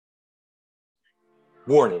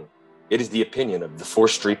Warning, it is the opinion of the 4th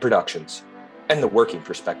Street Productions and the Working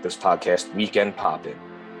Perspectives Podcast Weekend Pop-In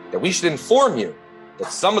that we should inform you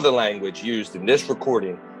that some of the language used in this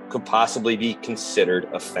recording could possibly be considered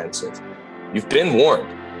offensive. You've been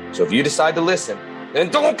warned, so if you decide to listen, then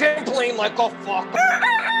don't complain like a fuck.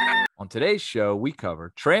 On today's show, we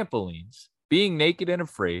cover trampolines, being naked and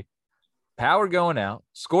afraid, power going out,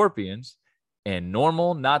 scorpions, and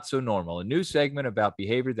normal, not so normal, a new segment about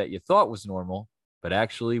behavior that you thought was normal, but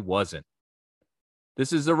actually wasn't.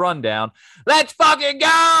 This is the rundown. Let's fucking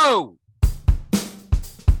go!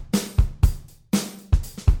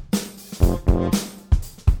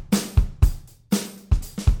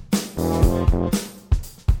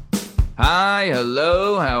 Hi,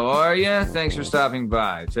 hello, how are you? Thanks for stopping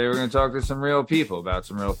by. Today we're going to talk to some real people about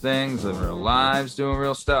some real things, living real lives, doing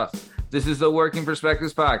real stuff. This is the Working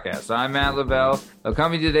Perspectives Podcast. I'm Matt Lavelle,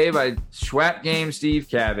 accompanied today by Schwap Game Steve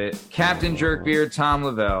Cabot, Captain Jerkbeard Tom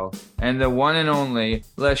Lavelle, and the one and only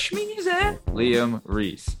La Schmeeze Liam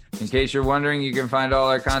Reese. In case you're wondering, you can find all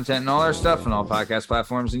our content and all our stuff on all podcast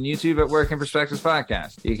platforms and YouTube at Working Perspectives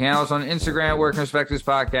Podcast. You can follow us on Instagram at Working Perspectives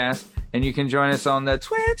Podcast, and you can join us on the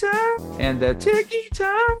Twitter and the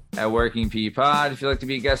TikTok at Working P Pod. If you'd like to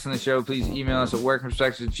be a guest on the show, please email us at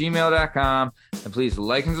workingperspectives@gmail.com, and please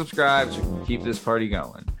like and subscribe so we can keep this party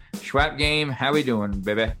going. Schwap Game, how we doing,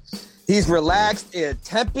 baby? He's relaxed.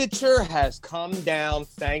 Temperature has come down.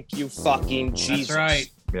 Thank you, fucking Jesus. That's right.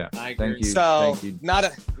 Yeah, I thank agree. you. So, Thank you. not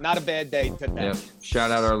a bad day today. Yep.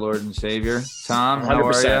 Shout out our Lord and Savior. Tom, how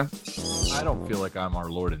are 100%. you? I don't feel like I'm our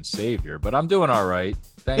Lord and Savior, but I'm doing all right.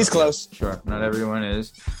 He's close. Sure, not everyone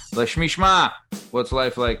is. Lashmi Shma, what's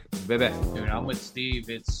life like, baby? Dude, I'm with Steve.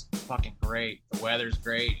 It's fucking great. The weather's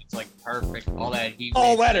great. It's like perfect. All that heat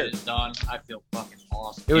All wave weather. is done. I feel fucking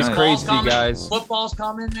awesome. It was Football's crazy, coming. guys. Football's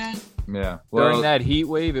coming, man. Yeah. During that heat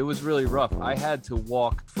wave, it was really rough. I had to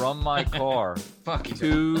walk from my car Fucking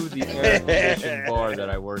to the air conditioned bar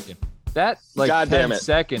that I work in. That, like, God damn 10 it.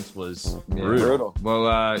 seconds was Yeah. brutal.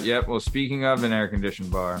 Well, speaking of an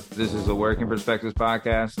air-conditioned bar, this is the Working Perspectives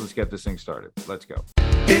Podcast. Let's get this thing started. Let's go.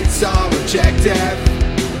 It's our objective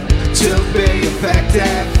to be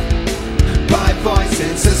effective by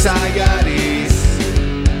voicing societies.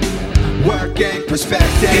 Working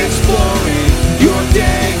perspective, exploring your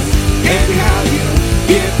day and how you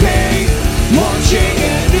get paid. Launching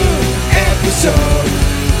a new episode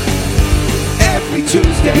every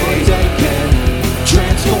Tuesday. Your day can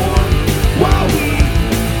transform while we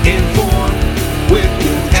inform with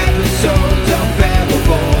new episodes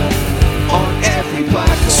available on every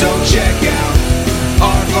platform. So check out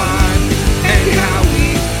our vibe and how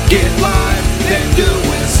we get live. Then do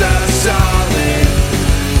us a solid.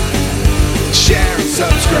 Share and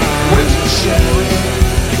subscribe. Would you share it?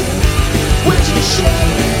 Would you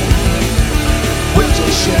share it? Would you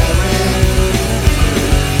share it?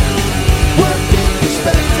 Working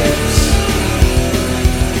perspectives.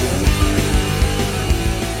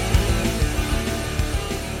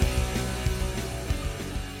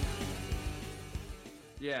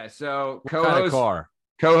 Yeah, so What kind of car?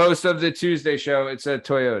 co-host of the Tuesday show, it's a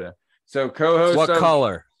Toyota. So co-host What of,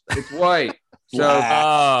 color? It's white. So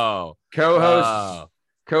Oh.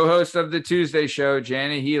 co-host of the Tuesday show,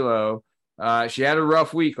 Jana Hilo. She had a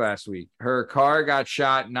rough week last week. Her car got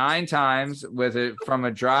shot 9 times with it from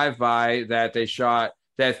a drive-by that they shot.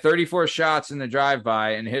 They had 34 shots in the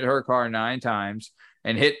drive-by and hit her car 9 times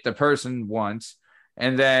and hit the person once.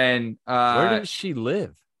 And then Where does she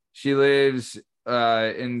live? she lives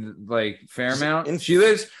in like Fairmount. In- She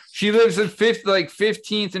lives at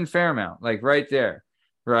 15th and Fairmount, like right there.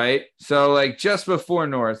 Right. So like just before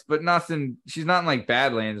North, but nothing. She's not in like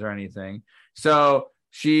Badlands or anything. So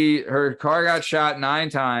her car got shot 9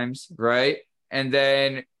 times. Right. And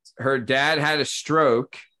then her dad had a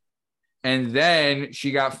stroke. And then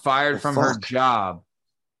she got fired from her job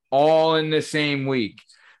all in the same week.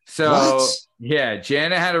 So What? yeah,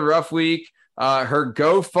 Jana had a rough week. Her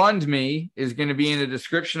GoFundMe is going to be in the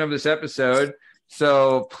description of this episode.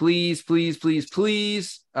 So please, please, please,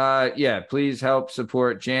 please, please help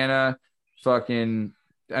support Jana.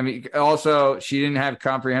 Also, she didn't have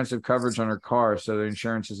comprehensive coverage on her car, so the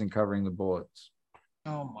insurance isn't covering the bullets.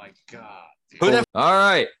 Oh my god. All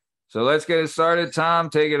right, so let's get it started. Tom,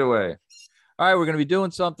 take it away. All right, we're going to be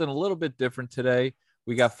doing something a little bit different today.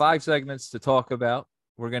 We got 5 segments to talk about.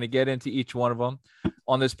 We're going to get into each one of them.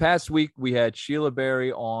 On this past week, we had Sheila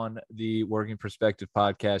Berry on the Working Perspective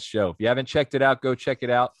Podcast show. If you haven't checked it out, go check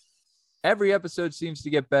it out. Every episode seems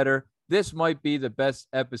to get better. This might be the best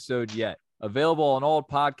episode yet. Available on all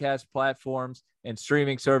podcast platforms and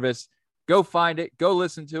streaming service. Go find it. Go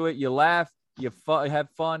listen to it. You laugh. You have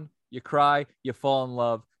fun. you cry, you fall in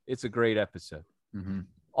love. It's a great episode. Mhm.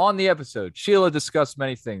 On the episode, Sheila discussed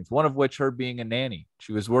many things, one of which her being a nanny.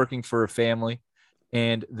 She was working for a family,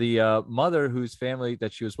 and the mother whose family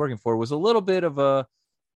that she was working for was a little bit of a,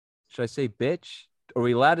 should I say bitch? Are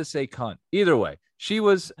we allowed to say cunt? Either way, she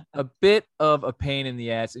was a bit of a pain in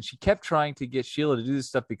the ass, and she kept trying to get Sheila to do this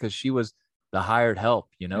stuff because she was the hired help.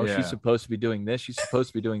 You know, Yeah. she's supposed to be doing this. She's supposed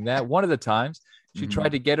to be doing that. One of the times she Mhm.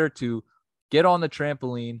 tried to get her to get on the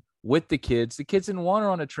trampoline with the kids. The kids didn't want her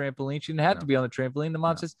on the trampoline. She didn't have No. to be on the trampoline. The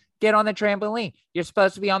mom No. says, get on the trampoline. You're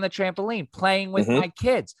supposed to be on the trampoline playing with Mhm. my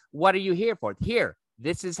kids. What are you here for? Here,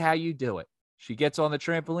 this is how you do it. She gets on the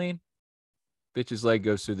trampoline. Bitch's leg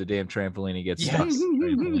goes through the damn trampoline. He gets stuck. Yes.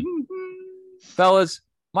 Trampoline. Fellas,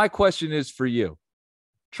 my question is for you.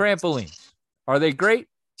 Trampolines, are they great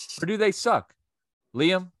or do they suck?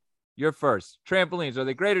 Liam, you're first. Trampolines, are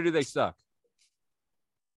they great or do they suck?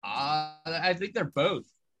 I think they're both.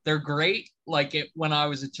 They're great, like it when I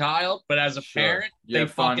was a child, but as a Sure. parent, You they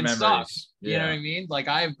have fond fucking suck. memories. You know what I mean? Like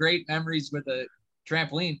I have great memories with a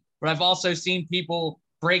trampoline, but I've also seen people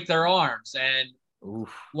break their arms. And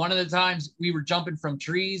Oof. one of the times we were jumping from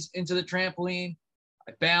trees into the trampoline,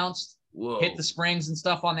 I bounced, Whoa. hit the springs and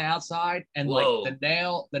stuff on the outside, and Whoa. like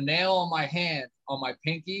the nail on my hand, on my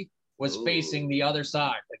pinky, was Ooh. facing the other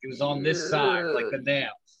side. Like it was on this side, like the nail.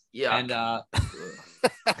 Yeah. And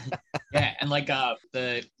yeah, and like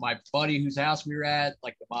my buddy whose house we were at,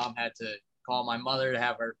 like the mom had to call my mother to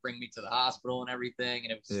have her bring me to the hospital and everything,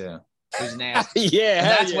 and it was nasty.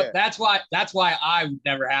 Yeah, And that's why I would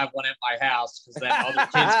never have one at my house, because then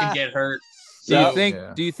other kids can get hurt. Do So, you think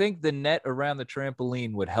Yeah. do you think the net around the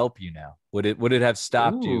trampoline would help you now? Would it have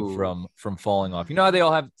stopped you Ooh. from falling off? You know how they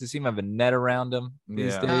all have to seem to have a net around them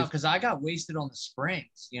these Yeah. days? no, because I got wasted on the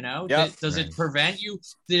springs. You know, Yep. does it prevent you?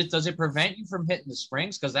 Does it prevent you from hitting the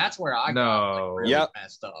springs? Because that's where I got No. really Yep.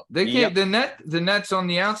 messed up. They Yep. can't, the net's on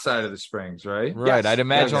the outside of the springs, right? Right. Yes. I'd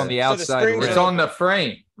imagine Yeah. on the So the outside. springs It's are- on the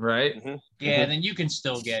frame, right? Yeah, then you can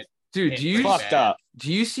still get. Dude, do you Fucked up.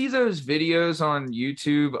 do you see those videos on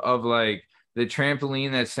YouTube of like the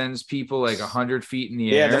trampoline that sends people like 100 feet in the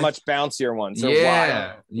Yeah, air? the much bouncier ones. They're Yeah,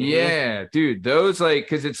 wild. yeah, dude. Those like,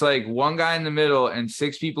 because it's like one guy in the middle and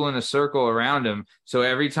 6 people in a circle around him. So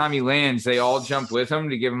every time he lands, they all jump with him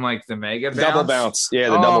to give him like the mega bounce. Double bounce. Yeah,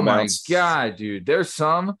 the Oh double my bounce. god, dude. There's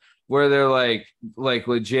some where they're like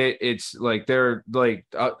legit. It's like they're like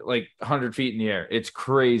 100 feet in the air. It's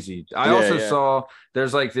crazy. I Yeah, also yeah. saw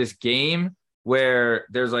there's like this game where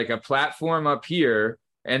there's like a platform up here.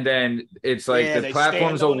 And then it's like Yeah, the they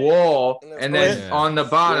platform's a stand on it, wall, and and that's then it. on the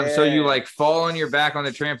bottom, so you Yeah. like fall on your back on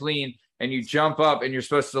the trampoline, and you jump up, and you're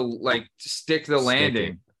supposed to like stick the Stick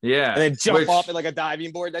landing. Yeah, And then jump Which- off it like a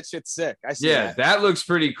diving board. That shit's sick. I see yeah, that. that looks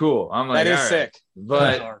pretty cool. I'm like, That is all right. sick.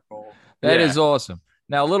 But are cool. That Yeah. is awesome.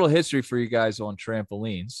 Now, a little history for you guys on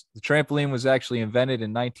trampolines. The trampoline was actually invented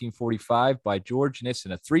in 1945 by George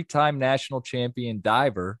Nissen, a 3-time national champion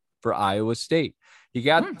diver for Iowa State. He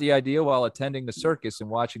got the idea while attending the circus and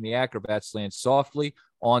watching the acrobats land softly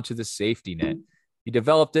onto the safety net. He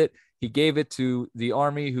developed it. He gave it to the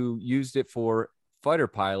Army, who used it for fighter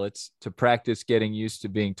pilots to practice getting used to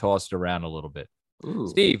being tossed around a little bit. Ooh.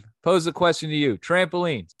 Steve, pose the question to you.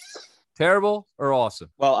 Trampolines, terrible or awesome?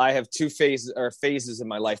 Well, I have two phases in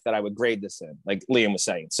my life that I would grade this in, like Liam was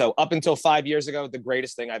saying. So up until 5 years ago, the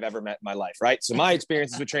greatest thing I've ever met in my life, right? So my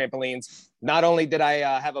experiences with trampolines, not only did I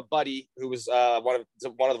have a buddy who was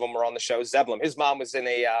one of them were on the show, Zebulon. His mom was in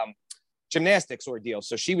a gymnastics ordeal.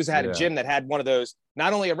 So she had Yeah. a gym that had one of those,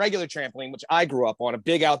 not only a regular trampoline, which I grew up on, a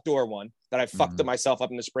big outdoor one that I fucked Mhm. myself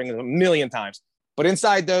up in the spring a million times. But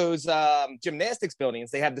inside those gymnastics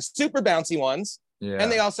buildings, they have the super bouncy ones. Yeah.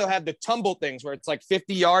 And they also have the tumble things where it's like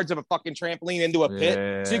 50 yards of a fucking trampoline into a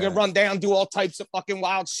pit. So you can run down, do all types of fucking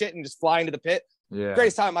wild shit and just fly into the pit. Yeah.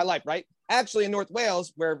 Greatest time of my life, right? Actually, in North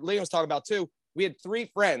Wales, where Liam was talking about too, we had 3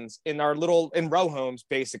 friends in row homes,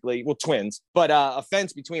 basically, well, twins, but a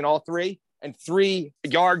fence between all 3 and 3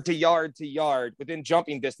 yard to yard to yard within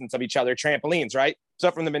jumping distance of each other, trampolines, right? So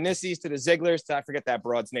from the Menisseys to the Zigglers to, I forget that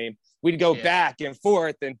broad's name, we'd go Yeah. back and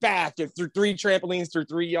forth and back and through 3 trampolines through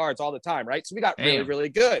 3 yards all the time, right? So we got really, Damn. really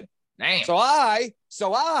good. Damn. So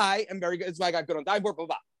I am very good. That's why I got good on diving board, blah,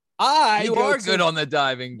 blah, blah. You are good on the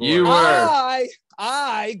diving board. You were.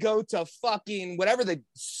 I go to fucking whatever the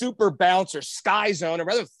super bounce or sky zone or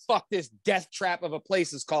whatever the fuck this death trap of a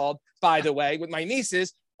place is called, by the way, with my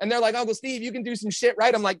nieces. And they're like, Uncle Steve, you can do some shit,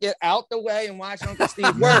 right? I'm like, get out the way and watch Uncle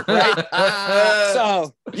Steve work, right?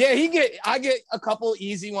 So yeah, I get a couple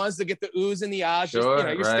easy ones to get the oohs and the ahs, Sure, just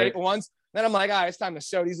your right. staple ones. Then I'm like, all right, it's time to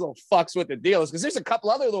show these little fucks what the deal is. Because there's a couple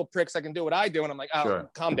other little pricks I can do what I do. And I'm like, oh, Sure.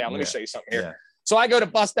 calm down. Let me Yeah. show you something here. Yeah. So I go to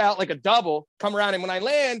bust out like a double, come around, and when I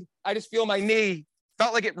land, I just feel my knee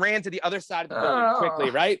felt like it ran to the other side of the building quickly,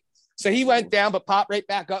 right? So he went down, but popped right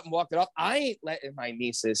back up and walked it up. I ain't letting my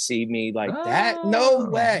nieces see me like that. No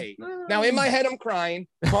way. Now in my head, I'm crying,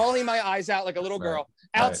 bawling my eyes out like a little girl.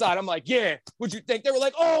 Outside, I'm like, yeah, what'd you think? They were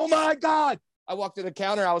like, oh my God. I walked to the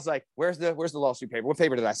counter. I was like, where's the lawsuit paper? What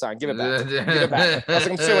paper did I sign? Give it back. Give it back. I was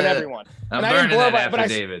like, I'm suing everyone. I'm burning that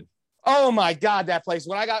affidavit. Oh my God, that place.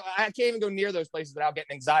 I can't even go near those places without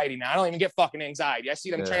getting anxiety now. I don't even get fucking anxiety. I see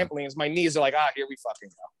them trampolines. My knees are like, here we fucking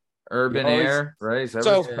go. Urban Air, right? Is that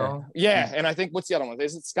what it's called? Yeah, and I think what's the other one?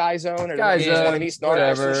 Is it Sky Zone or Sky Zone? In East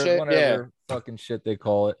whatever fucking shit they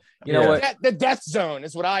call it. You know what? The death zone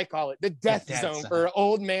is what I call it. The death zone for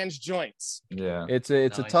old man's joints. Yeah, it's a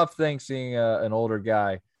tough thing seeing an older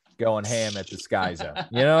guy going ham at the Sky Zone.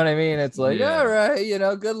 You know what I mean? It's like, all right,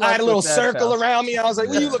 good luck. I had a little circle around me. I was like,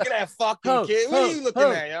 what are you looking at, fucking kid? What are you looking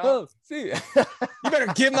at, yo? See, you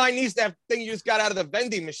better give my niece that thing you just got out of the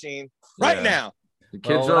vending machine right now. The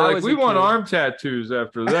kids are like, we want arm tattoos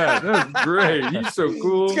after that. That's great. He's so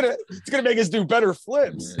cool. It's gonna make us do better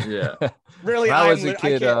flips. Yeah. Really, I was a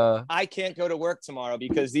kid. I can't go to work tomorrow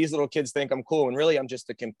because these little kids think I'm cool, and really, I'm just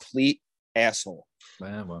a complete asshole.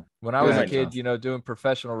 When I was a kid, doing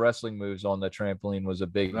professional wrestling moves on the trampoline was a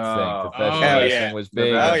big thing. Professional wrestling was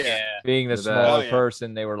big. Being the smaller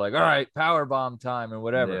person, they were like, all right, power bomb time and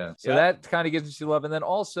whatever. Yeah. So that kind of gives you love. And then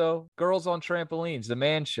also girls on trampolines, the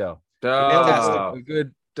man show. Fantastic.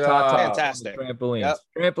 Good fantastic trampolines.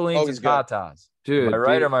 Trampolines and tatas. Dude, am I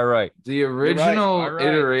right or am I right? The original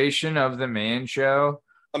iteration of the man show.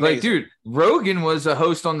 Amazing. Like, dude, Rogan was a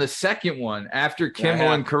host on the second one after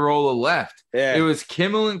Kimmel and Carolla left. Yeah. It was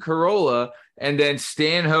Kimmel and Carolla, and then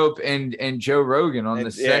Stanhope and Joe Rogan on the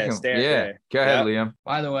second. Go ahead, Liam.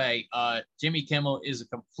 By the way, Jimmy Kimmel is a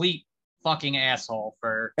complete fucking asshole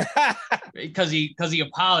because he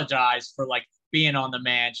apologized for like being on the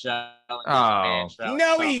man show.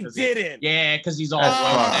 No, he didn't. Because he's all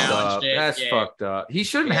down. That's fucked up. He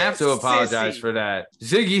shouldn't have to apologize for that.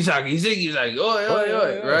 Ziggy's like,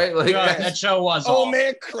 oi, right? Like that show was old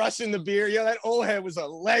man crushing the beer. Yeah, that old head was a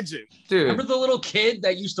legend. Dude, remember the little kid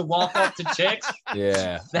that used to walk up to chicks?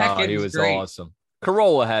 That kid was great. Awesome.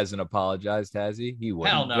 Carolla hasn't apologized, has he? He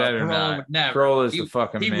wouldn't. Hell no. Carolla would never. Carolla's the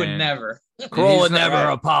fucking man. He would never. Carolla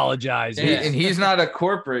never apologized. And he's not a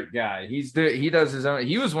corporate guy. He does his own.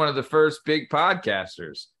 He was one of the first big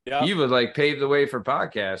podcasters. Yep. He would like pave the way for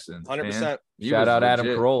podcasting. 100%. Shout out Adam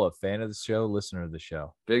Carolla, fan of the show, listener of the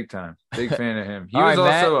show. Big time. Big fan of him. He was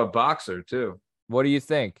also a boxer too. What do you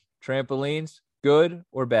think? Trampolines, good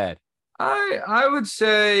or bad? I would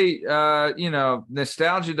say,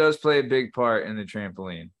 nostalgia does play a big part in the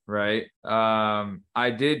trampoline, right?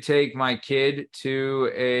 I did take my kid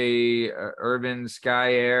to a Urban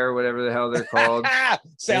Sky Air, whatever the hell they're called.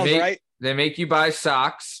 Sounds right. They make you buy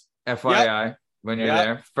socks, FYI, when you're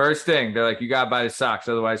there. First thing, they're like, you got to buy the socks,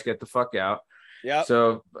 otherwise get the fuck out. Yeah.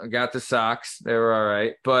 So I got the socks. They were all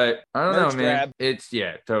right. But I don't know, man. It's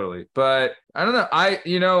totally. But I don't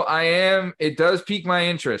know. It does pique my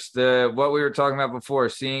interest. What we were talking about before,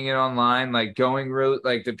 seeing it online, like going real,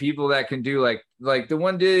 like the people that can do like the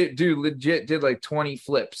one dude legit did like 20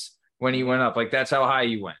 flips when he went up. Like that's how high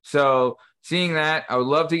he went. So seeing that, I would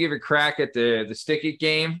love to give a crack at the stick it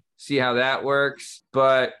game. See how that works.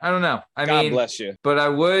 But I don't know. God bless you. But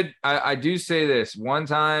I do say this one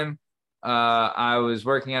time. I was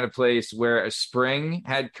working at a place where a spring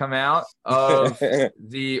had come out of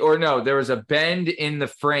there was a bend in the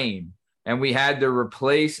frame and we had to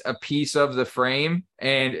replace a piece of the frame.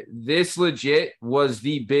 And this legit was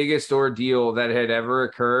the biggest ordeal that had ever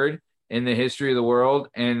occurred in the history of the world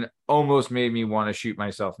and almost made me want to shoot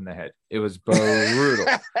myself in the head. It was brutal.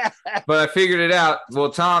 But I figured it out.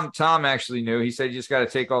 Well, Tom actually knew. He said, you just got to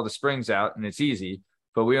take all the springs out and it's easy.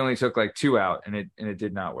 But we only took like 2 out and it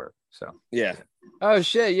did not work. So yeah. Oh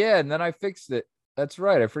shit, yeah. And then I fixed it. That's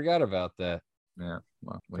right. I forgot about that. Yeah.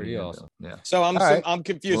 Well, pretty awesome. Yeah. So I'm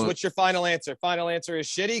confused. Well, what's your final answer? Final answer is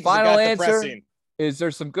shitty. Final answer is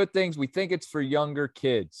there's some good things. We think it's for younger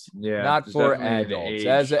kids. Yeah. Not for adults.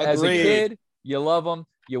 As a kid, you love them,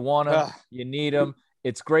 you want them, you need them.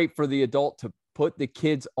 It's great for the adult to put the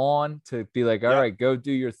kids on to be like, all right, go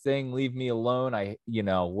do your thing. Leave me alone.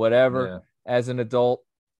 Whatever. Yeah. As an adult.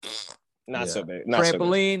 Not so big.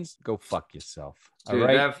 Trampolines, go fuck yourself. Dude, all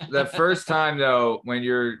right. That first time though, when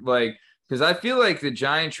you're like, because I feel like the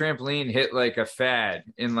giant trampoline hit like a fad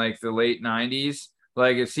in like the late 90s.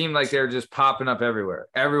 Like it seemed like they were just popping up everywhere.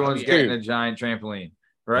 Everyone's getting a giant trampoline,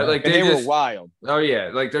 right? Like And they just, were wild. Oh yeah,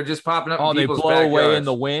 like they're just popping up. Oh, in they people's blow away backyards. in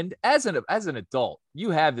the wind. As an adult,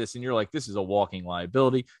 you have this, and you're like, "This is a walking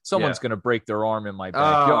liability. Someone's going to break their arm in my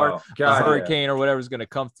backyard. Oh, God, a hurricane or whatever is going to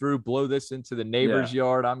come through, blow this into the neighbor's Yeah.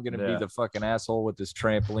 yard. I'm going to Yeah. be the fucking asshole with this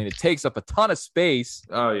trampoline. It takes up a ton of space.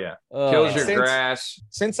 Oh yeah, kills your Since- grass.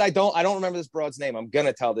 Since I don't remember this broad's name, I'm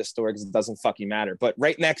gonna tell this story because it doesn't fucking matter. But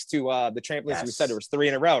right next to the trampolines, we said there was 3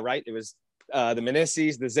 in a row, right? It was the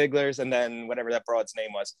Menissis, the Zigglers, and then whatever that broad's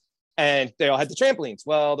name was. And they all had the trampolines.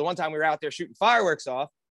 Well, the one time we were out there shooting fireworks off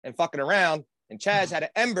and fucking around, and Chaz had an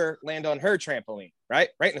ember land on her trampoline, right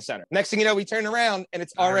in the center. Next thing you know, we turn around and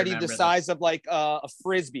it's already the size of like a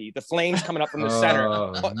frisbee. The flames coming up from the center.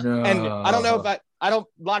 No. And I don't know if a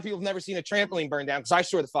lot of people have never seen a trampoline burn down because I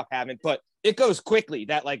sure the fuck haven't, but it goes quickly.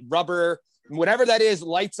 That like rubber, whatever that is,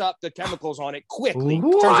 lights up the chemicals on it quickly,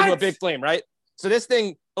 turns into a big flame, right? So this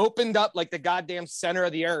thing opened up like the goddamn center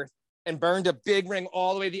of the earth and burned a big ring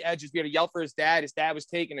all the way to the edges. We had to yell for his dad. His dad was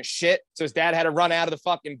taking a shit. So his dad had to run out of the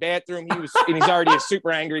fucking bathroom. And he's already a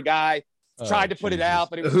super angry guy. Tried to put it out,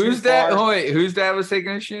 but it was whose too dad? far. Oh, wait, whose dad was taking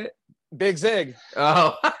a shit? Big Zig.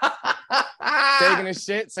 Oh, Taking his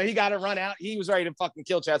shit. So he got to run out. He was ready to fucking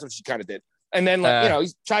kill Chaz, which he kind of did. And then, he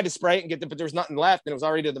tried to spray it and get but there was nothing left, and it was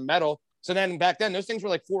already to the metal. So then back then, those things were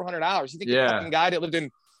like $400. You think the fucking guy that lived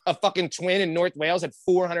in a fucking twin in North Wales had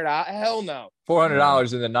 $400? Hell no.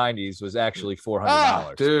 $400 in the 90s was actually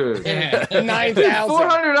 $400. dude. Yeah. 9,000.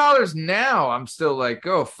 $400 now. I'm still like,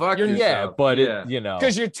 go fuck yourself. Yeah, but yeah.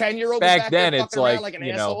 Because your 10-year-old back then it's like like an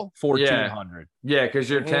you asshole. know, $1,400. Yeah, because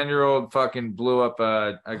your Mhm. 10-year-old fucking blew up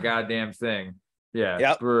a goddamn thing. Yeah,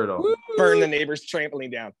 Yep. brutal. Woo! Burn the neighbor's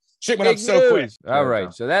trampoline down. Shit went Big up so quick. news. All Yeah, right, no.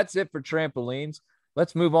 so that's it for trampolines.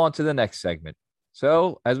 Let's move on to the next segment.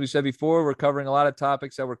 So, as we said before, we're covering a lot of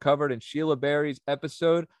topics that were covered in Sheila Berry's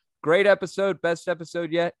episode. Great episode, best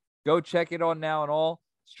episode yet. Go check it on now on all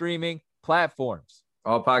streaming platforms.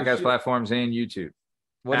 All podcast Shit. platforms and YouTube.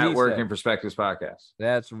 What At he Working said. Perspectives Podcast.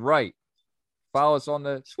 That's right. Follow us on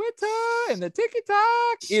the Twitter and the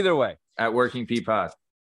TikTok. Either way, At Working P Pod.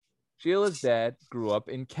 Sheila's dad grew up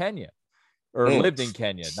in Kenya, or lived in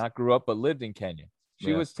Kenya. Not grew up, but lived in Kenya.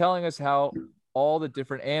 She Yeah. was telling us how all the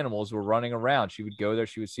different animals were running around. She would go there.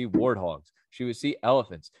 She would see warthogs. She would see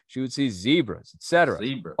elephants. She would see zebras, etc.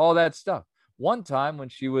 Zebra. All that stuff. One time when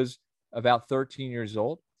she was about 13 years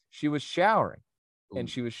old, she was showering. And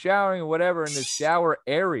she was showering or whatever in the shower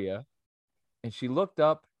area. And she looked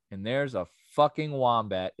up and there's a fucking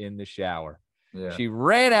wombat in the shower. Yeah. She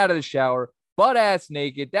ran out of the shower, butt ass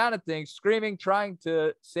naked, down at things, screaming, trying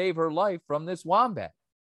to save her life from this wombat.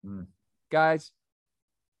 Mm. Guys,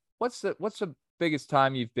 what's the biggest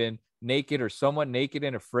time you've been naked or somewhat naked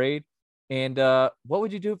and afraid? And what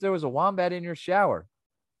would you do if there was a wombat in your shower?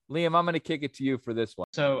 Liam, I'm going to kick it to you for this one.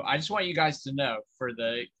 So I just want you guys to know, for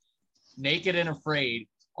the naked and afraid,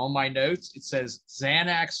 on my notes, it says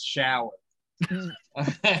Xanax shower.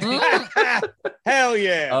 Hell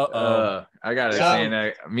yeah. I got a So-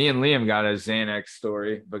 Xanax. Me and Liam got a Xanax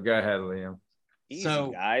story, but go ahead, Liam. Easy,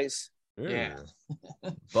 So- guys. Yeah.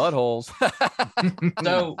 Buttholes.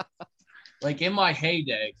 So, like in my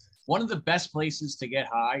heyday, one of the best places to get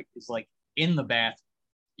high is like in the bathroom.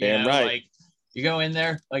 You Damn know, right. Like you go in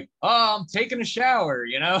there, like, oh, I'm taking a shower.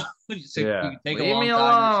 You know, so Yeah. you can take a Leave long me time in the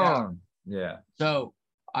shower. alone. Yeah. So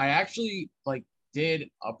I actually like did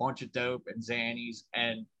a bunch of dope and Xannies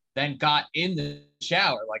and then got in the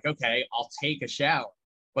shower. Like, okay, I'll take a shower.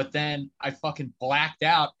 But then I fucking blacked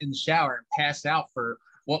out in the shower and passed out for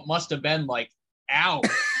what must have been like hours.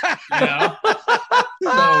 You know?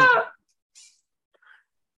 So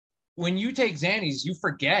when you take Xannies, you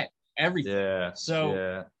forget everything. Yeah. So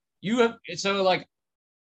yeah. you have like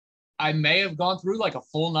I may have gone through like a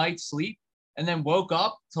full night's sleep and then woke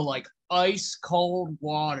up to like ice cold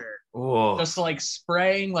water Whoa. just like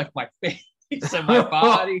spraying like my face and my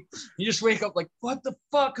body. You just wake up like, what the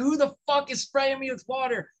fuck? Who the fuck is spraying me with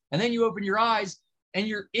water? And then you open your eyes and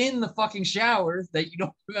you're in the fucking shower that you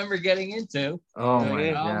don't remember getting into. Oh Like, my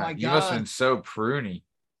oh god. my You must have God. been so pruny.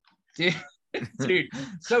 Dude,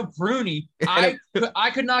 so pruny. I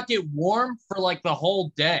could not get warm for like the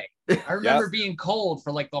whole day. I remember being cold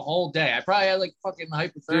for like the whole day. I probably had like fucking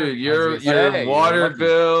hypothermia. Dude, your Hey, water you're lucky.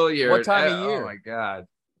 bill, your What time of year? Oh my god.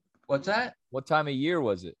 What's that? What time of year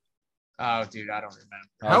was it? Oh, dude, I don't remember.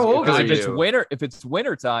 How old Because are if it's you? winter, if it's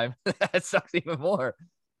winter time, that sucks even more.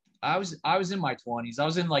 I was in my 20s. I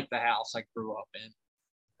was in like the house I grew up in.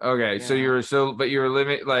 Okay, so Yeah. you were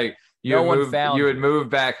living like you No had one moved, found you had you. moved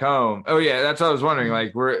back home. Oh yeah, that's what I was wondering.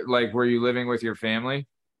 Were you living with your family?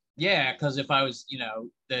 Yeah, because if I was,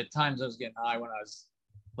 the times I was getting high when I was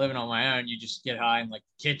living on my own, you just get high in like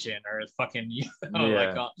the kitchen or fucking,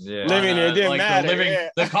 Living here didn't matter.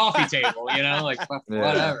 The coffee table, like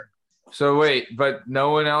whatever. So wait, but no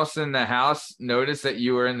one else in the house noticed that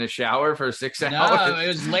you were in the shower for 6 hours? No, it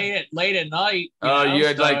was late at night. You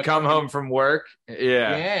had like come home from work?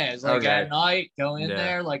 Yeah. Yeah, it's like at night, go in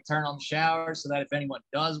there, like turn on the shower so that if anyone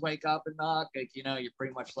does wake up and knock, like, you're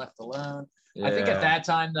pretty much left alone. Yeah. I think at that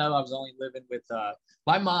time though, I was only living with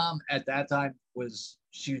my mom at that time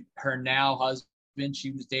her now husband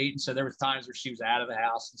she was dating, so there was times where she was out of the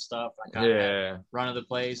house and stuff. I kind of running the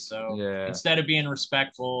place, so instead of being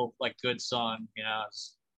respectful, like good son, I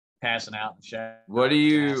was passing out and shit. What do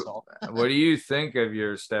you think of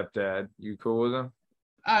your stepdad? You cool with him?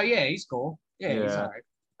 Oh yeah, he's cool. Yeah, he's all right.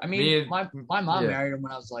 I mean, my mom married him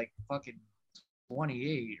when I was like fucking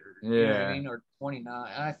 28 or you know what I mean, or 29.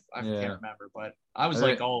 I can't remember, but I was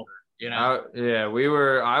like older.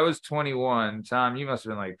 I was 21. Tom, you must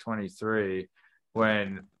have been like 23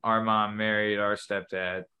 when our mom married our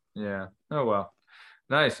stepdad. Yeah. Oh, well.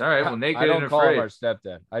 Nice. All right. Well, Naked I don't and call Afraid. him our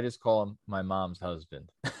stepdad. I just call him my mom's husband.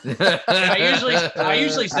 I usually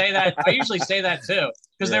say that. I usually say that too,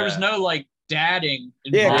 because there was no like dadding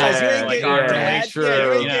involved. Yeah, because you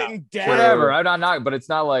ain't getting dad. Whatever. I'm not knocking, but it's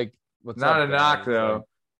not like not a knock though.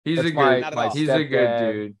 He's a good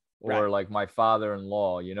dude. Or like my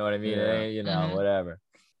father-in-law. You know what I mean? Whatever.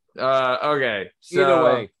 Okay. So, either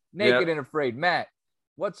way. Naked and Afraid. Matt,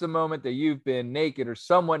 what's the moment that you've been naked or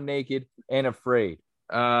somewhat naked and afraid?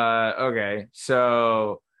 Okay.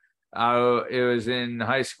 So it was in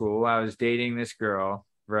high school. I was dating this girl,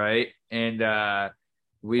 right? And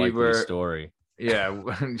we were story. Yeah.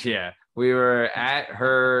 Yeah. We were at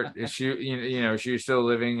her, she was still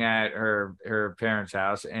living at her parents'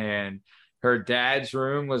 house, and her dad's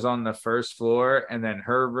room was on the first floor, and then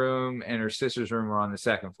her room and her sister's room were on the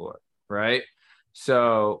second floor, right?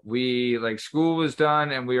 So we school was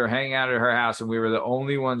done and we were hanging out at her house and we were the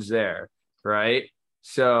only ones there. Right.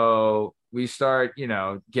 So we start,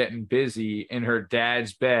 getting busy in her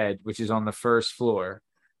dad's bed, which is on the first floor.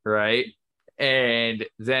 Right. And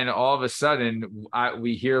then all of a sudden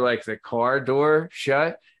we hear the car door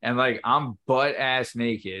shut and I'm butt ass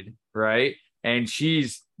naked. Right. And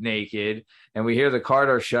she's naked and we hear the car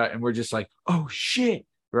door shut and we're just like, oh shit.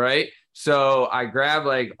 Right. So I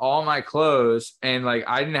grabbed all my clothes and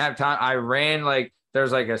I didn't have time. I ran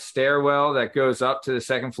there's a stairwell that goes up to the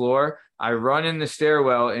second floor. I run in the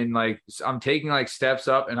stairwell and I'm taking steps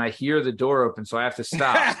up and I hear the door open. So I have to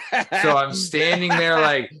stop. So I'm standing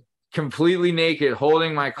there completely naked,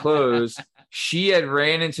 holding my clothes. She had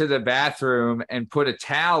ran into the bathroom and put a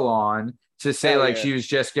towel on to say she was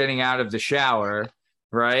just getting out of the shower.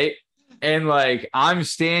 Right. And I'm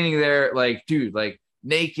standing there dude,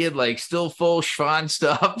 naked, still full Schwan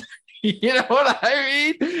stuff. You know what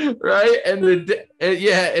I mean? Right. And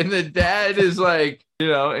the dad is and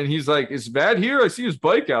he's it's bad here. I see his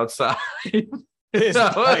bike outside. And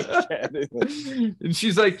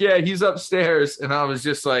she's yeah, he's upstairs. And I was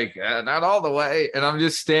just not all the way. And I'm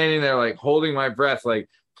just standing there holding my breath,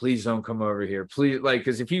 please don't come over here. Please,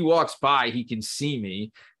 because if he walks by, he can see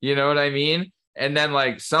me. You know what I mean? And then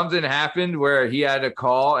something happened where he had to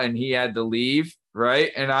call and he had to leave.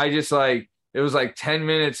 Right. And I just it was 10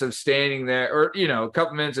 minutes of standing there, or, a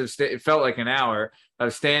couple minutes of it felt like an hour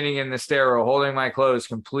of standing in the stairwell, holding my clothes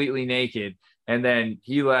completely naked. And then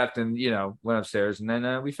he left and, went upstairs and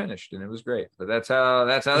then we finished and it was great. But that's how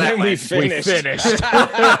that went. We finished. Oh,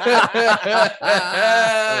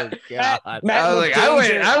 God. Matt I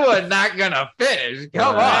was I was not going to finish.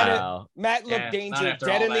 Come on. Matt looked danger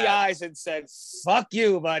dead in the eyes and said, fuck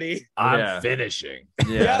you, buddy. I'm finishing.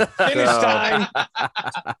 Yeah. Finish time.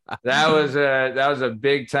 That was a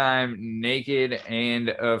big time naked and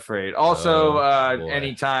afraid. Also,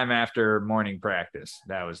 anytime after morning practice,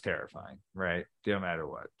 that was terrifying. Right. No matter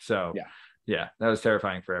what. So yeah, that was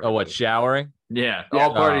terrifying for everybody. Oh, what, showering? Yeah.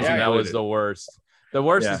 All parties. That was the worst. The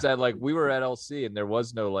worst is that we were at LC and there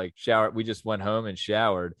was no shower. We just went home and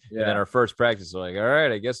showered. And then our first practice was all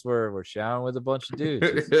right, I guess we're showering with a bunch of dudes.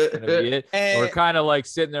 This is gonna be it. And we're kind of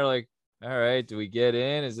sitting there all right, do we get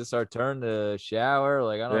in? Is this our turn to shower?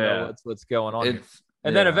 I don't know what's going on.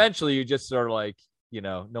 And then eventually you just sort of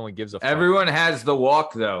no one gives a fuck. Everyone has the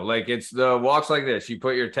walk though. It's the walks like this. You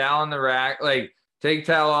put your towel in the rack, take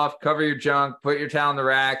towel off, cover your junk, put your towel in the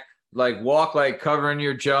rack, walk covering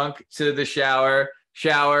your junk to the shower,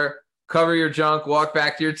 cover your junk, walk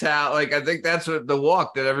back to your towel. I think that's what the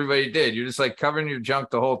walk that everybody did. You're just covering your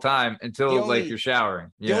junk the whole time until you're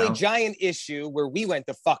showering. The only giant issue where we went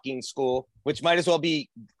to fucking school, which might as well be,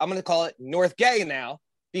 I'm going to call it North Gay now,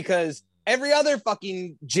 because Every other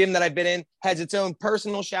fucking gym that I've been in has its own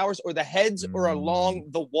personal showers, or the heads are along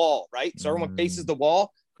the wall, right? So everyone faces the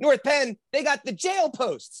wall. North Penn, they got the jail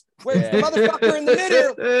posts where it's the motherfucker in the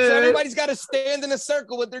middle. So everybody's got to stand in a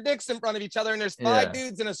circle with their dicks in front of each other. And there's 5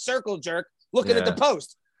 dudes in a circle jerk looking at the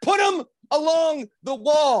post. Put them along the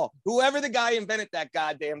wall. Whoever the guy invented that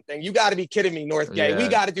goddamn thing, you got to be kidding me, North Gay. We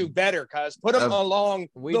got to do better, cuz. Put them along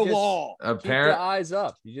the wall. Keep the eyes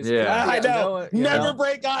up. You just I know. Never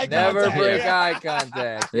break eye contact. Never break eye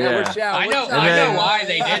contact. Never shower. I know why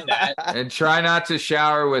they did that. And try not to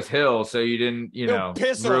shower with Hill so you didn't,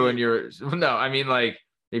 piss ruin your. No, I mean, like,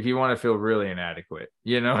 if you want to feel really inadequate,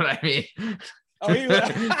 you know what I mean? Take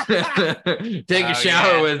a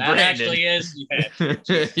shower with that Brandon. Actually is.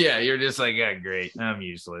 Yeah, you're just like, yeah, great. I'm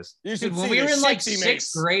useless. Dude, when we were in like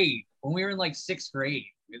 6th grade,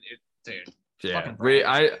 dude. Yeah,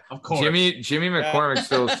 of course. Jimmy McCormick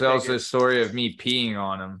still tells this story of me peeing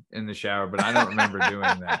on him in the shower, but I don't remember doing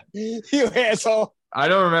that. You asshole. I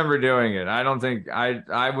don't remember doing it. I don't think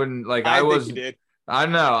I wouldn't like. I was. Think you did. I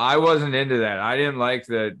know I wasn't into that. I didn't like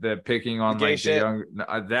the picking on like the young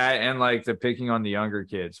that and like the picking on the younger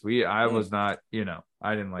kids. I was not,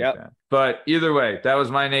 I didn't like that. But either way, that was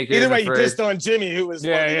my naked. Either way, you pissed on Jimmy, who was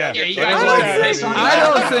I don't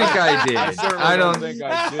think I did. I don't think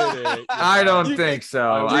I did it. I don't think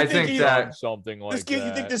so. I think that something like this kid. that.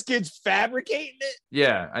 You think this kid's fabricating it?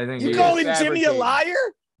 Yeah, I think you calling Jimmy a liar.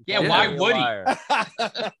 Yeah, why would he? I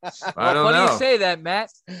don't know. You say that, Matt.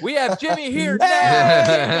 We have Jimmy here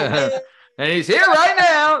now. And he's here right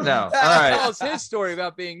now. No. All right. Tell us his story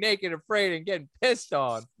about being naked, afraid, and getting pissed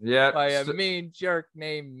on by a mean jerk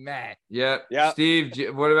named Matt. Yep. Steve,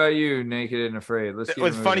 what about you, naked and afraid? It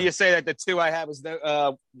was funny you say that. The 2 I had was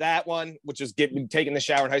that one, which was taking the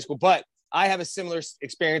shower in high school. But I have a similar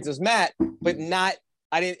experience as Matt, but not.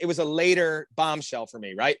 It was a later bombshell for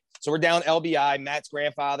me, right? So we're down LBI. Matt's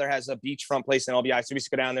grandfather has a beachfront place in LBI. So we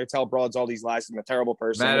used to go down there, tell broads all these lies. I'm a terrible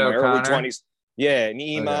person. Matt in my early O'Connor. 20s. Yeah,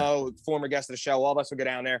 Nemo, former guest of the show. All of us would go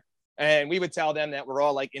down there. And we would tell them that we're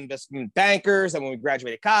all like investment bankers. And when we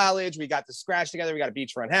graduated college, we got to scratch together. We got a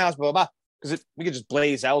beachfront house, blah, blah, blah. Because we could just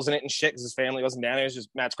blaze L's in it and shit because his family wasn't down there. It was just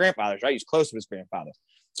Matt's grandfather's, right? He's close to his grandfather.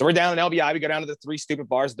 So we're down in LBI. We go down to the 3 stupid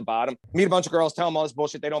bars at the bottom, meet a bunch of girls, tell them all this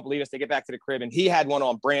bullshit. They don't believe us. They get back to the crib. And he had one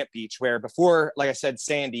on Brant Beach where before, like I said,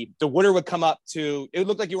 Sandy, the water would come up to, it would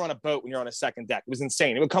look like you were on a boat when you're on a second deck. It was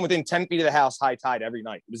insane. It would come within 10 feet of the house, high tide every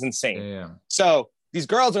night. It was insane. Yeah. So these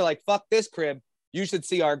girls are like, fuck this crib. You should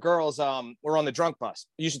see our girls. We're on the drunk bus.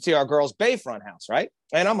 You should see our girls' Bayfront house, right?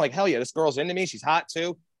 And I'm like, hell yeah, this girl's into me. She's hot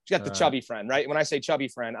too. She got the chubby friend, right? When I say chubby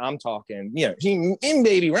friend, I'm talking, she in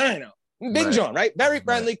Baby Rhino. Big John, right? Very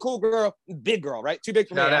friendly, cool girl, big girl, right? Too big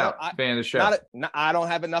for me. Fan of the show. I don't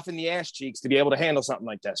have enough in the ass cheeks to be able to handle something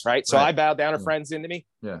like this, right? So I bowed down. Her friend's into me.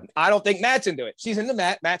 Yeah. I don't think Matt's into it. She's into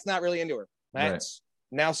Matt. Matt's not really into her. Matt's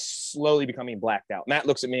now slowly becoming blacked out. Matt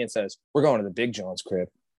looks at me and says, "We're going to the Big John's crib."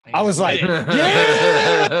 I was like,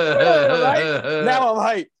 yeah, right? Now I'm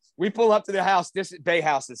hyped. We pull up to the house. This Bay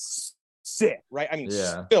house is sick, right? I mean,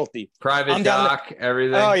 filthy. Private dock,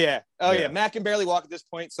 everything. Oh, yeah. Matt can barely walk at this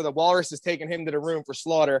point. So the walrus is taking him to the room for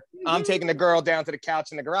slaughter. I'm taking the girl down to the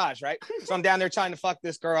couch in the garage, right? So I'm down there trying to fuck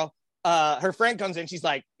this girl. Her friend comes in. She's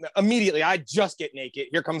like, immediately, I just get naked.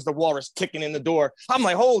 Here comes the walrus kicking in the door. I'm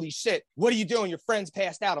like, holy shit. What are you doing? Your friend's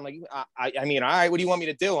passed out. I'm like, I mean, all right, what do you want me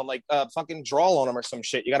to do? I'm like, fucking draw on him or some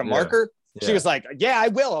shit. You got a marker? Yeah. She was like, yeah, I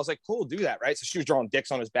will. I was like, cool, do that, right? So she was drawing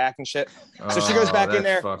dicks on his back and shit. So she goes back in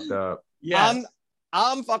there. Fucked up. Yeah.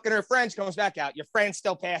 I'm fucking her friend. She comes back out. Your friend's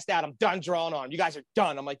still passed out. I'm done drawing on. You guys are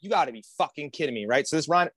done. I'm like, you got to be fucking kidding me, right? So this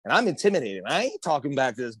Ryan, and I'm intimidated. I ain't talking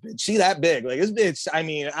back to this bitch. She that big. Like, this bitch, I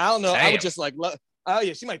mean, I don't know. Damn. I would just like, oh,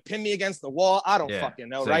 yeah, she might pin me against the wall. I don't fucking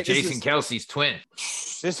know, right? Like Jason Kelsey's twin.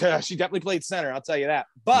 She definitely played center. I'll tell you that.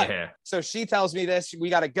 But so she tells me this. We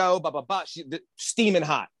got to go, blah, blah, blah. Steaming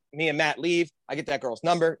hot. Me and Matt leave. I get that girl's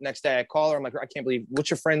number. Next day I call her. I'm like, I can't believe what's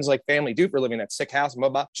your friend's like family do for living in that sick house. Blah,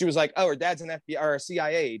 blah. She was like, oh, her dad's an FBI or a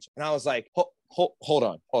CIA agent. And I was like, hold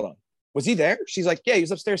on. Was he there? She's like, yeah, he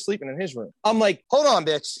was upstairs sleeping in his room. I'm like, hold on,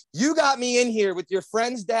 bitch. You got me in here with your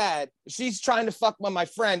friend's dad. She's trying to fuck my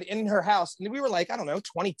friend in her house. And we were like, I don't know,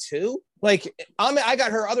 22. Like I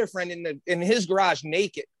got her other friend in his garage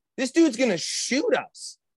naked. This dude's going to shoot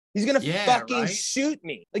us. He's going to fucking shoot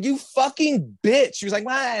me. Like, you fucking bitch. She was like,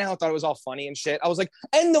 well, I thought it was all funny and shit. I was like,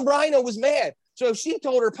 and the Rhino was mad. So if she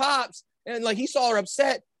told her pops and like he saw her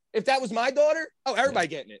upset, if that was my daughter, everybody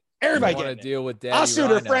getting it. Everybody getting it. Deal with Daddy I'll shoot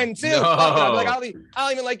Rhino. her friend too. No. Like, I don't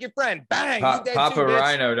even like your friend. Bang. Papa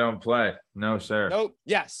Rhino don't play. No, sir. Nope.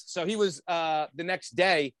 Yes. So he was the next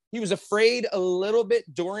day, he was afraid a little bit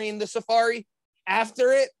during the safari.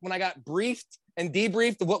 after it, when I got briefed and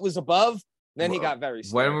debriefed of what was above, then he got very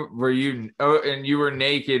scared. When were you? Oh, and you were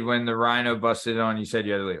naked when the rhino busted on. You said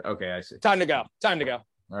you had to leave. Okay, I see. Time to go.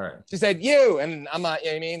 All right. She said, you. And I'm not, you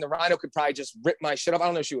know what I mean? The rhino could probably just rip my shit up. I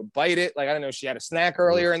don't know if she would bite it. Like, I don't know if she had a snack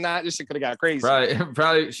earlier and that. This shit could have got crazy.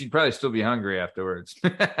 She'd probably still be hungry afterwards.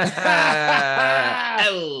 What can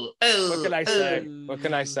I say? What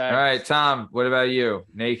can I say? All right, Tom, what about you?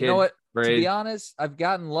 Naked? You know what? Braid? To be honest, I've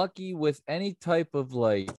gotten lucky with any type of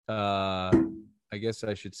like I guess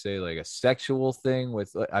I should say like a sexual thing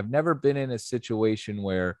with I've never been in a situation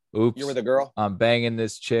where oops, You were the girl? I'm banging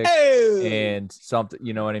this chick and something,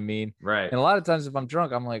 you know what I mean? Right. And a lot of times if I'm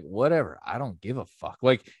drunk, I'm like, whatever, I don't give a fuck.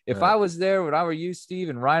 Like if I was there when I were you, Steve,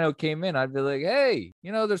 and Rhino came in, I'd be like, hey,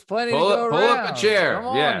 you know, there's plenty to go pull around. up a chair. Come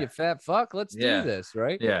on, you fat fuck. Let's do this,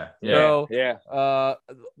 right? Yeah. So, Yeah.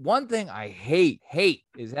 one thing I hate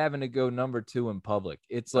is having to go number 2 in public.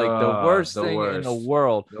 It's like the worst thing in the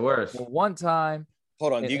world. The worst. Well, one time,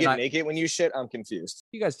 Hold on. Do you get naked when you shit? I'm confused.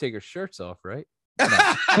 you guys take your shirts off, right? No,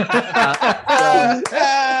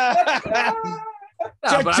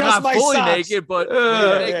 No, but I'm not fully naked, but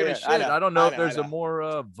naked as shit. I I don't know if there's a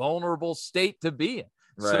more vulnerable state to be in.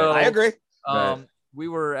 Right. So I agree. we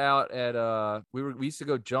were out at we used to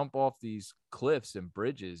go jump off these cliffs and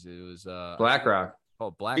bridges. It was Black Rock.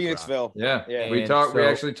 called Black Rock. Phoenixville. Yeah. Yeah. We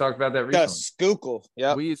actually talked about that The recently. Schuylkill.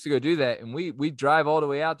 Yeah. We used to go do that, and we drive all the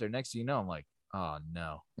way out there. Next thing you know, I'm like, oh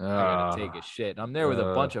no, I gotta take a shit. And I'm there with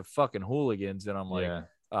a bunch of fucking hooligans, and I'm like,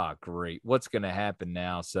 oh great, what's gonna happen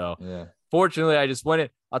now? So fortunately, I just went in.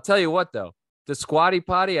 I'll tell you what though, the squatty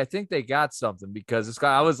potty, I think they got something because this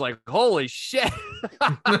guy, I was like, holy shit.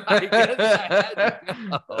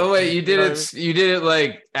 Oh wait, you did it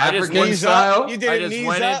like African style? You did I it just knees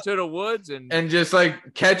went up? into the woods and just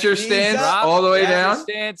like catcher stance up. all the way down.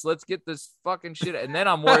 stance. Let's get this fucking shit. And then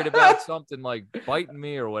I'm worried about something like biting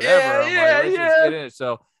me or whatever. I'm like, let's just get in it.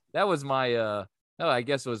 So that was my I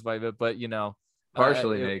guess it was my, but you know,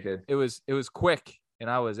 Partially naked. It was quick and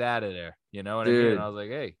I was out of there. You know what I mean? I was like,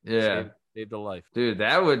 hey, saved a life. Dude,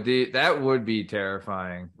 that would be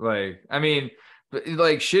terrifying. Like, I mean,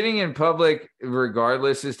 like shitting in public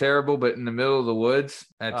regardless is terrible, but in the middle of the woods,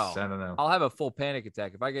 I don't know. I'll have a full panic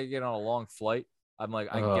attack. If I get on a long flight, I'm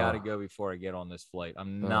like, I gotta go before I get on this flight.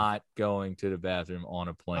 I'm not going to the bathroom on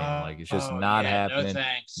a plane. Like it's just not happening. No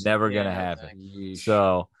thanks. Never gonna happen.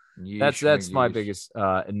 So that's my biggest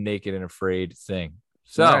naked and afraid thing.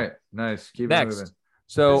 So all right, nice. Keep it moving.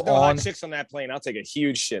 So There's no hot chicks on that plane. I'll take a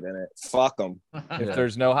huge shit in it. Fuck them. If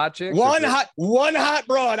there's no hot chicks, one hot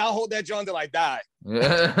broad, I'll hold that joint till I die. You're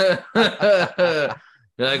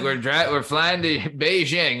like we're flying to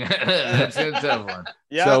Beijing. That's a tough one.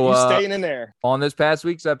 Yeah, so, you staying in there. On this past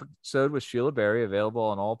week's episode with Sheila Berry, available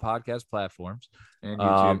on all podcast platforms. And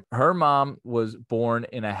YouTube. Her mom was born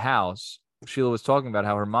in a house. Sheila was talking about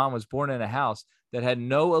how her mom was born in a house that had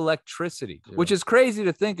no electricity, which is crazy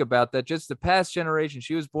to think about. That just the past generation,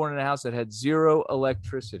 she was born in a house that had zero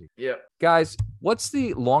electricity. Yeah. Guys, what's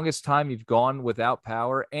the longest time you've gone without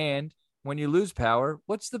power? And when you lose power,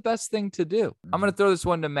 what's the best thing to do? I'm going to throw this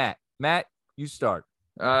one to Matt. Matt, you start.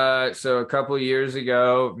 So a couple of years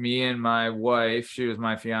ago, me and my wife, she was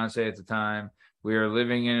my fiance at the time, we were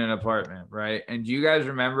living in an apartment, right? And do you guys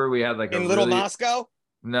remember we had like in Little Moscow?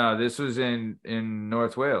 No, this was in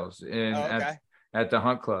North Wales at the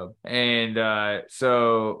Hunt Club. And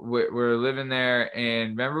so we're living there,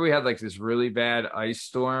 and remember we had like this really bad ice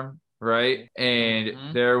storm, right?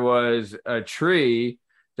 And there was a tree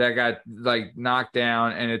that got like knocked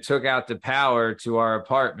down, and it took out the power to our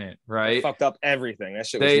apartment, right? It fucked up everything. That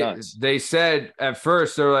shit was nuts. They said at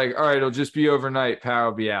first, they're like, all right, it'll just be overnight, power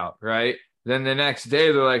will be out, right? Then the next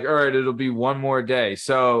day, they're like, all right, it'll be one more day.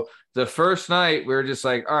 So the first night, we were just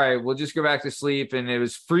like, all right, we'll just go back to sleep. And it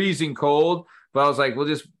was freezing cold, but I was like, we'll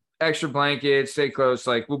just extra blanket, stay close,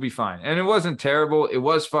 like we'll be fine. And it wasn't terrible. It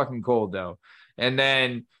was fucking cold though. And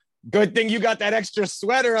then good thing you got that extra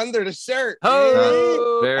sweater under the shirt.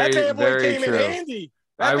 Oh, that bad boy came true. in handy.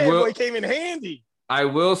 That bad boy came in handy. I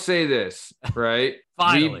will say this, right?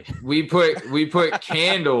 Finally, we put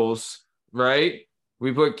candles, right?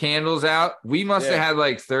 We put candles out. We must have had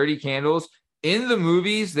like 30 candles. In the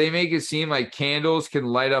movies, they make it seem like candles can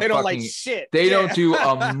light up. They don't like shit. They don't do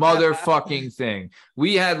a motherfucking thing.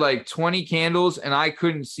 We had like 20 candles, and I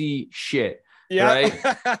couldn't see shit. Yeah.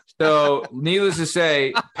 Right. So, needless to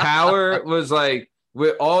say, power was like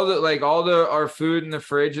with all our food in the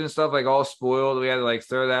fridge and stuff, like all spoiled. We had to like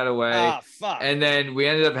throw that away. Oh, fuck. And then we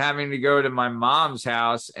ended up having to go to my mom's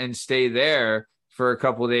house and stay there for a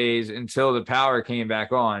couple of days until the power came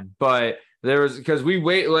back on. But There was because we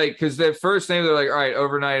wait because the first thing they're like, all right,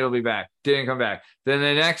 overnight it'll be back. Didn't come back. Then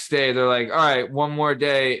the next day they're like, all right, one more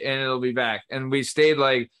day and it'll be back. And we stayed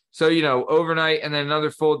overnight and then another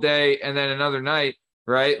full day and then another night,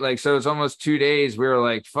 right? So it's almost 2 days. We were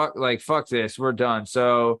like, fuck this, we're done.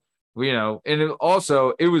 So and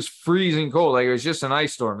it was freezing cold. It was just an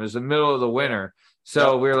ice storm. It was the middle of the winter.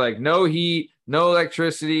 So we were like, no heat, no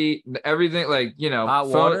electricity, everything hot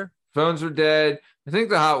water. Phones were dead. I think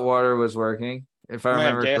the hot water was working, if I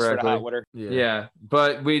remember correctly. For the hot water. Yeah,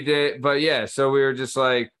 but we did. But yeah, so we were just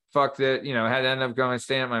like, fuck that. Had to end up going and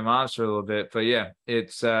staying at my mom's for a little bit. But yeah,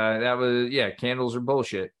 it's candles are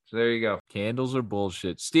bullshit. So there you go. Candles are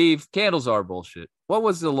bullshit. Steve, candles are bullshit. What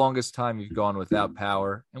was the longest time you've gone without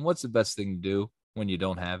power? And what's the best thing to do when you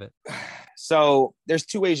don't have it? So there's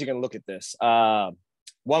 2 ways you can look at this.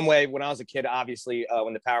 One way, when I was a kid, obviously,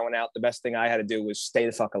 when the power went out, the best thing I had to do was stay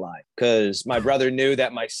the fuck alive because my brother knew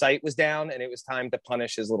that my sight was down and it was time to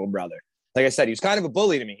punish his little brother. Like I said, he was kind of a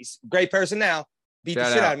bully to me. He's a great person now. Beat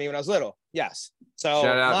the shit out of me when I was little. Yes. So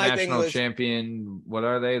shout out my national thing was, champion. What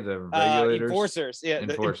are they? The regulators? Enforcers. Yeah.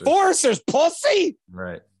 Enforcers, pussy.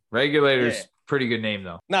 Right. Regulators. Pretty good name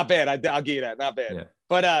though. Not bad. I'll give you that. Not bad. Yeah.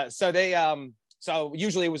 But so they So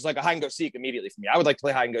usually it was like a hide and go seek immediately for me. I would like to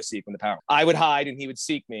play hide and go seek when the power. I would hide and he would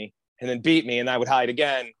seek me and then beat me, and I would hide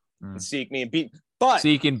again and seek me and beat. But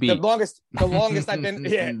seek and beat. The longest I've been,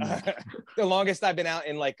 the longest I've been out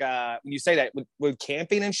in when you say that, would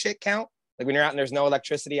camping and shit count? Like when you're out and there's no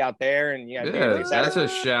electricity out there and that's a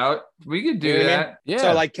shout. We could do that. I mean? Yeah.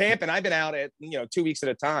 So like camping, I've been out at 2 weeks at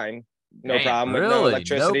a time, no problem with no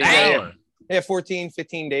electricity. No power. Yeah, 14,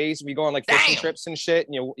 15 days. We go on like fishing trips and shit,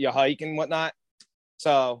 and you hike and whatnot.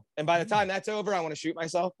 So, and by the time that's over, I want to shoot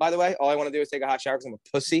myself. By the way, all I want to do is take a hot shower because I'm a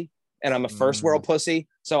pussy and I'm a first world pussy.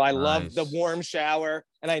 So I love the warm shower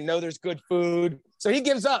and I know there's good food. So he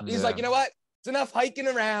gives up. He's like, you know what? It's enough hiking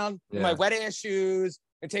around in my wet ass shoes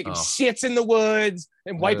and taking shits in the woods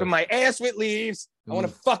and wiping my ass with leaves. I want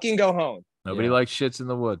to fucking go home. Nobody likes shits in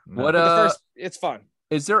the wood. No. It's fun.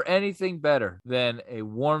 Is there anything better than a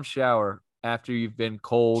warm shower after you've been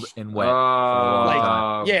cold and wet?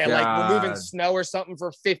 Like removing snow or something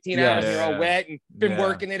for 15 hours and you're all wet and been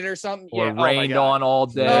working it or something. Or rained on all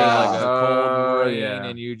day, like a cold rain,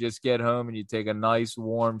 and you just get home and you take a nice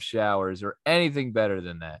warm shower. Is there anything better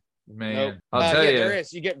than that? Man, nope. I'll tell you. There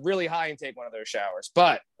is. You get really high and take one of those showers,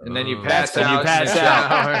 and then you pass out. And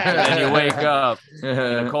then you wake up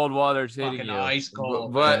and the cold water's hitting you. Ice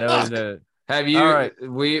cold. But have you? All right.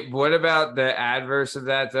 What about the adverse of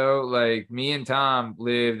that though? Like me and Tom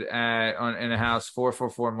lived in a house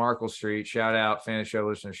 444 Markle Street. Shout out, fan of show,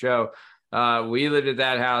 listener show. We lived at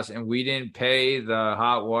that house and we didn't pay the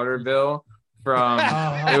hot water bill from.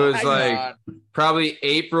 It was like probably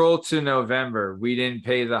April to November. We didn't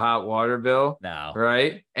pay the hot water bill. No.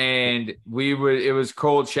 Right, and it was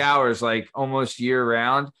cold showers like almost year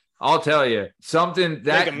round. I'll tell you something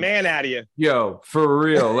that make a man out of you. Yo, for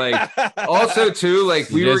real. Like also too,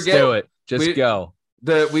 like we just were do it. Just go.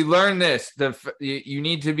 We learned this. You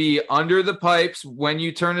need to be under the pipes when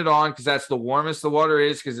you turn it on because that's the warmest the water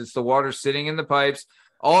is because it's the water sitting in the pipes.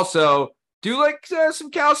 Also, do like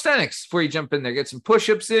some calisthenics before you jump in there. Get some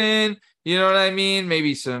push-ups in. You know what I mean?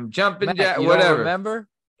 Maybe some jumping whatever. Remember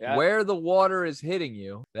where the water is hitting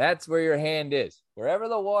you. That's where your hand is. Wherever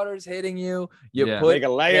the water is hitting you, you put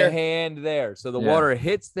the hand there. So the water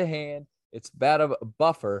hits the hand. It's about a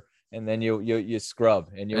buffer, and then you scrub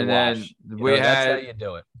and you wash. That's how you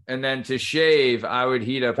do it. And then to shave, I would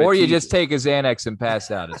heat up. Or you just take a Xanax and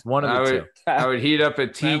pass out. It's one of the two. I would heat up a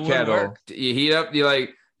tea kettle. You heat up.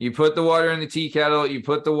 You put the water in the tea kettle. You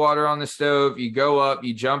put the water on the stove. You go up.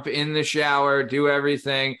 You jump in the shower. Do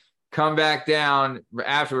everything. Come back down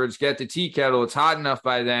afterwards. Get the tea kettle. It's hot enough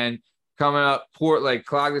by then. Coming up,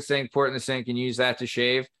 clog the sink, pour it in the sink, and use that to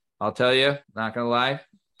shave. I'll tell you, not gonna lie,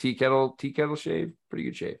 tea kettle shave, pretty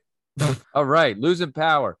good shave. All right, losing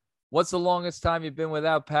power. What's the longest time you've been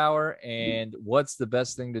without power, and what's the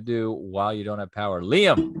best thing to do while you don't have power?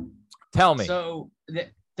 Liam, tell me. So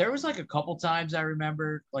there was like a couple times I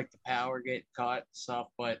remember like the power get cut and stuff,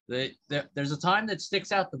 but there's a time that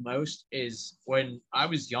sticks out the most is when I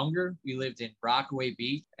was younger. We lived in Rockaway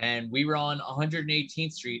Beach and we were on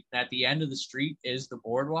 118th Street. And at the end of the street is the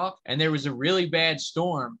boardwalk. And there was a really bad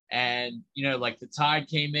storm. And, like the tide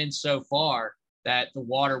came in so far that the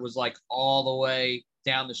water was like all the way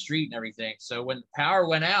down the street and everything. So when the power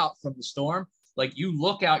went out from the storm, like you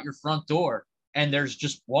look out your front door and there's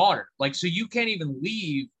just water. Like, so you can't even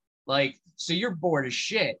leave. Like, so you're bored as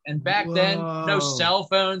shit. And back then, no cell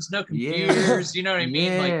phones, no computers, you know what I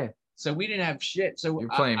mean? Like, so we didn't have shit. So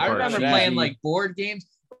I remember playing like board games.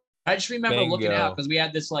 I just remember looking Bingo. out because we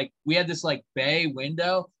had this bay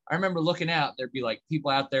window. I remember looking out. There'd be like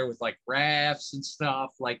people out there with like rafts and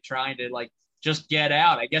stuff, like trying to like just get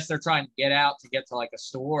out. I guess they're trying to get out to get to like a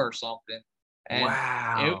store or something. And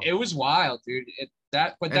Wow. it was wild, dude.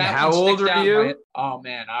 That And one how sticks old were out in you? my head. Oh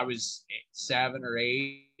man, I was 7 or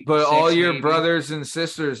 8. But 6 all your maybe. brothers and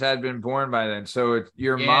sisters had been born by then. So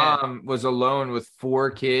your Yeah. mom was alone with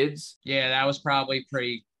 4 kids. Yeah, that was probably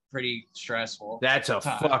pretty stressful. That's a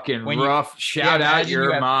Time. fucking When you- rough shout out imagine your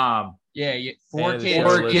you have- mom. Yeah, 4 And kids.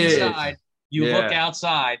 4 kids. Inside, you Yeah. look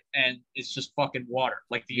outside and it's just fucking water,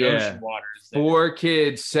 like the Yeah. ocean water. Is there. 4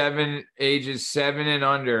 kids, ages 7 and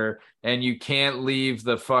under, and you can't leave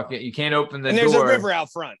you can't open the And door. there's a river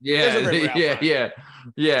out front. Yeah, There's a river out front.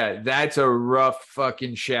 yeah. That's a rough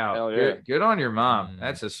fucking shout. Hell yeah. Good on your mom. Mm.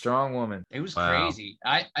 That's a strong woman. It was Wow. crazy.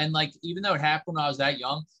 And like even though it happened when I was that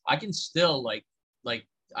young, I can still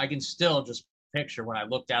I can still just picture when I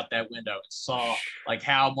looked out that window and saw like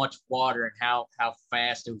how much water and how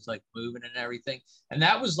fast it was like moving and everything. And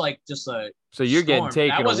that was like just a So you're getting storm.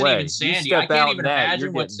 taken That wasn't away. even You Sandy. I step can't out even in that, imagine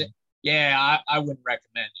you're what's. getting- Yeah, I wouldn't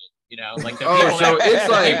recommend it. You know, like the Oh, people, so that, it's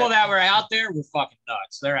the like- people that were out there were fucking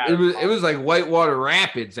nuts. They're out. It was like Whitewater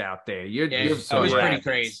Rapids out there. Yeah, You're it was pretty rapids.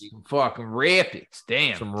 crazy. Fucking rapids.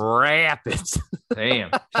 Damn. some rapids.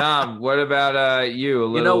 Damn. Tom, what about you? A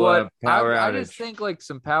little You know what? power I outage. just think like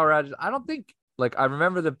some power outage. I don't think like I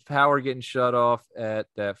remember the power getting shut off at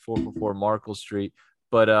that 444 Markle Street,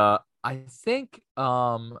 but I think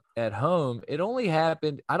at home it only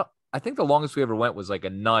happened. I think the longest we ever went was like a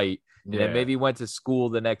night, and then maybe went to school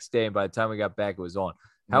the next day. And by the time we got back, it was on.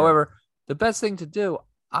 Yeah. However, the best thing to do,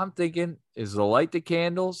 I'm thinking, is to light the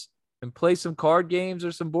candles and play some card games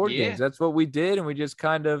or some board Yeah. games. That's what we did, and we just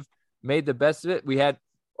kind of made the best of it. We had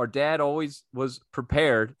our dad always was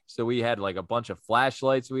prepared, so we had like a bunch of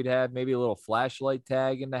flashlights. We'd have maybe a little flashlight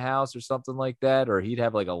tag in the house or something like that, or he'd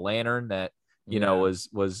have like a lantern that you know was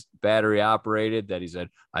battery operated. That he said,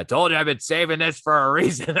 "I told you I've been saving this for a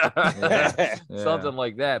reason," something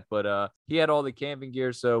like that. But he had all the camping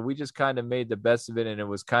gear, so we just kind of made the best of it, and it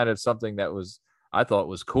was kind of something that was. I thought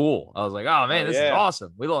was cool. I was like, oh man, this is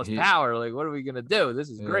awesome. We lost power. Like, what are we gonna do? This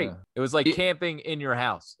is great. It was like camping in your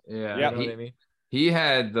house. Yeah. You know what I mean? He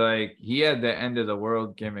had the end of the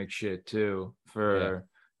world gimmick shit too.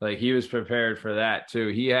 Like he was prepared for that too.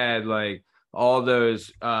 He had like all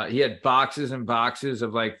those he had boxes and boxes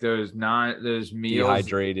of like those meals.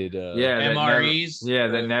 Dehydrated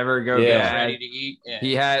MREs. That never go Yeah. bad. Ready to eat. Yeah.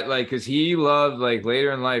 He had like because he loved like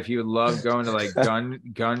later in life he would love going to like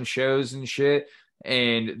gun shows and shit.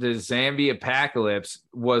 And the Zombie Apocalypse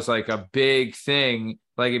was like a big thing.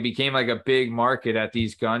 Like it became like a big market at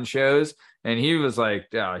these gun shows. And he was like,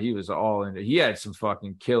 he was all into. He had some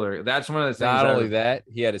fucking killer. That's one of the things. Not only that,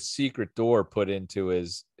 he had a secret door put into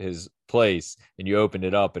his place, and you opened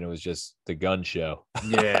it up, and it was just the gun show.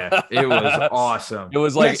 Yeah, it was awesome. It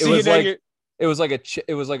was like drawers.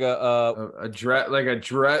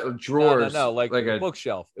 No, like a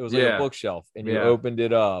bookshelf. It was like a bookshelf, and you opened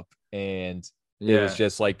it up, and it was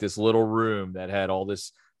just like this little room that had all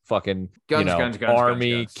this fucking guns,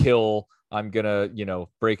 army kill. I'm gonna,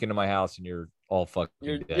 break into my house and you're all fucking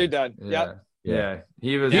dead. You're done. Yeah.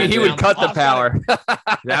 He would cut the power.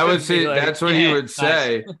 That was it. Like, that's what he would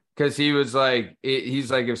say. Because he was like,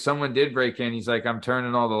 he's like, if someone did break in, he's like, I'm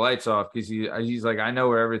turning all the lights off because he's like, I know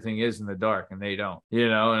where everything is in the dark and they don't,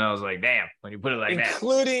 And I was like, damn, when you put it like that,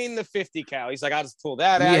 including the 50 cal. He's like, I'll just pull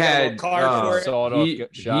that He out. had Card for it.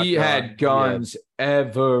 He had guns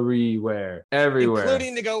everywhere,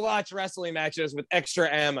 including to go watch wrestling matches with extra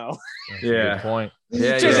ammo. Yeah, good point.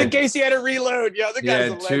 Yeah, just in case he had to reload. Yo, the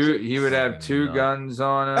guy's a legend. He would have 2 guns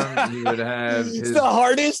on him. He would have. It's the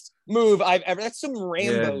hardest move I've ever. That's some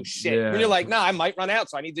Rambo shit. Yeah. When you're like, nah, I might run out,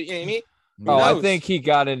 so I need to. You know what I mean? Oh, I think he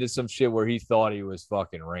got into some shit where he thought he was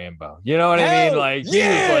fucking Rambo. You know what I mean? Like he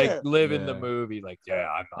was like living the movie. Like,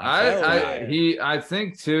 I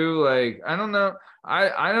think too. Like, I don't know.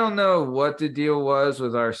 I don't know what the deal was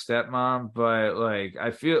with our stepmom, but like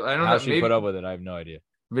I don't know how she put up with it. I have no idea.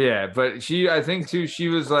 Yeah, but I think too, she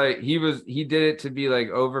was like he did it to be like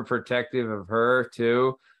overprotective of her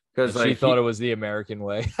too. Because like she thought it was the American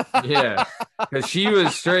way. Yeah, because she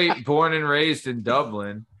was straight born and raised in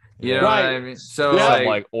Dublin. You know what I mean? So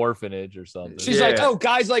like orphanage or something. She's like, oh,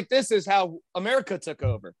 guys like this is how America took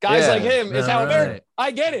over. Guys like him is how America. Right.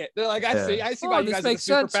 I get it. They're like, I see why you guys makes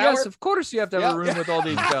have a sense. Yes, of course you have to have a room with all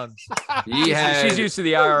these guns. She's used to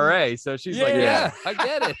the IRA, so she's like, I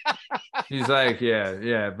get it. She's like,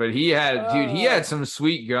 but he had some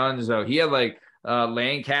sweet guns though. He had like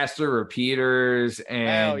Lancaster repeaters,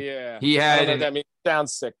 and he had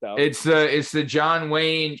Sounds sick though. It's the John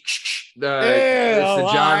Wayne it's the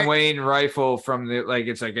all John right. Wayne rifle from the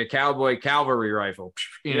it's like a cowboy cavalry rifle,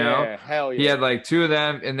 you know. Hell yeah. He had like 2 of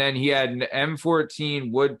them, and then he had an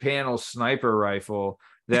M14 wood panel sniper rifle.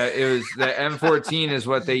 That it was the M14 is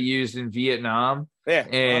what they used in Vietnam. Yeah.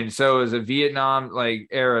 And so it was a Vietnam like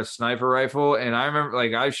era sniper rifle. And I remember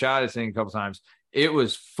I've shot this thing a couple times. It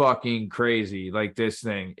was fucking crazy. Like this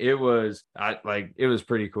thing, it was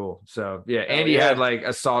pretty cool. So yeah, Andy had like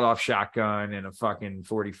a sawed-off shotgun and a fucking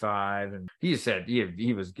 45, and he said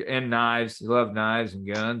he was and knives. He loved knives and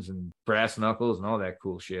guns and brass knuckles and all that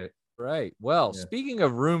cool shit. Right. Well, speaking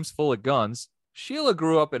of rooms full of guns, Sheila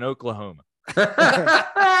grew up in Oklahoma.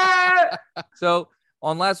 So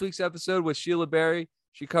on last week's episode with Sheila Berry,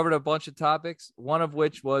 she covered a bunch of topics, one of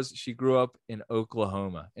which was she grew up in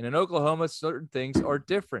Oklahoma. And in Oklahoma, certain things are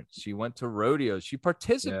different. She went to rodeos. She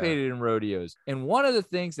participated in rodeos. And one of the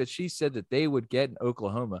things that she said that they would get in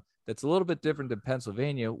Oklahoma that's a little bit different than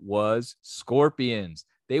Pennsylvania was scorpions.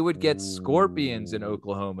 They would get scorpions in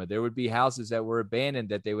Oklahoma. There would be houses that were abandoned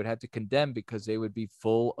that they would have to condemn because they would be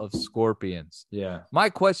full of scorpions. Yeah. My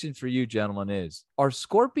question for you, gentlemen, is, are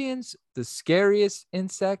scorpions the scariest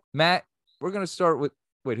insect? Matt, we're going to start with,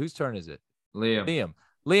 wait, whose turn is it? Liam,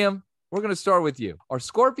 we're going to start with you. Are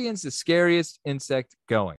scorpions the scariest insect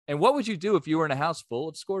going? And what would you do if you were in a house full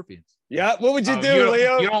of scorpions? Yeah, what would you do,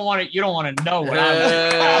 Leo? You don't want to know what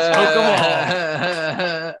I'm.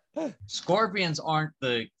 Scorpions aren't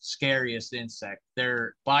the scariest insect.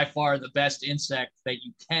 They're by far the best insect that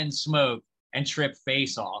you can smoke and trip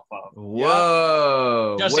face off of.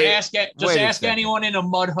 Whoa! Just ask anyone in a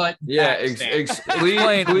mud hut. Yeah,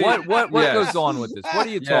 explain what goes on with this. What are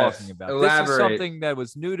you talking about? Elaborate. This is something that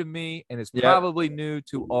was new to me, and it's probably new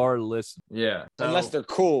to our listeners. Yeah, unless they're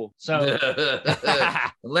cool. So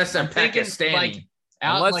unless they're Pakistani.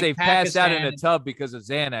 Unless they've passed out in a tub because of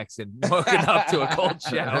Xanax and woken up to a cold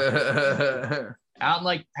shower. Out in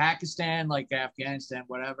like Pakistan, like Afghanistan,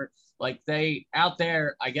 whatever, like they out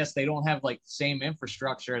there, I guess they don't have like the same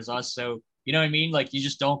infrastructure as us. So, you know what I mean? Like you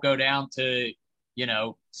just don't go down to,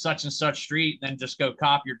 such and such street and then just go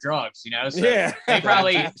cop your drugs, So they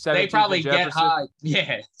probably get high.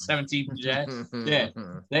 Yeah. 17th Jet. Yeah.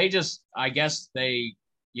 They just, I guess they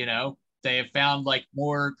have found like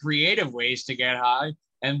more creative ways to get high.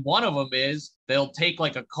 And one of them is they'll take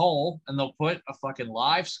like a coal and they'll put a fucking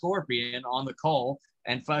live scorpion on the coal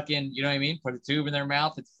and fucking, put a tube in their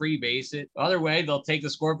mouth and freebase it. The other way, they'll take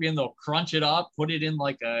the scorpion, they'll crunch it up, put it in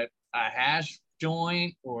like a hash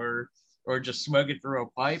joint or just smoke it through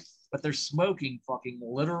a pipe. But they're smoking fucking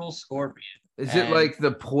literal scorpion. Is it like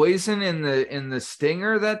the poison in the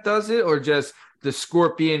stinger that does it, or just the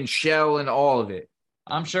scorpion shell and all of it?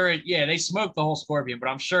 I'm sure they smoke the whole scorpion, but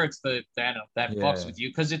I'm sure it's the venom that fucks with you.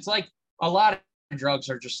 Because it's like a lot of drugs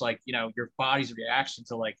are just like, your body's reaction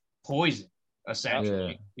to like poison,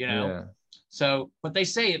 essentially, So, but they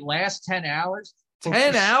say it lasts 10 hours.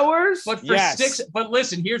 10 hours? But for 6, but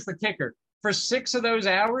listen, here's the kicker. For 6 of those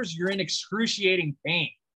hours, you're in excruciating pain.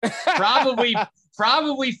 Probably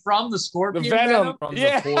from the scorpion venom. From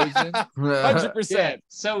the poison. 100%. Yeah.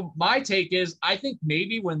 So my take is, I think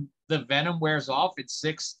maybe when the venom wears off in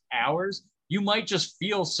 6 hours, you might just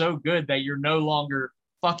feel so good that you're no longer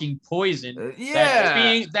fucking poisoned.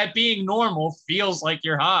 That being normal feels like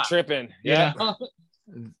you're high. Tripping.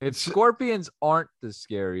 If scorpions aren't the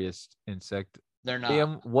scariest insect, they're not.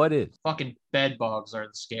 Liam, what is? Fucking bed bugs are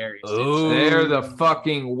the scariest. They're the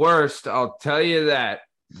fucking worst. I'll tell you that.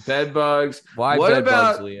 Bed bugs. Why what bed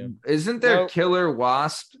about bugs, Liam? Isn't there killer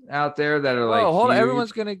wasps out there that are like hold on, huge?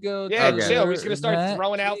 everyone's gonna go. Yeah, chill. We're just gonna start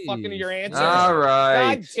throwing out fucking your answers. All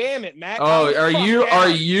right. God damn it, Matt. Oh, are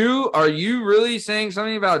you really saying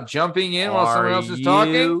something about jumping in while someone else is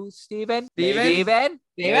talking? Steven?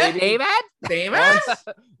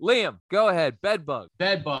 Liam, go ahead. Bed bugs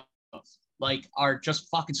like are just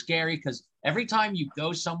fucking scary because every time you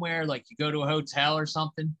go somewhere, like you go to a hotel or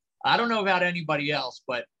something. I don't know about anybody else,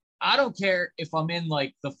 but I don't care if I'm in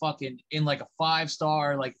like a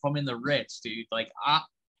 5-star, like if I'm in the Ritz, dude. Like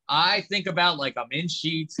I think about like I'm in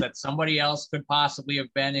sheets that somebody else could possibly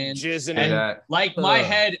have been in. Jizzing and like my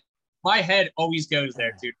head always goes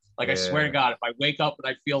there, dude. Like I swear to God, if I wake up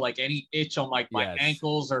and I feel like any itch on like my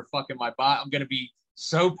ankles or fucking my body, I'm gonna be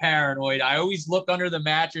so paranoid. I always look under the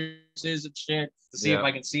mattresses and shit to see if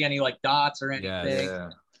I can see any like dots or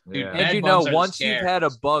anything. Dude, and once you've had a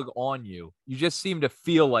bug on you, you just seem to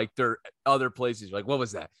feel like there are other places. You're like, what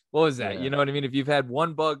was that? Yeah. You know what I mean? If you've had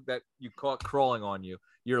one bug that you caught crawling on you,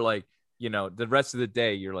 you're like, the rest of the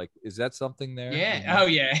day, you're like, is that something there? Yeah. Oh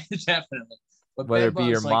yeah, definitely. But whether it bed be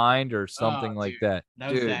your bugs, like, mind or something like dude. that. no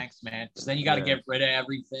Dude. thanks, man. 'Cause then you got to Yeah. get rid of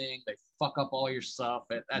everything. They fuck up all your stuff.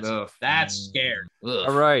 Ugh. That's scary. Ugh.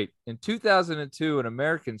 All right. In 2002, an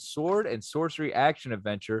American sword and sorcery action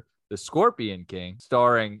adventure, The Scorpion King,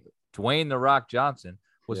 starring Dwayne The Rock Johnson,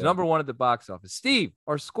 was Yeah. number 1 at the box office. Steve,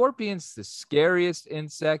 are scorpions the scariest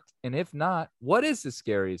insect? And if not, what is the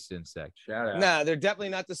scariest insect? Shout out. Nah, they're definitely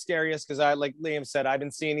not the scariest because like Liam said, I've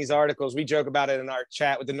been seeing these articles. We joke about it in our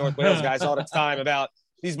chat with the North Wales guys all the time about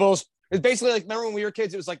these bulls. It's basically like, remember when we were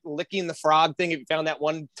kids, it was like licking the frog thing. If you found that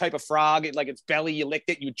one type of frog, like its belly, you licked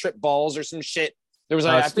it, you would trip balls or some shit. There was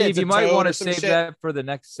like, Steve, you might want to some save shit. that for the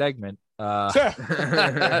next segment.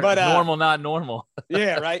 but Normal, not normal.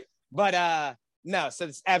 yeah, right. But no, so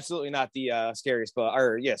it's absolutely not the scariest bug,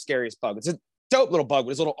 scariest bug. It's a dope little bug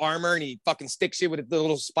with his little armor, and he fucking sticks you with the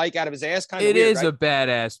little spike out of his ass. Kind of It weird, is right? a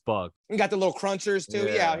badass bug. You got the little crunchers too.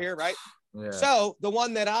 Yeah. Yeah, out here, right? Yeah. So the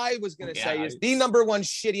one that I was gonna say Yeah. is the number 1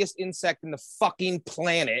 shittiest insect in the fucking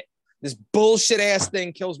planet. This bullshit ass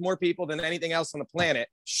thing kills more people than anything else on the planet.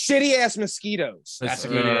 Shitty ass mosquitoes. That's a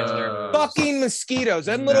good answer. Fucking mosquitoes.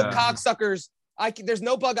 Them little No. cocksuckers. There's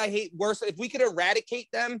no bug I hate worse. If we could eradicate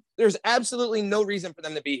them, there's absolutely no reason for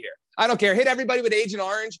them to be here. I don't care. Hit everybody with Agent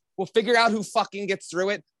Orange. We'll figure out who fucking gets through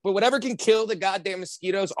it. But whatever can kill the goddamn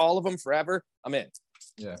mosquitoes, all of them forever, I'm in.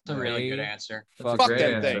 Yeah. That's a really good answer. That's a Fuck great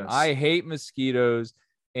them answer. things. I hate mosquitoes,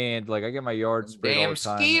 and like I get my yard sprayed all Damn the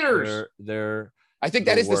time. skeeters. They're I think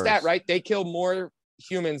that The is the stat, worst. right? They kill more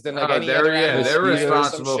humans than like Oh, any other animal. they're Mosquitoes or some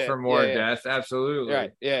responsible shit. for more Yeah, death. Absolutely.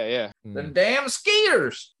 Right. Yeah. The damn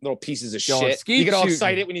skeeters. Little pieces of Going shit. skeet You get all shooting.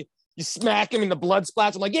 excited when you smack him and the blood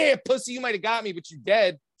splats. I'm like, yeah, pussy, you might have got me, but you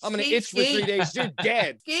dead. I'm gonna Skeet, itch for 3 skeet. days. You're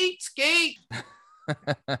dead. Skeet, skeet.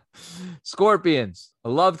 Scorpions, a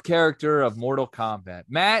loved character of Mortal Kombat.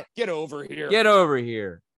 Matt, Get over here. get over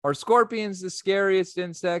here. Are scorpions the scariest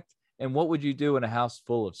insect? And what would you do in a house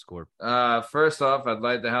full of scorpions? First off, I'd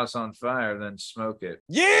light the house on fire, then smoke it.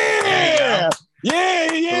 Yeah. Yeah,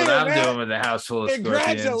 That's what I'm man. doing with the house full of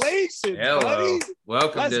scorpions. Congratulations, Hello. buddy.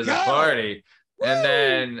 Welcome Let's to the go. party. Woo. And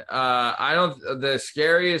then the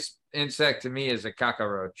scariest insect to me is a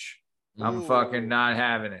cockroach. I'm Ooh. fucking not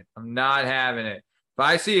having it. I'm not having it. If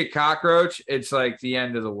I see a cockroach, it's like the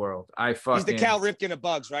end of the world. He's the Cal Ripken of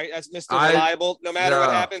bugs, right? That's Mr. I- Reliable. No matter what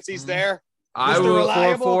Yeah. happens, he's there. I Mr. will.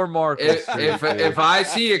 Reliable. 4-4 Marcus. If I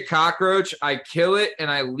see a cockroach, I kill it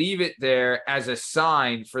and I leave it there as a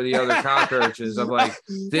sign for the other cockroaches. I'm like,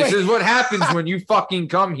 this Wait. is what happens when you fucking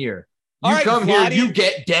come here. You All right, come here, Vladdy. you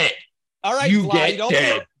get dead. All right, You Vlad, get don't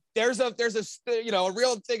dead. be- There's a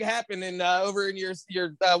real thing happening over in your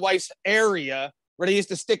wife's area where they used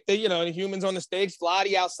to stick the humans on the stakes.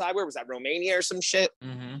 Vladdy outside, where was that? Romania or some shit? Oh,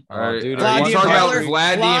 dude, Are you Vlad the talking about Impaler?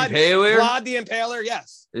 Vlad the Impaler? Vlad the Impaler,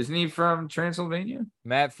 yes. Isn't he from Transylvania?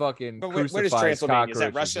 Matt fucking But where is crucifies Transylvania? Is that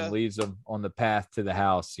cockroaches Russia? and leaves them on the path to the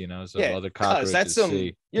house, so Yeah, other 'cause cockroaches that's some.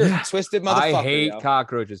 see. You're Yeah. a twisted motherfucker. I hate yo.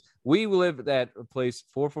 cockroaches. We lived at a place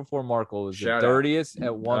 444 Markle was Shout the out. dirtiest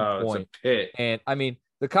at one Oh, point. it's a pit. And I mean,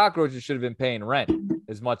 the cockroaches should have been paying rent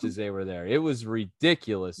as much as they were there. It was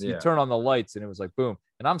ridiculous. You Yeah. turn on the lights and it was like boom.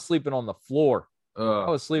 And I'm sleeping on the floor. I Ugh.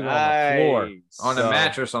 was sleeping on the floor. Nice. On a So-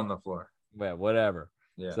 mattress on the floor. Yeah, whatever.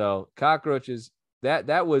 Yeah. So cockroaches,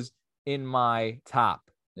 that was in my top.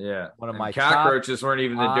 Yeah. One of And my cockroaches weren't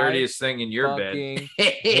even the I dirtiest thing in your bed. fucking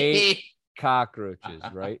hate cockroaches,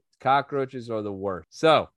 right? Cockroaches are the worst.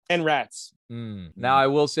 So And rats. now I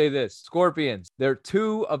will say this: scorpions. They're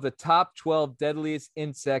 2 of the top 12 deadliest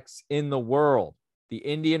insects in the world. The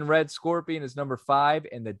Indian red scorpion is number 5,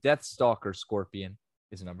 and the Death Stalker scorpion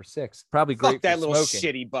is number 6. Probably great Fuck that for little smoking.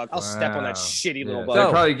 shitty bug. I'll step on that Wow. shitty little Yeah, bug. they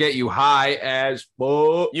So- probably get you high as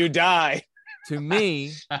fuck. You die. To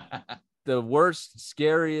me, the worst,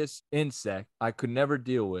 scariest insect I could never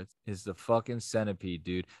deal with is the fucking centipede,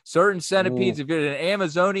 dude. Certain centipedes, if you're an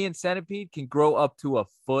Amazonian centipede, can grow up to a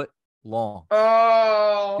foot long.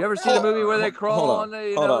 Oh. You ever see the movie where they Hold crawl on, on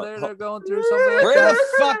the, hold on, they're going through something like Where that?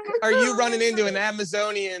 the fuck are you running into an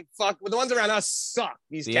Amazonian? Fuck, well, the ones around us suck.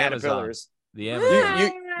 These The caterpillars. The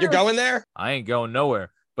Amazon. You're going there? I ain't going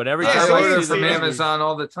nowhere. But every Yeah, I time so I order see from the movie, Amazon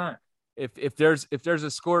all the time. if there's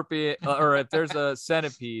a scorpion or if there's a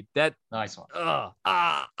centipede, that Nice one.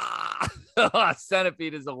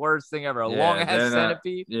 centipede is the worst thing ever. A Yeah, long they're ass not-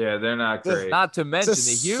 centipede. Yeah, they're not This- great. Not to It's mention the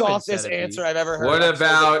the human softest centipede. answer I've ever heard. What I'm so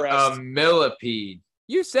about depressed. a millipede?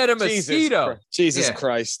 You said a mosquito. Jesus Yeah.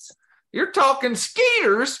 Christ. You're talking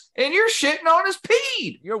skeeters and you're shitting on his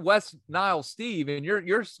peed. You're West Nile Steve, and you're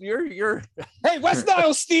Hey, West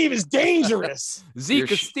Nile Steve is dangerous. Zika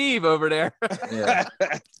You're Steve over there. Yeah.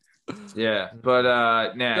 Yeah, but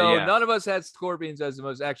nah, So yeah. none of us had scorpions as the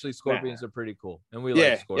most. Actually, scorpions are pretty cool, and we Yeah,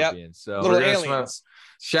 like scorpions. So Little we're gonna aliens.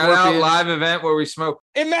 Shout out Scorpions. live event where we smoke.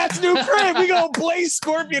 In Matt's new crib, we gonna blaze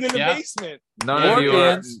scorpion in the Yeah. basement.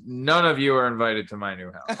 None of you are invited to my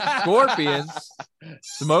new house. scorpions,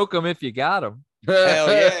 smoke them if you got them.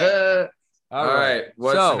 Hell yeah. All right.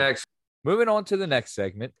 What's So, the next? Moving on to the next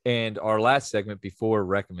segment and our last segment before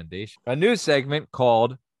recommendation. A new segment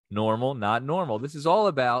called Normal, Not Normal. This is all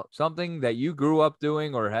about something that you grew up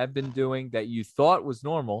doing or have been doing that you thought was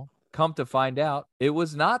normal. Come to find out, it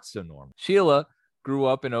was not so normal. Sheila grew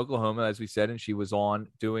up in Oklahoma, as we said, and she was on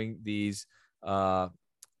doing these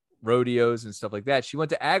rodeos and stuff like that. She went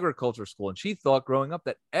to agriculture school, and she thought growing up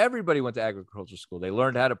that everybody went to agriculture school. They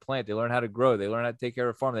learned how to plant, they learned how to grow, they learned how to take care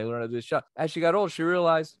of a farm, they learned how to do the shop. As she got old, she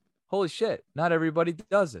realized, holy shit, not everybody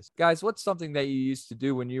does this. Guys, what's something that you used to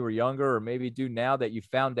do when you were younger, or maybe do now that you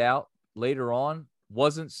found out later on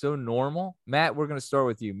wasn't so normal? Matt, we're going to start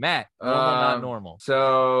with you. Matt, normal, not normal.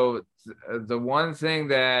 So the one thing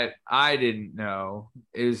that I didn't know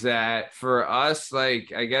is that for us,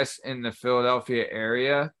 like, I guess in the Philadelphia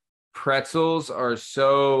area, pretzels are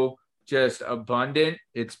so just abundant.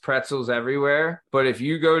 It's pretzels everywhere. But if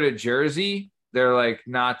you go to Jersey, they're like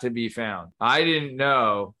not to be found. I didn't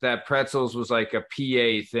know that pretzels was like a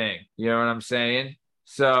PA thing. You know what I'm saying?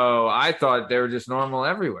 So I thought they were just normal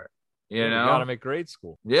everywhere. You know, we got them at grade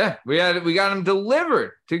school. Yeah, we got them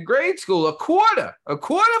delivered to grade school. A quarter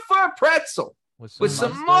for a pretzel with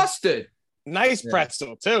some mustard. Nice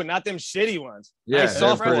pretzel too, not them shitty ones. Yeah, nice Those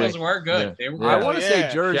soft pretzels ones. were good. Yeah. They were I good. want to Yeah.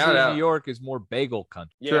 say Jersey Shout and out. New York is more bagel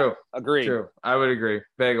country. Yeah, True. agreed. True. I would agree.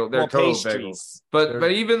 Bagel. They're More total pastries. bagels. But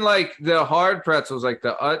even like the hard pretzels, like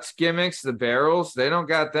the Utz gimmicks, the barrels, they don't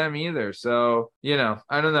got them either. So, you know,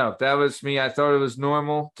 I don't know. That was me. I thought it was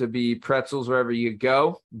normal to be pretzels wherever you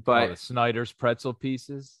go. But the Snyder's pretzel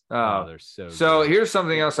pieces. Oh. They're so So good. here's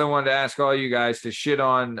something else I wanted to ask all you guys to shit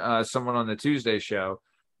on someone on the Tuesday show.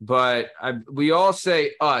 But we all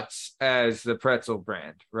say Utz as the pretzel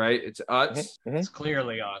brand, right? It's Utz. It's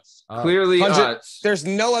clearly us. Clearly 100 Utz. There's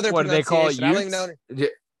no other What do they call it, pronunciation. I don't even know.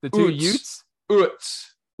 Utes? The two Utes. Utes? Utz.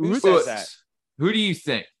 Who says that? Who do you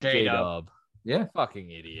think? J-Dub. Yeah. Fucking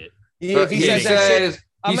idiot. Yeah, if he says that shit,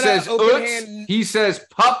 I'm he gonna says open Utz. hand- He says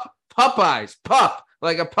Popeyes, pup,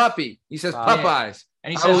 like a puppy. He says Yeah. Popeyes.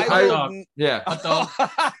 And he says I hot will- dog. Yeah. Hot dog.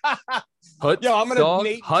 Hut Yo, I'm gonna dog,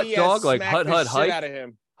 Nate hut Diaz dog, like smack hut, the hut, shit hike, out of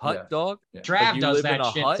him. hut Yeah. dog. Trav you does live in that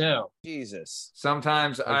a shit hut? too. Jesus.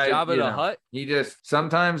 Sometimes Like Jabba the Hutt?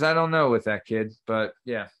 Sometimes I don't know with that kid, but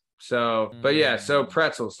yeah. So, but yeah, so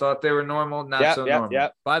pretzels thought they were normal, not so normal.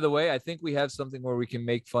 Yep. By the way, I think we have something where we can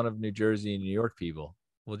make fun of New Jersey and New York people.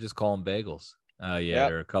 We'll just call them bagels. Oh, yeah, Yep.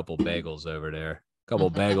 there are a couple bagels over there.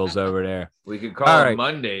 Couple bagels over there. We could call All them right.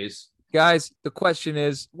 Mondays. Guys, the question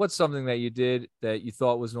is, what's something that you did that you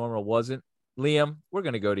thought was normal wasn't? Liam, we're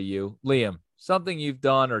going to go to you. Liam, something you've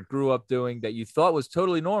done or grew up doing that you thought was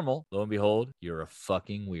totally normal. Lo and behold, you're a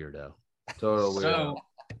fucking weirdo. Total weirdo.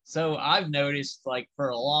 So I've noticed, like, for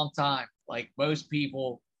a long time, like most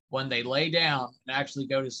people, when they lay down and actually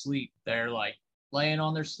go to sleep, they're like laying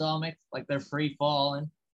on their stomach, like they're free falling,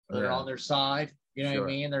 or they're Yeah. on their side. You know Sure. what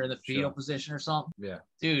I mean? They're in the fetal Sure. position or something. Yeah.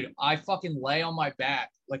 Dude, I fucking lay on my back,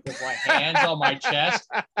 like with my hands on my chest,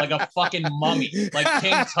 like a fucking mummy, like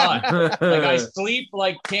King Tut. Like I sleep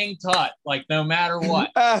like King Tut, like no matter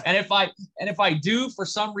what. And if I do for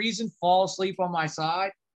some reason fall asleep on my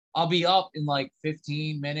side, I'll be up in like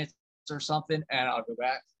 15 minutes or something, and I'll go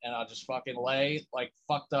back and I'll just fucking lay like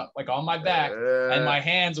fucked up, like on my back, and my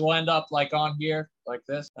hands will end up like on here, like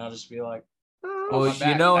this. And I'll just be like, on Well, my you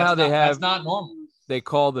back. know That's how they not- have that's not normal. they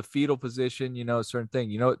call the fetal position, you know, a certain thing.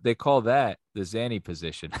 You know, they call that the Zanny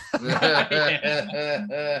position.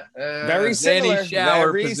 Very Zanny similar.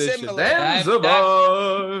 shower Very position.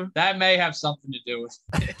 similar. That may have something to do with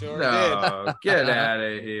it. Sure did. No, get out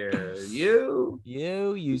of here.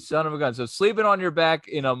 You son of a gun. So sleeping on your back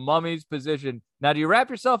in a mummy's position. Now, do you wrap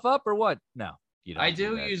yourself up or what? No, you don't. I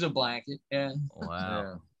do that. use a blanket. Yeah. Wow.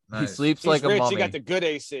 Yeah. He Nice. sleeps He's like a rich. mummy. You got the good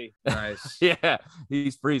AC. Nice. Yeah,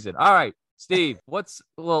 he's freezing. All right, Steve,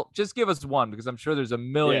 just give us one because I'm sure there's a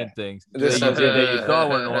million Yeah. things This that you did that you thought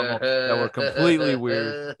were normal that were completely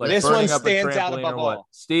weird. Like This burning one up a stands out trampoline above or what? all.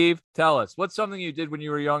 Steve, tell us what's something you did when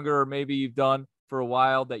you were younger, or maybe you've done for a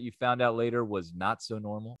while that you found out later was not so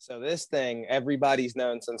normal. So this thing, everybody's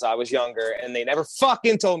known since I was younger, and they never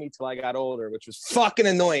fucking told me till I got older, which was fucking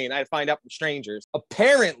annoying. I'd find out from strangers.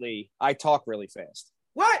 Apparently, I talk really fast.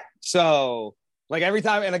 What? So, like every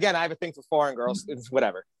time, and again, I have a thing for foreign girls, it's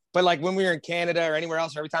whatever. But like when we were in Canada or anywhere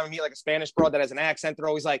else, or every time I meet like a Spanish broad that has an accent, they're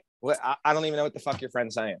always like, "What? I don't even know what the fuck your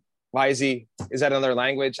friend's saying." Why is that another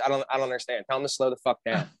language? I don't understand. Tell him to slow the fuck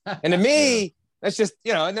down. And to me, that's just,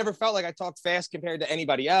 I never felt like I talked fast compared to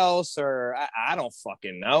anybody else, or I don't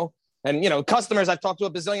fucking know. And, customers, I've talked to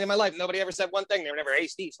a bazillion in my life. Nobody ever said one thing. They were never, hey,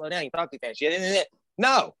 Steve, slow down. You talk too fast.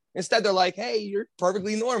 No. Instead, they're like, hey, you're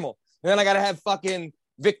perfectly normal. And then I got to have fucking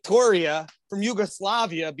Victoria from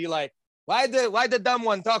Yugoslavia be like, why the dumb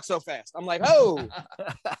one talk so fast? I'm like, oh,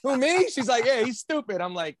 who, me? She's like, yeah, he's stupid.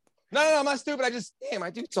 I'm like, no, I'm not stupid. I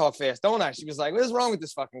do talk fast, don't I? She was like, what is wrong with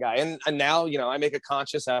this fucking guy? And now, I make a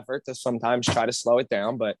conscious effort to sometimes try to slow it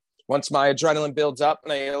down. But once my adrenaline builds up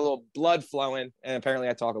and I get a little blood flowing, and apparently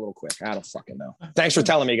I talk a little quick. I don't fucking know. Thanks for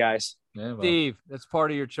telling me, guys. Yeah, well. Steve, that's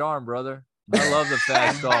part of your charm, brother. I love the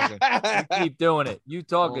fast talking. You keep doing it. You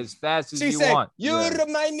talk as fast as you want. You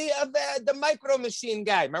remind me of the Micro Machine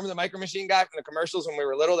guy. Remember the Micro Machine guy from the commercials when we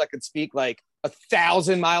were little that could speak like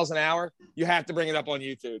 1,000 miles an hour? You have to bring it up on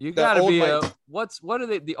YouTube. You got to be what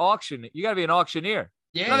are the auction? You got to be an auctioneer.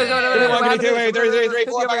 Yeah.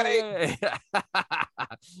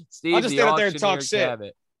 Steve, I'll just stand up there and talk shit.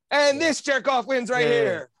 Cabinet. And this jerk off wins right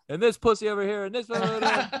here. And this pussy over here. And this one over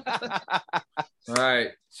there. All right,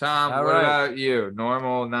 Tom, what about you?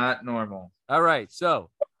 Normal, not normal? All right. So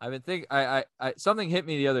I've been thinking, I something hit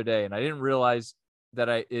me the other day and I didn't realize that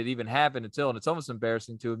it even happened and it's almost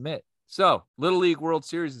embarrassing to admit. So Little League World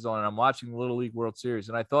Series is on and I'm watching the Little League World Series.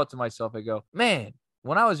 And I thought to myself, I go, man,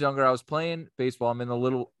 when I was younger, I was playing baseball. I'm in the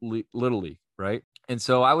Little League, right? And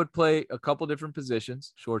so I would play a couple different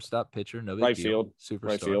positions: shortstop, pitcher, no big right deal. Field, Superstar.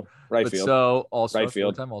 right field, right field. So all-star, right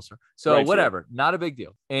field, full-time all-star. So right whatever, not a big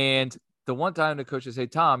deal. And the one time the coach said, "Hey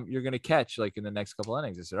Tom, you're going to catch like in the next couple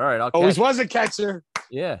innings." I said, "All right, I'll catch." Always was a catcher.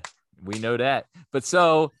 Yeah, we know that. But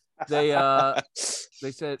so they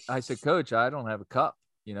said, I said, "Coach, I don't have a cup.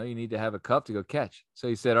 You need to have a cup to go catch." So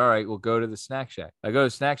he said, "All right, we'll go to the snack shack." I go to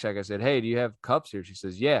the snack shack. I said, "Hey, do you have cups here?" She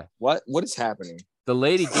says, "Yeah." What is happening? The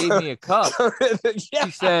lady gave me a cup. Yeah.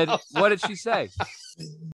 She said, what did she say?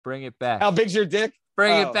 Bring it back. How big's your dick?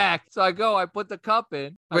 Bring it back. So I go, I put the cup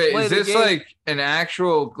in. Wait, is this like an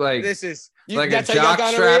actual, like, this is like a jock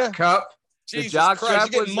strap cup? Jesus the jock Christ,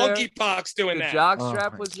 strap was there. Monkeypox doing The that. jock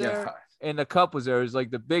strap was there. And the cup was there. It was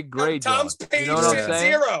like the big gray Tom's John. page You know what I'm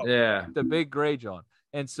saying? 0. Yeah. The big gray John.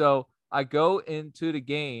 And so I go into the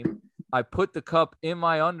game. I put the cup in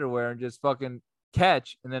my underwear and just fucking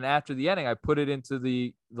catch. And then after the inning, I put it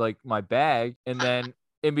into my bag. And then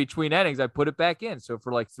in between innings, I put it back in. So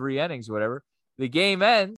for like 3 innings, whatever, the game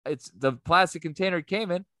ends. It's the plastic container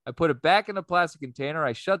came in. I put it back in the plastic container.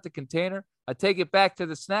 I shut the container. I take it back to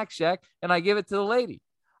the snack shack and I give it to the lady.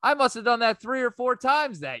 I must have done that 3 or 4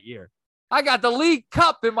 times that year. I got the league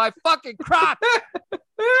cup in my fucking crotch.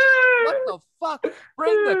 What the fuck?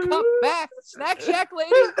 Bring the cup back. Snack shack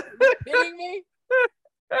lady? Are you kidding me?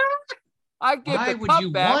 I give Why the would cup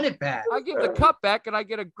you back. want it back? I give the cup back and I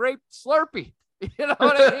get a grape Slurpee. You know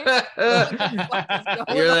what I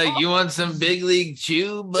mean? You're like, you want some big league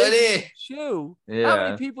chew, buddy? Chew? Yeah. How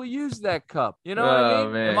many people use that cup? You know what I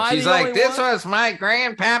mean? Man. Am I She's the like, only this one? was my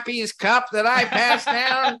grandpappy's cup that I passed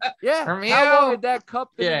down Yeah. from you. How long had that cup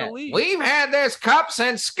been in Yeah. the league? We've had this cup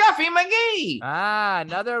since Scuffy McGee.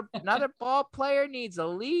 Another ball player needs a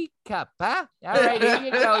league cup, huh? All right, here you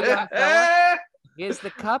go, young fella. Here's the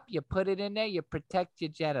cup. You put it in there. You protect your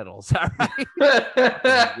genitals. All right.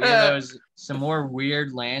 Weirdos, some more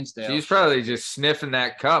weird Lansdale. She's probably just sniffing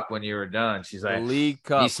that cup when you were done. She's The like, league he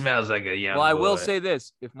cup. smells like a young Well, I will boy. say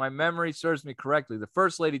this: if my memory serves me correctly, the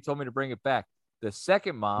first lady told me to bring it back. The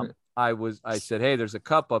second mom, I said, "Hey, there's a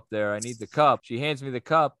cup up there. I need the cup." She hands me the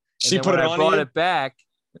cup. And She then put when it I on brought you? it back.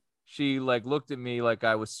 She looked at me like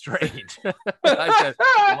I was strange. I said,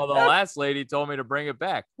 "Well, the last lady told me to bring it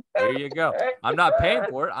back. Here you go. I'm not paying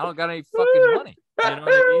for it. I don't got any fucking money. You know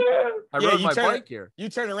what I mean? I Yeah, rode you my turn- bike here. You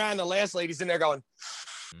turn around, the last lady's in there going,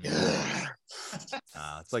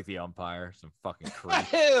 It's like the umpire, some fucking creep.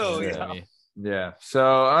 hell You know yeah. what I mean? Yeah. So,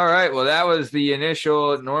 all right. Well, that was the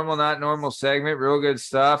initial normal, not normal segment. Real good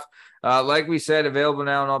stuff. Like we said, available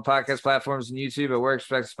now on all podcast platforms and YouTube at Work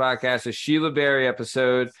Expects Podcast, a Sheila Berry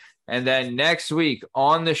episode. And then next week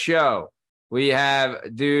on the show, we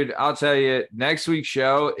have, dude, I'll tell you, next week's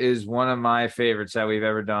show is one of my favorites that we've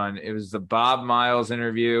ever done. It was the Bob Miles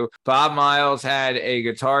interview. Bob Miles had a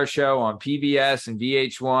guitar show on PBS and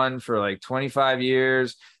VH1 for like 25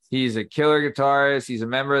 years. He's a killer guitarist. He's a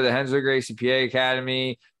member of the Hensler Gracie PA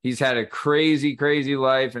Academy. He's had a crazy, crazy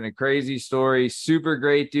life and a crazy story. Super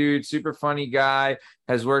great dude, super funny guy,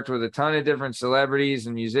 has worked with a ton of different celebrities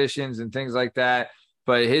and musicians and things like that.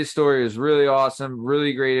 But his story is really awesome,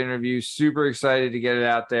 really great interview. Super excited to get it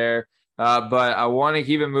out there. But I want to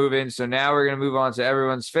keep it moving. So now we're going to move on to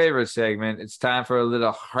everyone's favorite segment. It's time for a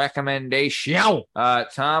little recommendation.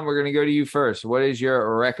 Tom, we're going to go to you first. What is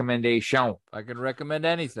your recommendation? I can recommend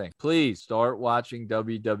anything. Please start watching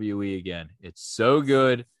WWE again. It's so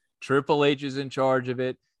good. Triple H is in charge of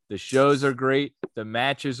it. The shows are great. The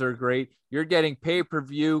matches are great. You're getting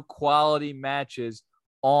pay-per-view quality matches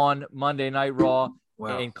on Monday Night Raw.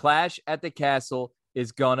 Wow. And Clash at the Castle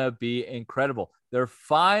is going to be incredible. They're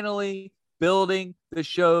finally building the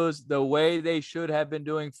shows the way they should have been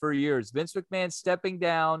doing for years. Vince McMahon stepping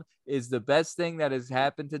down is the best thing that has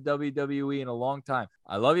happened to WWE in a long time.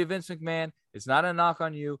 I love you, Vince McMahon. It's not a knock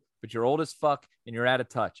on you, but you're old as fuck and you're out of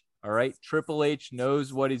touch. All right. Triple H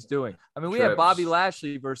knows what he's doing. I mean, we had Bobby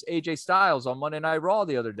Lashley versus AJ Styles on Monday Night Raw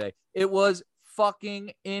the other day. It was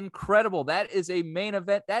fucking incredible. That is a main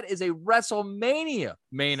event. That is a WrestleMania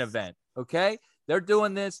main event. Okay. They're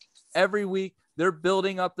doing this every week. They're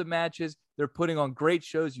building up the matches. They're putting on great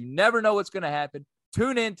shows. You never know what's going to happen.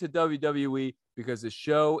 Tune in to WWE because the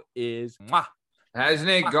show is Hasn't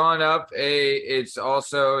it gone up it's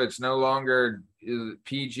no longer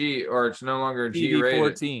PG or it's no longer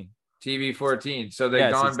G-rated. TV 14. So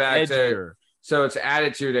they've gone back to, so it's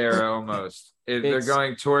Attitude Era almost. They're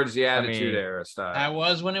going towards the Attitude Era style. That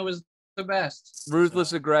was when it was the best.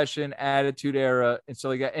 Ruthless aggression, Attitude Era. And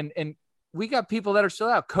so and we got people that are still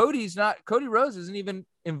out. Cody Rhodes isn't even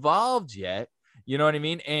involved yet. You know what I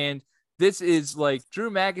mean? And this is like Drew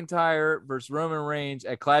McIntyre versus Roman Reigns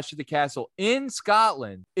at Clash of the Castle in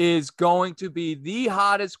Scotland is going to be the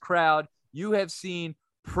hottest crowd you have seen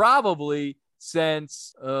probably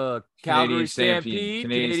since Calgary Stampede.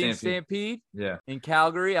 Canadian Stampede. Yeah. In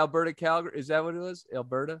Calgary, Calgary. Is that what it was?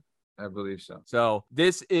 Alberta? I believe so. So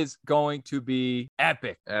this is going to be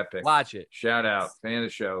epic. Epic. Watch it. Shout out. Fan of the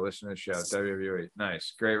show. Listen to the show. WWE.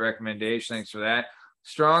 Nice. Great recommendation. Thanks for that.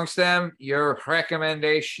 Strong Stem, your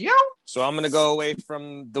recommendation. So I'm going to go away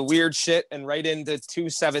from the weird shit and right into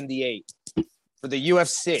 278 for the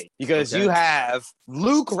UFC because you have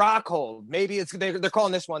Luke Rockhold. Maybe they're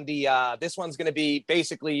calling this one this one's going to be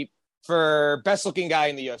basically for best looking guy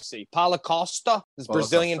in the UFC. Paulo Costa, this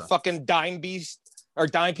Brazilian fucking dime piece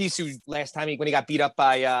who last time when he got beat up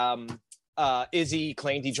by Izzy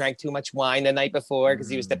claimed he drank too much wine the night before because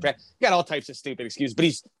he was depressed. He got all types of stupid excuses, but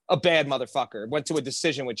he's a bad motherfucker. Went to a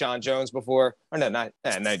decision with John Jones before. Or no,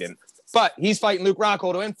 he didn't. But he's fighting Luke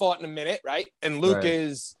Rockhold, who ain't fought in a minute, right? And Luke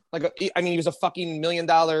is like, he was a fucking $1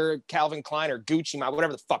 million Calvin Klein or Gucci model,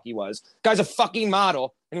 whatever the fuck he was. Guy's a fucking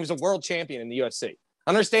model, and he was a world champion in the UFC.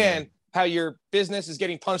 Understand how your business is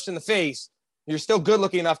getting punched in the face. You're still good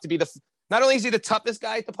looking enough to be not only is he the toughest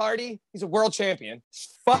guy at the party, he's a world champion.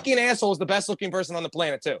 Fucking asshole is the best looking person on the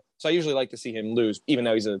planet, too. So I usually like to see him lose, even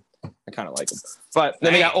though I kind of like him. But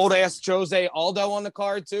then they got old ass Jose Aldo on the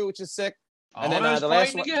card, too, which is sick. And then the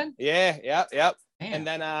last one again. Yeah. Damn. And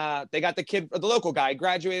then they got the kid, the local guy,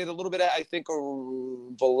 graduated a little bit, I think,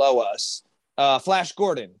 below us. Flash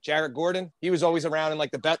Gordon, Jarrett Gordon. He was always around in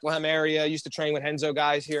like the Bethlehem area. Used to train with Henzo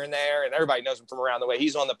guys here and there, and everybody knows him from around the way.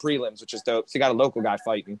 He's on the prelims, which is dope. So you got a local guy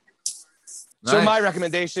fighting. Nice. So my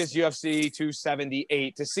recommendation is UFC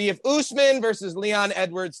 278 to see if Usman versus Leon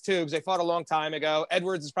Edwards too, because they fought a long time ago.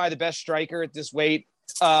 Edwards is probably the best striker at this weight.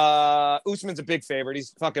 Usman's a big favorite.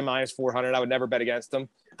 He's fucking minus 400. I would never bet against him.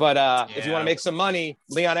 But if you want to make some money,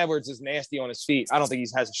 Leon Edwards is nasty on his feet. I don't think he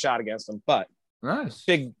has a shot against him. But nice,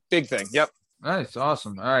 big thing. Yep. Nice,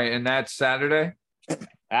 awesome. All right, and that's Saturday.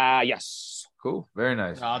 Yes. Cool. Very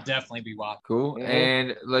nice. I'll definitely be watching. Cool. Mm-hmm.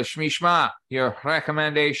 And Lashmishma, your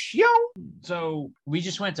recommendation. So we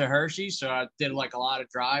just went to Hershey, so I did like a lot of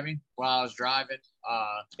driving while I was driving.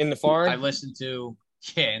 In the farm? I listened to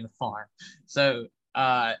in the farm. So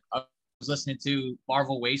I was listening to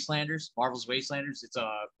Marvel's Wastelanders.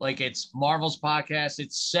 It's Marvel's podcast.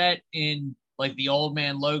 It's set in like the Old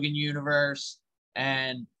Man Logan universe,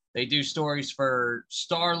 and they do stories for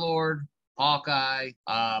Star-Lord, Hawkeye,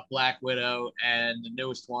 Black Widow, and the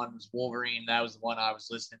newest one was Wolverine. That was the one I was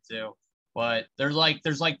listening to. But there's like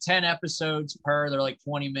 10 episodes per. They're like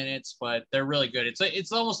 20 minutes, but they're really good.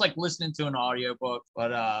 It's almost like listening to an audiobook.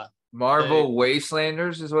 But Marvel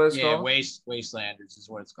Wastelanders is what it's called? Yeah, Wastelanders is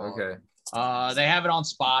what it's called. Okay. They have it on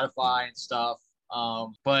Spotify and stuff.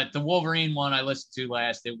 But the Wolverine one I listened to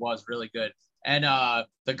last, it was really good. And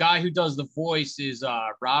the guy who does the voice is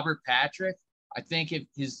Robert Patrick. I think he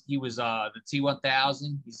was the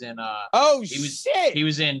T-1000. He's in shit. He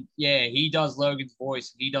was in he does Logan's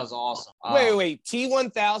voice. He does awesome. Wait.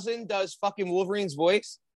 T-1000 does fucking Wolverine's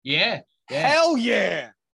voice? Yeah. Hell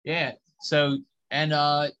yeah. Yeah. So and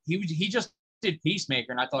he just did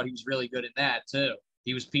Peacemaker, and I thought he was really good in that too.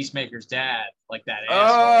 He was Peacemaker's dad, like that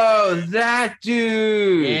Oh, asshole. that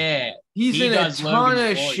dude. Yeah. He's He in a does ton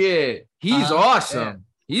Logan's of voice. shit. He's Uh-huh. awesome.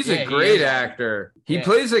 He's Yeah, a he great is. actor. He Yeah.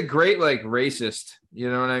 plays a great like racist. You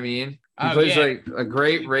know what I mean? He Oh, plays yeah. like a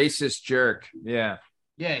great racist jerk. Yeah.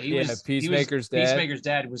 Yeah, Peacemaker's dad. Peacemaker's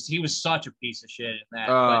dad was such a piece of shit in that.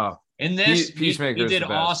 But Oh, in this, he Peacemaker's did the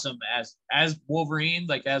best. awesome as Wolverine,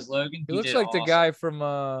 like as Logan. He looks did like the awesome. guy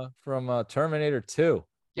from Terminator 2.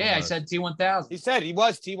 Yeah, I said T-1000. He said he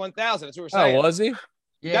was T-1000. That's what we're saying. Oh, was he?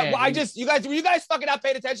 Yeah, Were you guys fucking not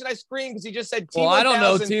paying attention? I screamed because he just said T-1000. Well, I don't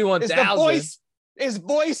know Is the T-1000.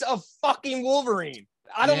 voice of fucking Wolverine.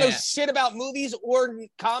 I don't know Yeah. shit about movies or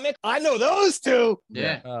comics. I know those two.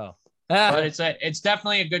 yeah. Oh. But it's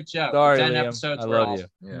definitely a good show. Sorry, 10 Liam. episodes I were love awesome.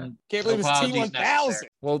 you. Yeah. Can't believe No it's apologies T-1000. necessary.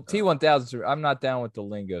 Well, T-1000, I'm not down with the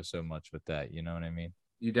lingo so much with that. You know what I mean?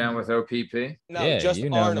 You down with OPP? No, Yeah, just you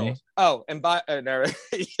know Arnold. me. Oh, and by no,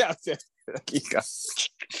 yeah, you go.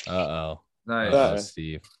 Uh-oh. Nice. Uh,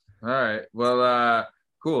 Steve. All right. Well,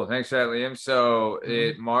 cool. Thanks for that, Liam. So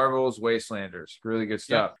it Marvel's Wastelanders. Really good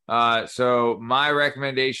stuff. So my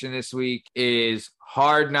recommendation this week is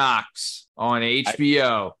Hard Knocks on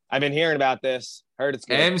HBO. I've been hearing about this. Heard it's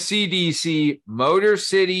good. MCDC Motor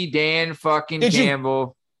City Dan fucking Did you-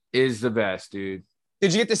 Campbell is the best, dude.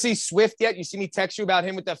 Did you get to see Swift yet? You see me text you about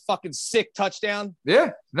him with that fucking sick touchdown?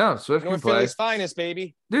 Yeah. No, Swift can North play. Philly's finest,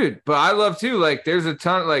 baby. Dude, but I love too. Like, there's a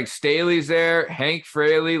ton. Like, Staley's there. Hank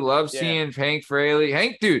Fraley. Love Yeah. seeing Hank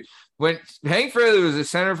Fraley. Dude, when Hank Fraley was the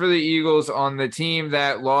center for the Eagles on the team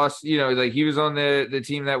that lost, you know, like he was on the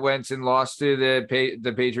team that went and lost to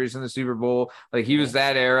the Patriots in the Super Bowl. Like, he was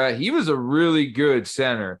that era. He was a really good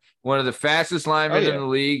center. One of the fastest linemen in the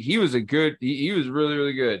league. He was he was really,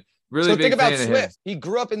 really good. Really So big think about fan of him. Swift. He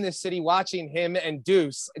grew up in this city watching him and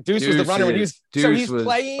Deuce. Deuce was the runner when he was. Deuce So he's was-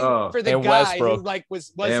 playing for the And guy Westbrook. who like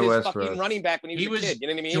was And his Westbrook. fucking running back when he He was a was kid. You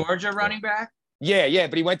know what I mean? Georgia running back. Yeah,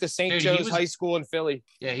 but he went to St. Dude, he Joe's was- High School in Philly.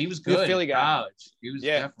 Yeah, he was He was good Philly in guy. college. He was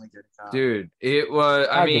Yeah. definitely good in college. Dude, it was,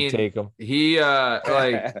 I I mean, could take him. he,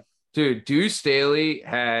 like, dude, Deuce Staley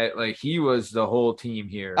had, like, he was the whole team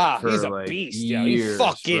here. for, He's a like, beast, years, yo. He's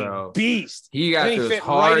fucking bro. beast. He got And he those fit right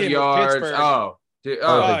hard in with yards. Pittsburgh. Oh, dude,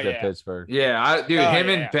 Perfect yeah. at Pittsburgh. yeah, him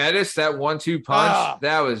yeah. and Bettis, that 1-2 punch, Ah.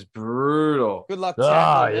 that was brutal. Good luck. Oh,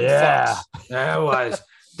 tackling them yeah. fucks.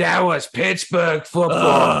 That was Pittsburgh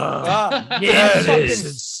football. Yeah,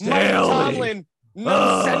 Bettis fucking Mike Tomlin,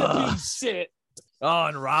 no centipede shit. Oh,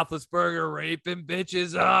 and Roethlisberger raping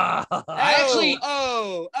bitches. Ah. I actually- he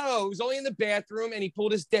was only in the bathroom and he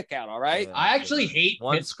pulled his dick out. All right. I actually hate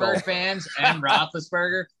One Pittsburgh skull. fans and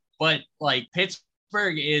Roethlisberger, but like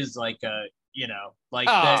Pittsburgh is like a like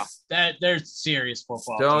Ah. that they're serious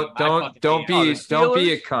football. Don't team. I fucking don't hate be them. don't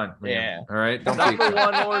be a Steelers? cunt, man. Yeah. All right, don't be a Number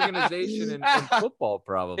cunt. one organization in football,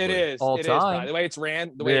 probably. It is. All it is, time. probably. The way it's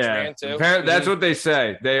ran, the way it's ran too. That's what they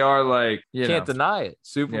say. They are like, you Can't know, deny it.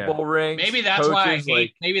 Super Yeah. Bowl rings. Maybe that's why I coaches, hate.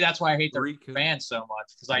 like, Maybe that's why I hate their three- fans so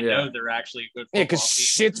much because I Yeah. know they're actually a good. Yeah, Football because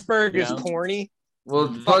team. Schittsburg is You know? corny.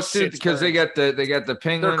 well, Fuck plus because they got the They're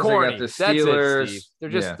Penguins, corny. they got the That's it, Steelers. Steve. They're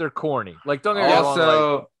just Yeah. they're corny. Like don't get me wrong. Like,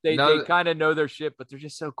 Also, they another- kind of know their shit, but they're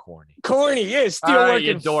just so corny. Corny, yeah. Steel All right, you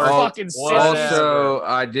working dork. fucking Whatever. sis. also,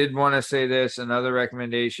 I did want to say this. Another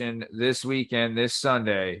recommendation this weekend, this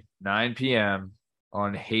Sunday, 9 p.m.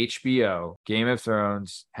 on HBO, Game of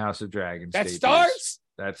Thrones, House of Dragons. That debuts. starts.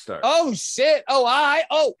 That starts. Oh shit. Hi.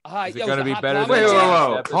 Is it gonna be better than Wait, the whoa,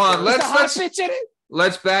 whoa. last Hold on. episode? Let's Let's bitch in it.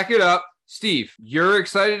 let's back it up. Steve, you're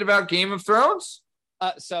excited about Game of Thrones?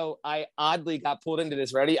 So I oddly got pulled into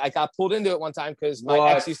this. Ready? I got pulled into it one time because my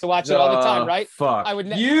What ex used to watch it all the time. Right? Fuck. I would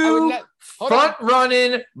ne- you I would ne- hold on. front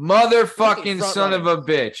running motherfucking front son running? of a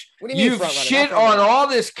bitch. What do you mean You've front running? shit How front on running? all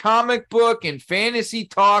this comic book and fantasy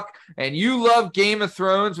talk, and you love Game of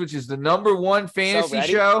Thrones, which is the #1 fantasy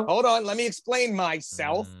ready? show. Hold on. Let me explain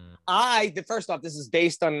myself. First off, this is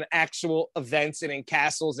based on actual events and in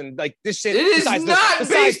castles and like this shit. It is besides not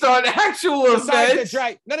based on actual besides the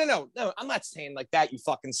events. No. I'm not saying like that, you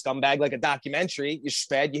fucking scumbag, like a documentary. You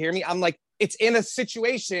sped. You hear me? I'm like, it's in a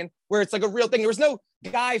situation where it's like a real thing. There was no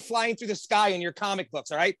guy flying through the sky in your comic books,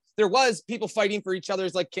 all right? There was people fighting for each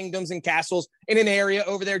other's like kingdoms and castles in an area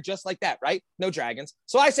over there just like that, right? No dragons.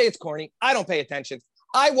 So I say it's corny. I don't pay attention.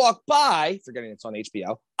 I walk by, forgetting it's on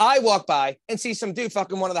HBO. I walk by and see some dude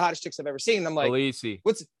fucking one of the hottest chicks I've ever seen. And I'm like, Khaleesi.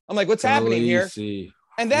 what's happening here? Khaleesi.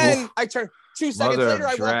 And then Oof. I turn 2 seconds Mother later, of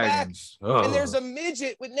I walk back dragons. and there's a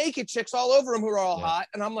midget with naked chicks all over him who are all Yeah. hot.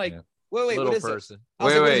 And I'm like, Yeah. wait, Little what is person. this? I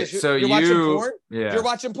was Wait, like, what is wait. this? So You're watching you, porn? yeah. You're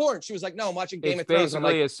watching porn. She was like, no, I'm watching Game It's of Thrones. I'm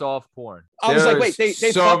basically like, a soft porn. I was like, There's wait,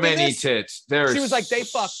 they so fuck in many this? tits. There's She was like, they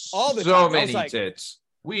fuck all the so time. I was many like, tits.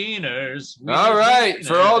 Wieners. All right.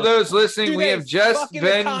 For all those listening, Do we they have just fuck in the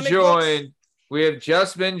been comic joined. We have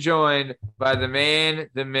just been joined by the man,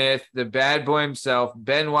 the myth, the bad boy himself,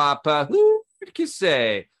 Benoit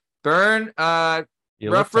Pahud. Burn,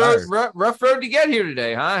 rough road to get here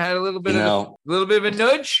today, huh? Had a little bit of a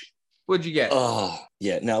nudge. What'd you get? Oh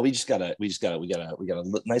yeah, no, we got a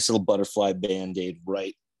nice little butterfly band-aid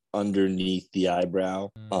right underneath the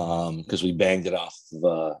eyebrow, because we banged it off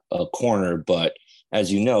a corner. But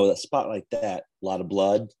as you know, a spot like that, a lot of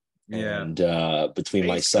blood. Yeah. And between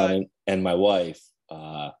my son and my wife,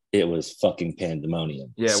 it was fucking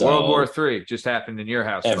pandemonium. Yeah, so World War III just happened in your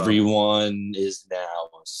house. Everyone is now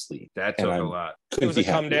asleep. That took a lot. It was a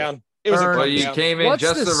come down. Well, you came in What's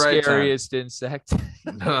just the right scariest insect?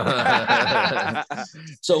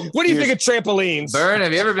 So what do you think of trampolines? Burn,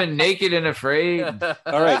 have you ever been naked and afraid?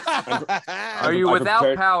 All right. Are you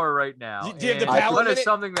without power right now? Do you have the And power what is minute?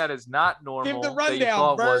 something that is not normal Give the that you rundown,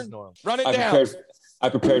 thought was Burn. normal? Run it down. I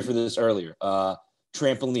prepared for this earlier.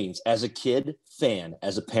 Trampolines. As a kid, fan.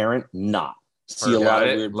 As a parent, not. See a lot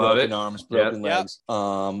of weird broken arms, broken legs.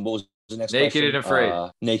 What was the next Naked question? and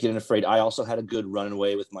afraid. Naked and afraid. I also had a good run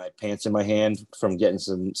away with my pants in my hand from getting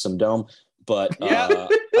some dome. But I heard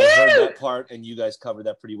that part, and you guys covered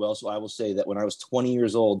that pretty well. So I will say that when I was 20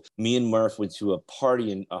 years old, me and Murph went to a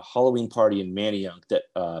Halloween party in Manayunk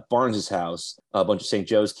at Barnes's house, a bunch of St.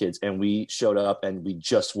 Joe's kids, and we showed up and we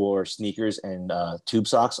just wore sneakers and tube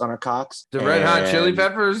socks on our cocks. The Red Hot Chili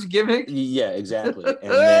Peppers gimmick? Yeah, exactly.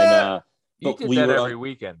 And then you did that every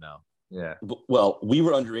weekend, though. Yeah. Well, we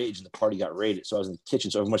were underage and the party got raided, so I was in the kitchen.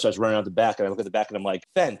 So everyone starts running out the back, and I look at the back and I'm like,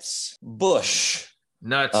 fence, bush.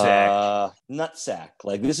 Nutsack. Nutsack.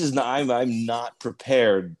 Like, this is not. I'm not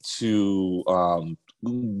prepared to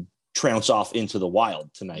trounce off into the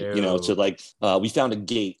wild tonight. Ew. You know, to like we found a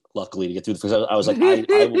gate, luckily, to get through. Because I was like,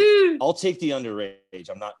 I'll take the underage.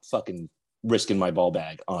 I'm not fucking risking my ball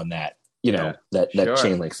bag on that. You know, that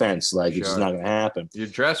chain link fence. Like, it's just not going to happen. You're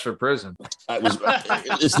dressed for prison.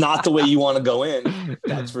 It's not the way you want to go in.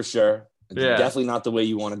 That's for sure. Yeah. Definitely not the way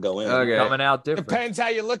you want to go in. Okay. Coming out different. Depends how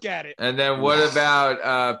you look at it. And then what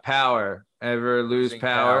about power? Ever lose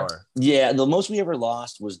power? Yeah, the most we ever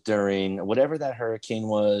lost was during whatever that hurricane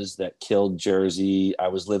was that killed Jersey. I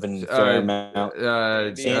was living in Fairmount.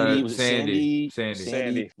 Sandy.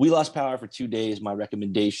 We lost power for 2 days. My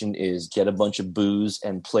recommendation is get a bunch of booze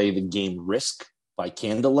and play the game Risk by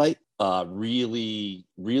candlelight. Really,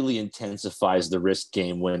 really intensifies the Risk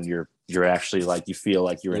game when you're actually like, you feel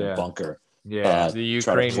like you're in a bunker. Yeah, the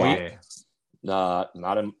Ukraine way. Not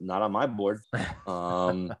on my board.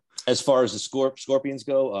 As far as the Scorpions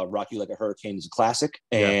go, Rock You Like a Hurricane is a classic.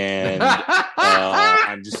 And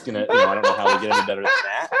I'm just going to, I don't know how we get any better than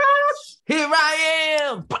that. Here I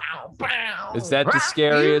am. Bow, bow. Is that the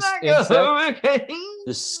scariest insect?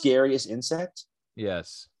 The scariest insect?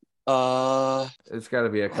 Yes. It's got to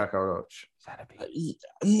be a cockroach. I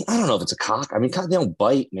don't know if it's a cock. I mean, they don't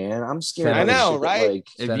bite, man. I'm scared. I know, right? Like,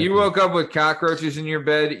 if you woke up with cockroaches in your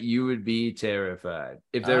bed, you would be terrified.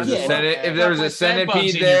 If there was a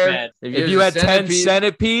centipede there, if you had 10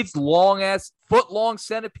 centipedes, foot-long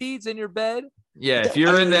centipedes in your bed. Yeah, if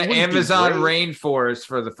you're in the Amazon rainforest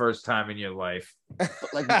for the first time in your life,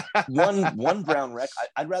 like one brown wreck,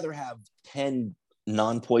 I'd rather have 10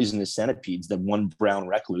 non-poisonous centipedes than one brown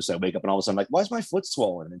recluse. I wake up and all of a sudden I'm like, why is my foot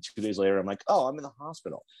swollen? And 2 days later I'm like, oh, I'm in the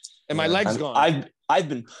hospital and my leg's gone. I've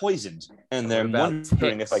been poisoned, and they're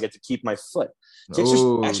wondering if I get to keep my foot. Ticks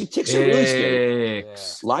are really scary. Yeah.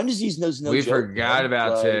 Lyme disease knows no joke. We forgot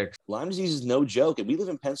about ticks. Lyme disease is no joke, and we live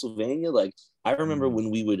in Pennsylvania. Like, I remember when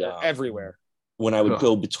we would everywhere. When I would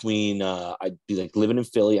go between, I'd be like living in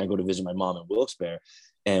Philly. I go to visit my mom in Wilkes-Barre,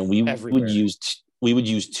 and we would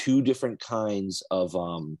use two different kinds of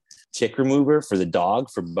tick remover for the dog,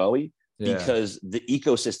 for Bowie, because the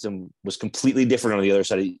ecosystem was completely different on the other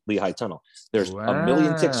side of Lehigh Tunnel. There's a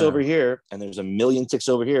million ticks over here, and there's a million ticks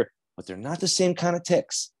over here, but they're not the same kind of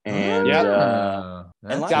ticks. And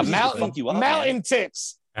and got mountain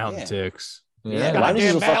ticks. Mountain ticks. Yeah, Lyme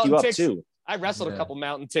disease will fuck you up too. I wrestled a couple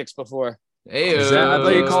mountain ticks before. I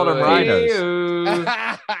thought you called them rhinos.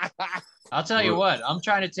 I'll tell you what, I'm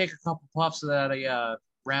trying to take a couple puffs of that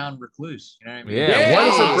brown recluse. You know what I mean? Yeah. What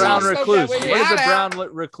is a brown recluse? What is a brown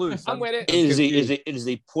recluse? I'm with it. It is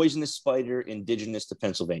a poisonous spider indigenous to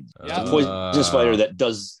Pennsylvania. It's a poisonous spider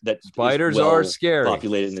that spiders are scary.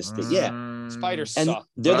 Populated in this state. Yeah, spiders and suck.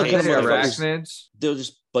 They're the kind of arachnids. They'll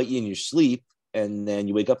just bite you in your sleep. And then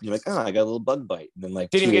you wake up and you're like, oh, I got a little bug bite. And then like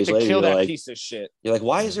didn't 2 even days get to later, kill that like, piece of shit. You're like,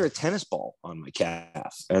 why is there a tennis ball on my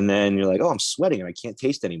calf? And then you're like, oh, I'm sweating and I can't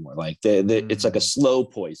taste anymore. Like it's like a slow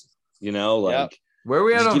poison, you know, like Where are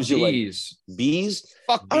we at Just on gives you, like, bees? Bees.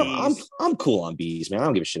 Fuck bees. I'm cool on bees, man. I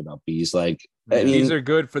don't give a shit about bees. Like, I mean, Bees are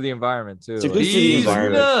good for the environment too. They're good Like, for the Bees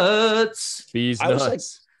environment. nuts. bees I was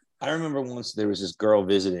nuts. I remember once there was this girl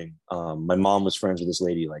visiting. My mom was friends with this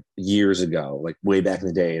lady like years ago, like way back in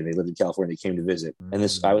the day, and they lived in California. They came to visit, and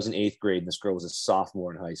I was in 8th grade, and this girl was a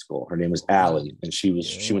sophomore in high school. Her name was Allie, and she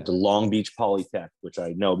went to Long Beach Polytech, which I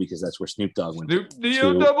know because that's where Snoop Dogg went Snoop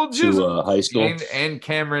Dio double to jizzle. high school. And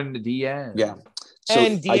Cameron Diaz. Yeah. So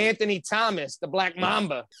And DeAnthony Thomas, the Black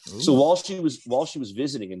Mamba. So while she was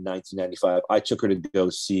visiting in 1995, I took her to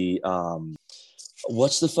go see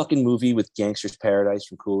what's the fucking movie with Gangster's Paradise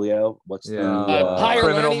from Coolio? What's the Higher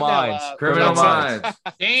Criminal Learning? Minds. Criminal Minds.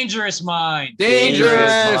 Dangerous Mind.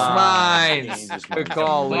 Dangerous Minds. Good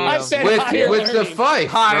call, I Liam. said With higher the learning. Fife,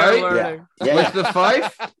 Higher right? learning. Yeah. With the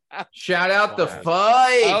Fife. Shout out the Fife.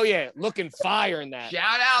 Oh yeah, looking fire in that.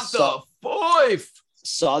 Shout out So- the Fife.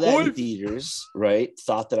 Saw that in theaters, right?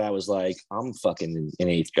 Thought that I was like, I'm fucking in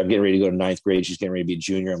 8th. I'm getting ready to go to 9th grade. She's getting ready to be a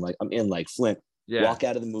junior. I'm like, I'm in like Flint. Yeah. Walk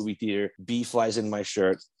out of the movie theater. Bee flies in my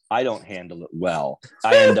shirt. I don't handle it well.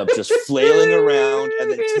 I end up just flailing around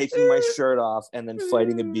and then taking my shirt off and then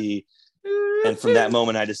fighting a bee. And from that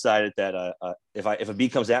moment, I decided that if a bee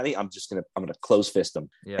comes at me, I'm gonna close fist them.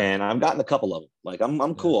 Yeah. And I've gotten a couple of them. Like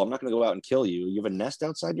I'm cool. I'm not gonna go out and kill you. You have a nest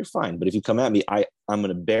outside, you're fine. But if you come at me, I'm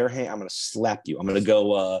gonna bare hand. I'm gonna slap you. I'm gonna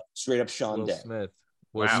go straight up Sean Will Day. Smith.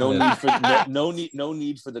 No Smith. need for no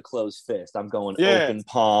need for the closed fist. I'm going open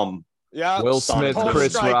palm. Yeah. Will Sonic Smith, Boom.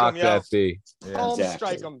 Chris Strike 'em, Rock, yo. that bee. Home Exactly.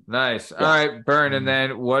 strike them. Nice. All right, Burn. And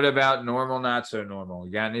then what about normal, not so normal?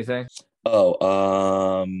 You got anything?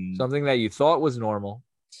 Oh, Something that you thought was normal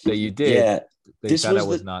that you did. yeah. They This found was out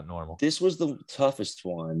was the- not normal. This was the toughest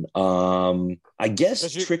one. I guess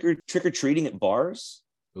Does you- trick or treating at bars.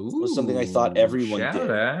 Was something I thought Ooh, everyone shout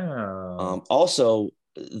did. out. Also,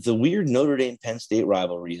 the weird Notre Dame Penn State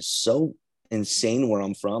rivalry is so insane where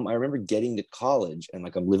I'm from. I remember getting to college and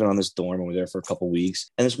like I'm living on this dorm and we're there for a couple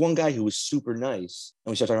weeks. And this one guy who was super nice,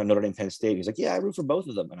 and we started talking about Notre Dame Penn State. He's like, "Yeah, I root for both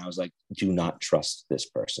of them." And I was like, "Do not trust this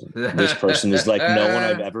person. This person is like no one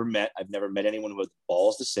I've ever met. I've never met anyone with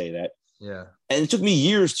balls to say that." Yeah. And it took me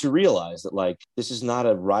years to realize that like this is not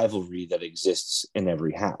a rivalry that exists in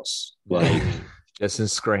every house. Like, Just in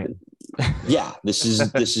Scranton. yeah, this is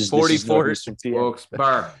 44th Northeastern PA.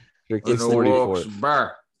 Wilkes-Barre. It's In the 44th.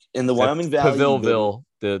 Wilkes-Barre. In the Wyoming Valley. Pavilville.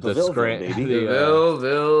 The Pavilville, Scranton. baby. The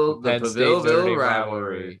Pavilville, the Penn State Notre Pavilville Dame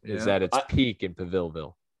rivalry. is Yeah. at its peak in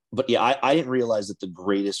Pavilville. But yeah, I didn't realize that the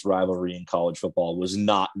greatest rivalry in college football was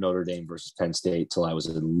not Notre Dame versus Penn State till I was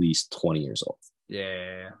at least 20 years old.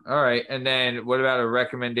 Yeah. All right. And then what about a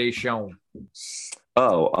recommendation?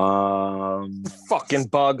 Oh, Fucking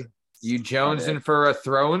bug. You jonesing for a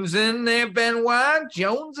thrones in there, Benoit?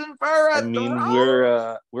 Jonesing for a I mean,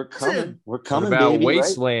 throne? we're coming. We're What coming, about baby. Right?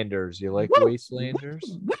 Wastelanders? You like Wastelanders?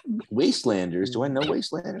 Wastelanders. Do I know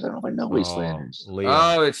Wastelanders? I don't know if I know Wastelanders. Liam.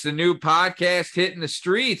 Oh, it's the new podcast hitting the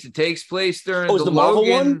streets. It takes place during Oh, it's the the Marvel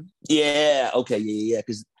Logan. one? Yeah. Okay. Yeah.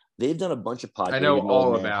 Because they've done a bunch of podcasts. I know They've done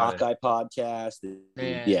all Man about it. Hawkeye podcast.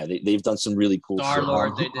 Yeah. They've done some really cool Star shit.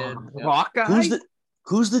 Lord, they did. Yeah. Hawkeye?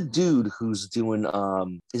 Who's the dude who's doing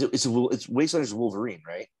it's Wastelanders Wolverine,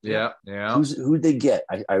 right? Yeah, yeah. Who'd they get?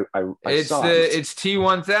 I It's saw it. it's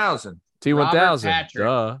T1000. T1000. Robert Patrick.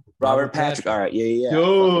 Duh. Robert Patrick. All right, yeah.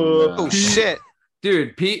 Yo. Fucking, Oh shit.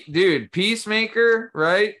 Dude, Peacemaker,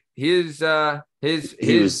 right? His dad.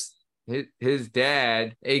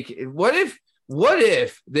 What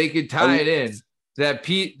if they could tie it in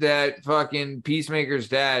that fucking Peacemaker's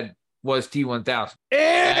dad was T1000?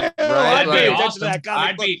 Right? That'd be awesome.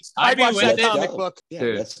 I'd be watch with that it. comic book. Yeah,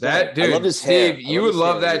 Dude, that's that dope. dude, I love his hair. Steve, you would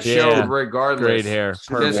love that Yeah. show regardless. Great hair. Just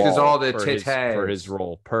because all the tits had for his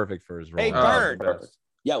role. Perfect for his role. Hey, Oh, Bird. perfect.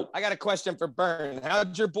 Yo, I got a question for Burn.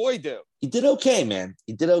 How'd your boy do? he did okay, man.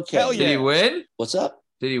 He did okay. Hell Did he win? What's up?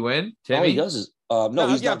 Did he win? All Timmy? he does is no,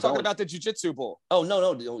 he's I'm not talking going. about the Jiu-Jitsu Bowl. Oh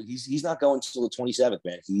no, he's not going until the 27th,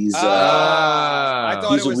 man. He's I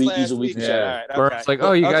thought he's it a was week- last he's a week week. from Yeah, now. all right, Burns okay. like,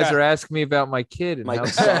 oh, you guys Okay. are asking me about my kid and my how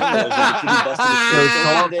son.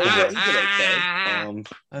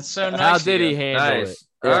 That's so nice. How of did you. he handle Nice.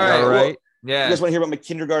 it? All Yeah, right. well, right. You Yeah. guys want to hear about my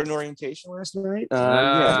kindergarten orientation last night?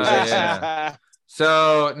 Yeah.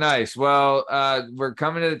 So nice. Well, we're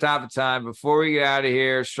coming to the top of time. Before we get out of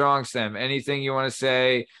here, Strong Stem, anything you want to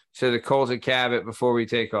say to the Colton Cabot before we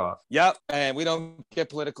take off? Yep. And we don't get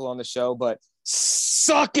political on the show, but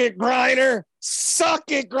suck it, Griner.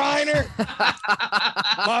 Suck it, Griner.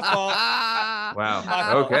 My fault.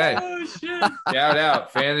 Wow. Okay. Oh shit. Shout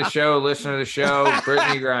out. Fan of the show, listener of the show,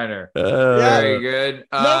 Brittany Griner. Very good.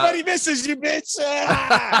 Nobody misses you, bitch.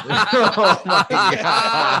 Oh my God.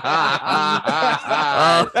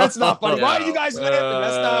 That's not funny. Why are you guys laughing?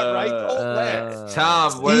 That's not right. Don't laugh.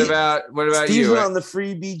 Tom, what about Steve you? went on the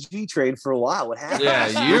free BG train for a while. What happened?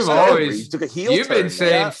 Yeah, You took a heel you've been turn,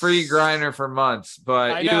 saying man. free Griner for months,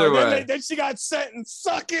 but I know. either way. Then she got sent and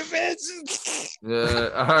suck it, bitch.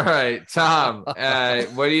 All right, Tom,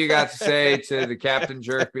 what do you got to say to the Captain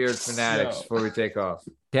Jerkbeard fanatics before we take off?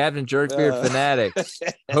 Captain Jerkbeard fanatics.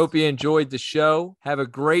 Hope you enjoyed the show. Have a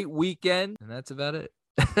great weekend, and that's about it.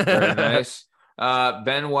 Very nice.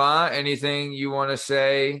 Benoit, anything you want to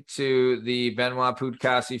say to the Benoit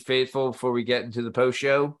Putkasi faithful before we get into the post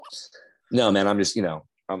show? No, man, I'm just,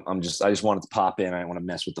 I just wanted to pop in. I didn't want to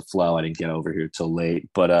mess with the flow. I didn't get over here till late,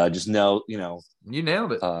 but just know, you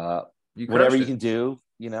nailed it. Whatever you can do,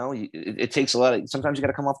 it takes a lot of. Sometimes you got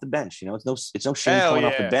to come off the bench. It's no shame coming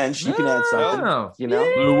off the bench. You can add something.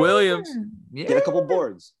 Lou Williams, get a couple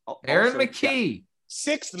boards. Aaron McKee.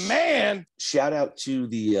 Sixth man. Shout out to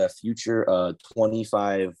the future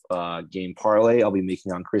 25 game parlay I'll be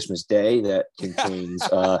making on Christmas Day that contains 3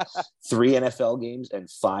 NFL games and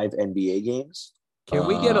 5 NBA games. Can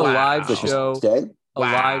we get a live show? Day?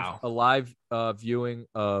 A live viewing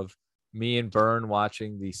of me and Byrne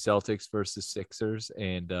watching the Celtics versus Sixers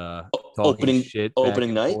and talking shit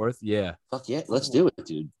opening night. Forth. Yeah, fuck yeah, let's do it,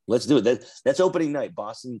 dude. Let's do it. That's opening night.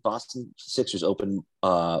 Boston Sixers opening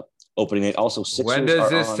night. Also, Sixers. When does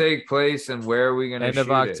this take place, and where are we going to end shoot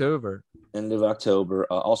of October? End of October.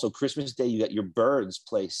 Also, Christmas Day. You got your Birds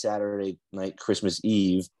play Saturday night, Christmas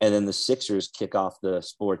Eve, and then the Sixers kick off the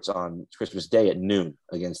sports on Christmas Day at noon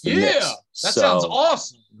against the Knicks. That sounds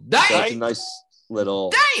awesome. So it's a nice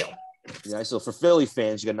little. Yeah, so for Philly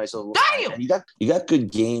fans, you got a nice little. Damn. And you got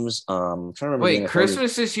good games. I'm trying to remember. Wait,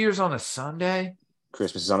 Christmas this year's on a Sunday?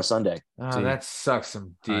 Christmas is on a Sunday. Oh, that sucks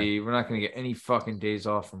some D. We're not going to get any fucking days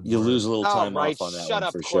off from you work. lose a little time off on that Shut one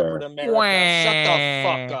up, for sure. America. Shut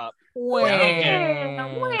the fuck up.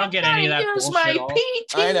 I don't get any of that bullshit off.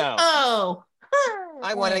 I know. Oh.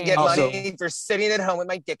 I want to get money for sitting at home with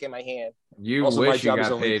my dick in my hand. You Also, my wish you job is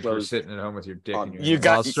got only paid for closed sitting at home with your dick in your You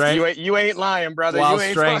hand. you ain't lying, brother. While you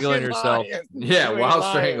ain't strangling fucking yourself. lying. Yeah, You ain't while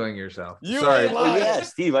lying. strangling yourself. You Sorry. ain't lying. Oh yeah,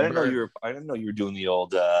 Steve. I didn't know you were doing the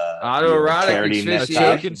old Autoerotic charity neck asphyxiation.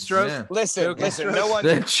 tie. Choking stroke. Yeah. Listen, no one.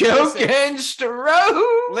 The choking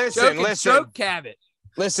stroke. Listen. Stroke cabot.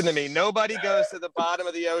 Listen to me. Nobody goes to the bottom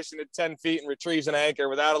of the ocean at 10 feet and retrieves an anchor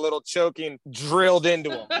without a little choking drilled into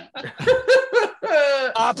him.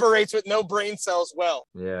 Operates with no brain cells well.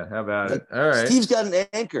 Yeah, how about it? All right. Steve's got an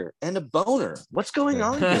anchor and a boner. What's going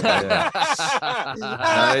on here?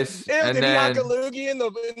 Nice. And Did then, he loogie in the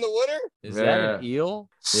water? Is that an eel?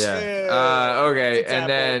 yeah. Okay. And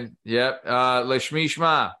then, Lashmi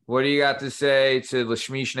Shma, what do you got to say to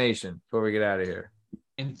Lashmish Nation before we get out of here?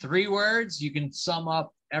 In 3 words, you can sum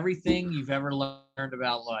up everything you've ever learned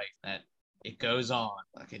about life. That it goes on.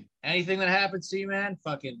 Fucking anything that happens to you, man,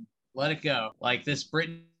 fucking let it go. Like this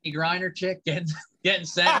Brittany Griner chick getting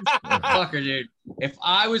sentenced. Fuck her, dude. If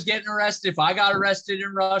I was getting arrested, if I got arrested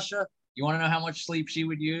in Russia, you want to know how much sleep she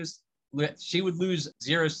would use? She would lose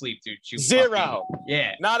 0 sleep, dude. Zero.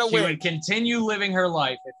 Yeah. Not a She win. would continue living her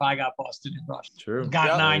life if I got busted in Russia. True. Got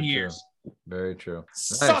Yep. 9 Very years. Very true.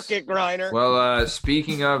 Suck it, Griner. Well,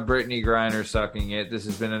 speaking of Brittany Griner sucking it, this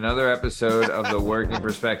has been another episode of the Working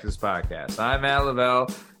Perspectives podcast. I'm Matt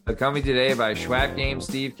Lavelle, accompanied today by Schwab Game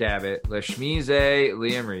Steve Cabot, Lashmize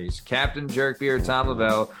Liam Reese, Captain Jerkbeard Tom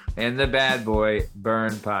Lavelle, and the bad boy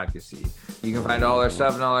Byrne Podcasty. You can find all our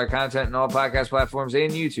stuff and all our content on all podcast platforms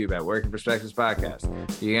and YouTube at Working Perspectives Podcast.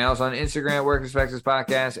 You can also on Instagram at Working Perspectives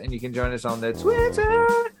Podcast, and you can join us on the Twitter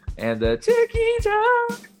and the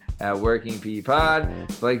TikTok at Working P Pod.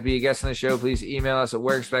 If you'd like to be a guest on the show, please email us at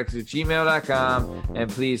workperspectives@gmail.com,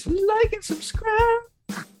 and please like and subscribe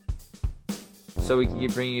so we can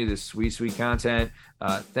keep bringing you this sweet content.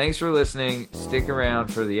 Thanks for listening. Stick around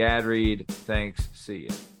for the ad read. Thanks. See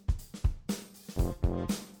ya.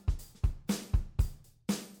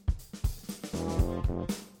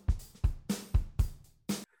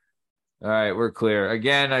 All right, we're clear.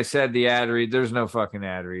 Again, I said the ad read. There's no fucking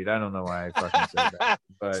ad read. I don't know why I fucking said that.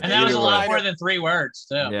 But And that was a either lot way. more than 3 words,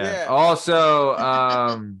 too. Yeah. Yeah. Also,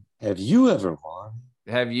 Have you ever won?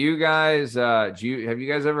 have you guys have you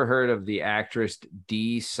guys ever heard of the actress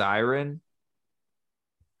D Siren?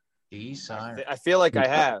 Siren. I feel like I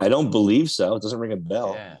have. I don't believe so. It doesn't ring a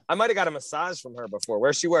bell. Yeah. I might have got a massage from her before.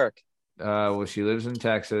 Where's she work? she lives in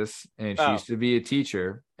Texas, and she used to be a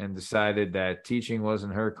teacher and decided that teaching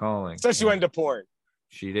wasn't her calling. So she went into porn.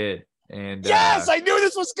 She did. And yes, I knew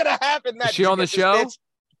this was gonna happen. Is she on the show?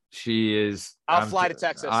 She is. I'll fly to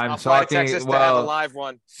Texas. I'm I'll fly talking, to Texas to have a live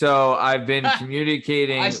one. So I've been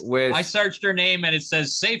communicating with. I searched her name and it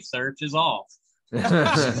says safe search is off. Hell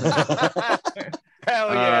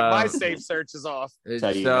yeah, my safe search is off.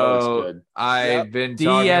 So I've been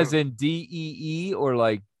talking, D as in D-E-E or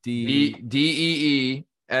like D-E-E-S-I-R-E-N,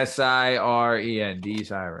 D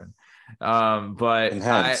siren. But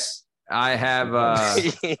I have about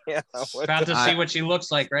to see what she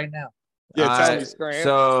looks like right now. Yeah, tell me, Scram.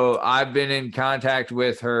 So I've been in contact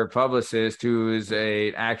with her publicist, who is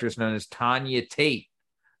an actress known as Tanya Tate.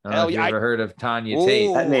 I don't know if you ever heard of Tanya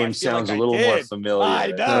Tate. That name sounds a little more familiar. I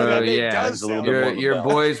know. Your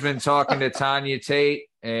boy's been talking to Tanya Tate,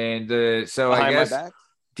 and so I guess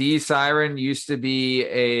D Siren used to be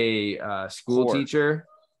a school teacher,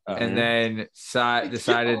 and then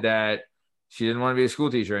decided that she didn't want to be a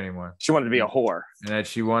school teacher anymore. She wanted to be a whore, and that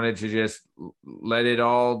she wanted to just let it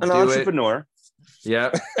all an entrepreneur.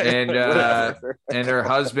 Yep, and and her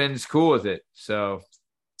husband's cool with it. So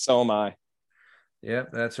am I.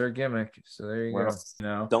 Yep, that's her gimmick. So there you go.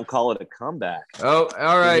 No, don't call it a comeback. Oh,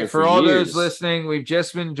 all right. For all those listening, we've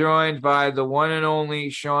just been joined by the one and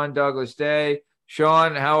only Sean Douglas Day.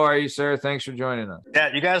 Sean, how are you, sir? Thanks for joining us.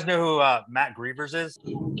 Yeah, you guys know who Matt Grievers is?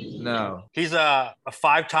 No. He's a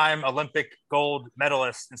 5-time Olympic gold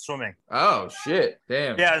medalist in swimming. Oh, shit.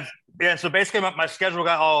 Damn. Yeah. So basically, my schedule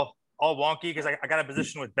got all wonky because I got a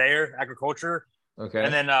position with Bayer Agriculture. Okay.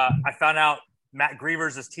 And then I found out Matt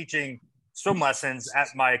Grievers is teaching swim lessons at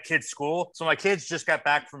my kid's school. So my kids just got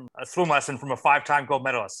back from a swim lesson from a 5-time gold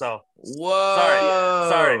medalist. So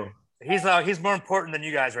sorry. He's more important than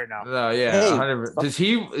you guys right now. No, yeah. Hey, does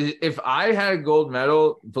he? If I had a gold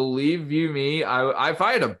medal, believe you me, if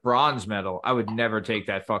I had a bronze medal, I would never take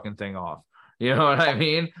that fucking thing off. You know what I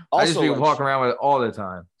mean? I just be walking around with it all the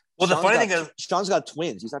time. Well, the funny thing is, Sean's got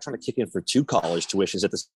twins. He's not trying to kick in for 2 college tuitions at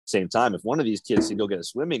the same time. If one of these kids can go get a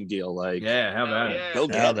swimming deal, how about it? Go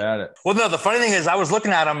get it. Well, no, the funny thing is, I was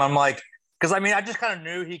looking at him. I'm like, because I mean, I just kind of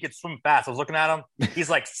knew he could swim fast. I was looking at him. He's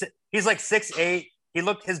like 6'8". He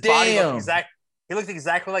looked body looked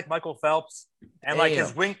exactly like Michael Phelps, and like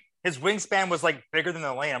his wingspan was like bigger than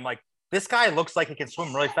the lane. I'm like, this guy looks like he can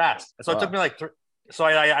swim really fast. And so it took me like so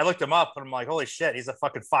I looked him up, and I'm like, holy shit, he's a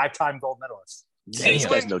fucking 5-time gold medalist. This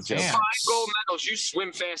guy's no joke. 5 gold medals. You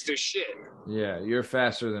swim fast as shit. Yeah, you're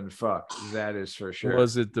faster than fuck. That is for sure.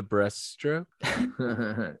 Was it the breaststroke?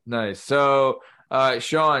 Nice. So,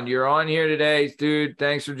 Sean, you're on here today, dude.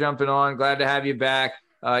 Thanks for jumping on. Glad to have you back.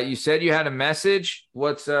 You said you had a message.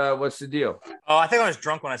 What's the deal? Oh, I think I was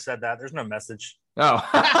drunk when I said that. There's no message. Oh.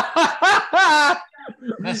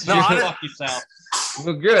 That's fuck yourself.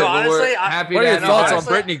 Well, good. No, honestly, happy. What are your thoughts on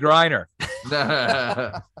Brittany Griner?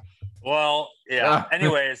 Well, yeah.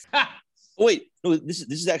 Anyways. Wait, no, this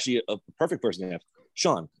is actually a perfect person to have.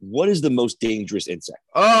 Sean, what is the most dangerous insect?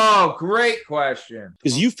 Oh, great question.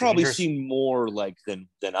 Because you've probably seen more like than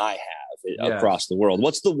I have across the world.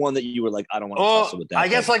 What's the one that you were like, I don't want to tussle with that? I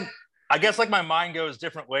guess my mind goes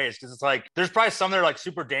different ways because it's like there's probably some that are like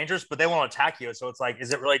super dangerous, but they won't attack you. So it's like,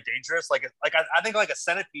 is it really dangerous? I think like a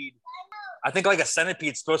centipede. I think like a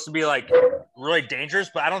centipede's supposed to be like really dangerous,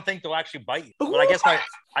 but I don't think they'll actually bite you. But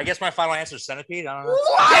I guess my final answer is centipede. I don't know.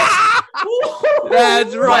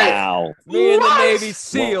 That's right. Wow. Me and the Navy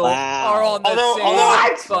SEAL are on the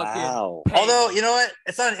same fucking. Wow. Although you know what,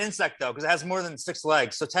 it's not an insect though because it has more than 6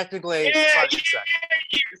 legs, so technically it's not an insect.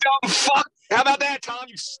 You dumb fuck. How about that, Tom?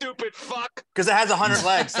 You stupid fuck. Because it has 100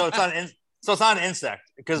 legs, so it's not an So it's not an insect.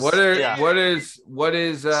 Because what is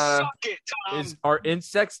are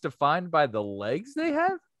insects defined by the legs they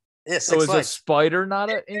have? Yeah, so is a spider not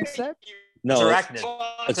an insect? No, it's arachnid.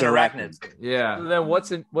 It's an arachnid. Yeah. So then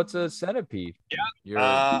what's a centipede?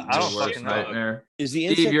 Yeah. I don't fucking know. Is the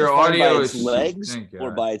insect defined by its legs or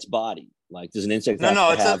by its body? Like, does an insect have to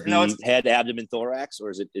have the head, abdomen, thorax, or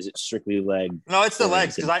is it strictly leg? No, it's the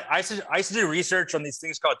legs. Because I used to do research on these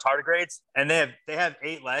things called tardigrades, and they have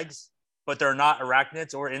 8 legs. But they're not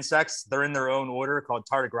arachnids or insects. They're in their own order called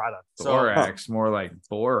tardigrada. Thorax, more like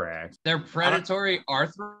borax. They're predatory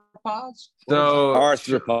arthropods. So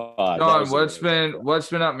arthropod. Don, what's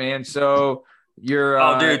been up, man? So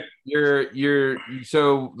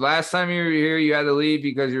so last time you were here, you had to leave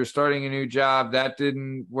because you're starting a new job. That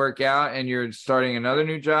didn't work out, and you're starting another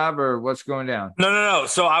new job, or what's going down? No.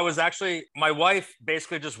 So I was actually, my wife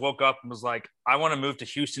basically just woke up and was like, I want to move to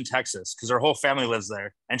Houston, Texas, because her whole family lives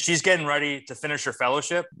there, and she's getting ready to finish her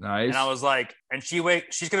fellowship. Nice. And I was like, and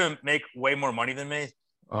she's gonna make way more money than me.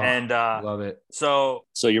 and love it. So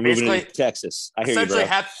you're moving to Texas. I hear you, bro.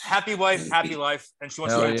 Essentially, happy wife, happy life, and she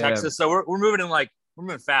wants to go to Texas. So we're moving in we're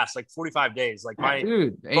moving fast, like 45 days. Like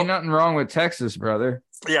dude, ain't nothing wrong with Texas, brother.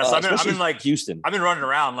 Yeah, so I've been like Houston. I've been running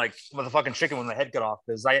around like with a fucking chicken when the head cut off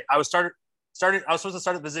because I was supposed to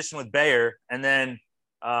start a position with Bayer, and then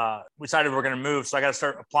we decided we're gonna move. So I got to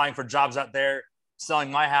start applying for jobs out there, selling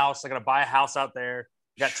my house. I got to buy a house out there.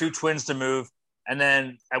 Got 2 twins to move. And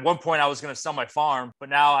then at one point I was going to sell my farm, but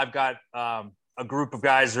now I've got a group of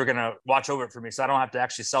guys who are going to watch over it for me. So I don't have to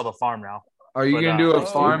actually sell the farm now. Are you going to do a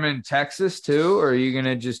farm in Texas too? Or are you going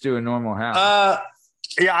to just do a normal house?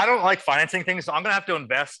 Yeah, I don't like financing things. So I'm going to have to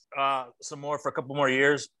invest some more for a couple more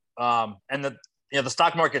years. And the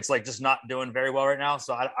stock market's like just not doing very well right now.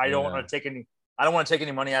 So I don't want to take any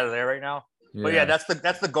money out of there right now. Yeah. But yeah, that's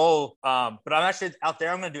the goal. But I'm actually out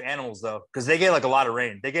there. I'm going to do animals though, because they get like a lot of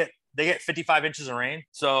rain. They get 55 inches of rain.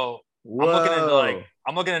 So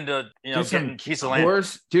I'm looking into getting keys of land.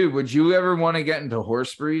 Horse, dude, would you ever want to get into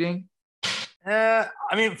horse breeding? I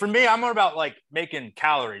mean, for me, I'm more about like making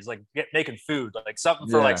calories, like making food, like something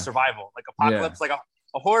for like survival, like apocalypse, like a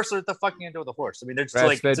horse. What the fuck you gonna do with a horse? I mean, there's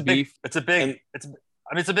like it's a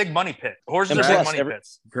big money pit. Horses are big money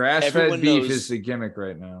pits. Grass-fed beef is the gimmick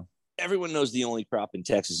right now. Everyone knows the only crop in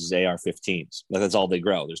Texas is AR-15s. That's all they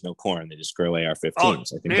grow. There's no corn. They just grow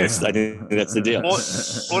AR-15s. I think that's the deal. Well,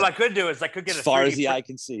 what I could do is I could get as far as the eye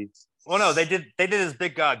can see. Well, no, they did this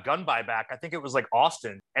big gun buyback. I think it was like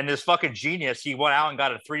Austin, and this fucking genius, he went out and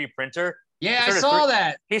got a 3D printer. Yeah, I saw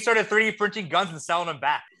that. He started 3D printing guns and selling them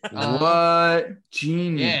back. What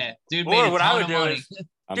genius? Yeah, dude. What I would do is,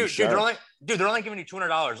 dude, they're only giving you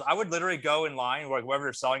 $200. I would literally go in line where whoever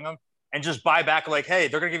they're selling them and just buy back like, hey,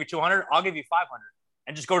 they're gonna give you $200. I'll give you $500,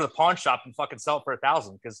 and just go to the pawn shop and fucking sell it for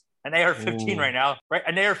 $1,000 because an AR-15 right now, right?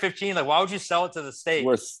 An AR-15, like, why would you sell it to the state?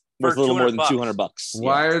 Worth a little more than $200.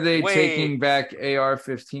 Why are they taking back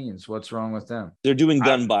AR-15s? What's wrong with them? They're doing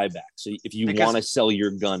gun buyback. So if you want to sell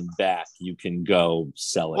your gun back, you can go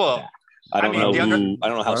sell it back. I don't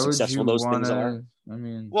know how successful those things are.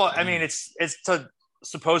 It's to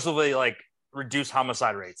supposedly like reduce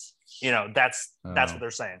homicide rates. That's what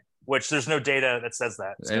they're saying. Which there's no data that says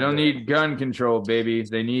that. They don't need gun control, baby.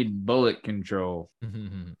 They need bullet control.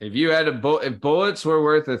 If you had if bullets were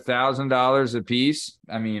worth $1,000 a piece,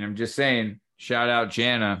 I mean, I'm just saying, shout out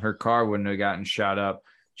Jana. Her car wouldn't have gotten shot up.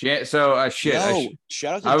 Shout out to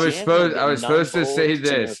I was supposed to say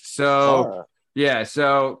this. So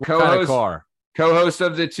co-host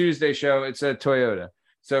of the Tuesday show, it's a Toyota.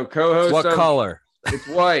 So co-host what color? It's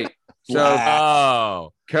white.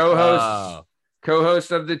 So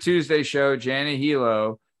co-host of the Tuesday show, Jana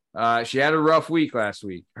Hilo, she had a rough week last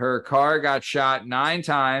week. Her car got shot 9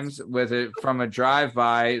 times from a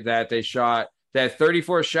drive-by that they shot. They had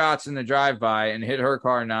 34 shots in the drive-by and hit her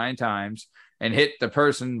car 9 times and hit the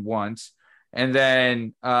person once. And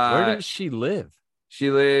then where does she live? She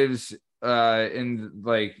lives in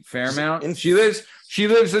like Fairmount. She lives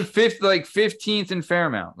at 15th in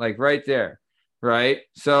Fairmount, like right there. Right.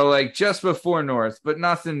 So like just before North, but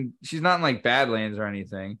nothing. She's not in like Badlands or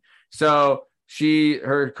anything. So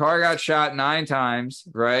her car got shot 9 times.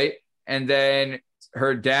 Right. And then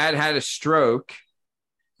her dad had a stroke.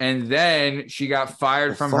 And then she got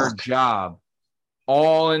fired from her job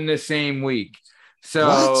all in the same week.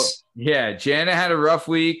 So yeah, Jana had a rough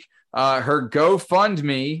week. Her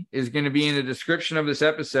GoFundMe is going to be in the description of this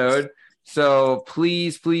episode. So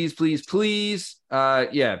please, please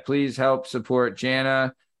help support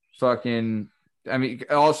Jana.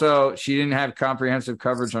 Also, she didn't have comprehensive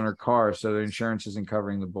coverage on her car, so the insurance isn't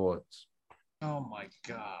covering the bullets. Oh my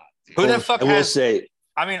God. Who the fuck I will say,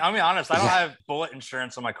 I mean, I'll be honest, I don't have bullet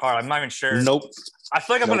insurance on my car. I'm not even sure. Nope. I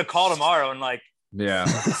feel like I'm going to call tomorrow and like,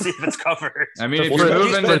 see if it's covered. I mean, if you're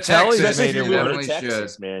moving to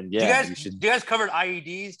Texas, man. Yeah, do you guys cover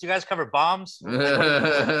IEDs? Do you guys cover bombs?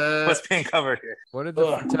 What's being covered here? What did the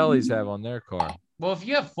Fratellis have on their car? Well, if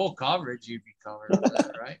you have full coverage, you'd be covered,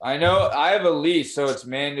 right? I know I have a lease, so it's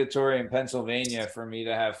mandatory in Pennsylvania for me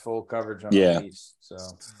to have full coverage on a lease. So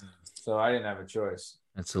I didn't have a choice.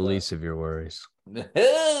 That's the least of your worries. Boom.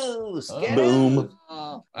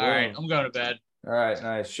 All right, I'm going to bed. All right,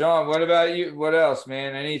 nice. Sean, what about you? What else,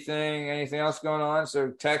 man? Anything else going on? So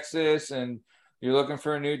Texas, and you're looking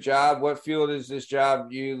for a new job. What field is this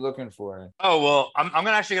job you looking for? Oh, well, I'm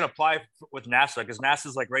actually going to apply with NASA because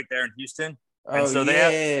NASA's like right there in Houston. And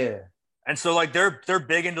and so like they're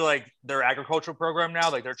big into like their agricultural program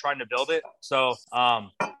now. Like they're trying to build it. So I'm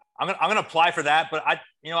gonna apply for that, but I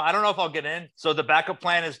don't know if I'll get in. So the backup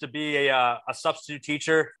plan is to be a substitute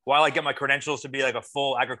teacher while I get my credentials to be like a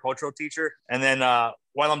full agricultural teacher, and then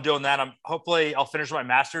while I'm doing that, I'll finish my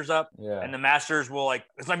master's up. Yeah. And the master's will like,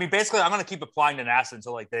 I mean, basically I'm going to keep applying to NASA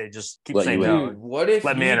until like they just keep Let saying you no. Dude, what if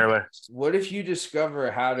Let me in or what if you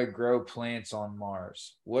discover how to grow plants on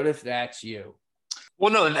Mars? What if that's you?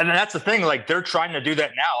 Well, no, and that's the thing. Like they're trying to do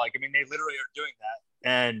that now. Like, I mean, they literally are doing that,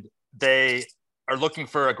 and they are looking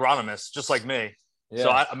for agronomists just like me. Yeah. So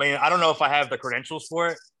I mean, I don't know if I have the credentials for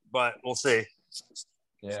it, but we'll see.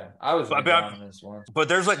 Yeah, I was an agronomist once. But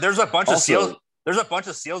there's a bunch of SEALs. There's a bunch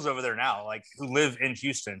of SEALs over there now, like who live in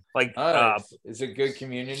Houston. Like, it's a good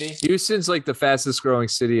community. Houston's like the fastest growing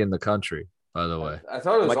city in the country, by the way. I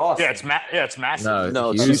thought it was awesome. Yeah, it's massive.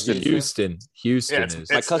 No, Houston Yeah,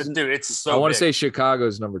 is. my cousin, dude, it's so. I want to big. say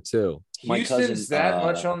Chicago's number 2. Houston's that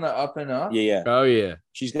much on the up and up? Yeah. Oh yeah.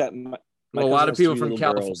 She's got. Well, a lot of people from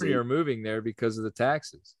California are moving there because of the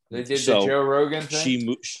taxes. They did the Joe Rogan thing.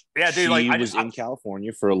 She was in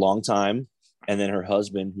California for a long time, and then her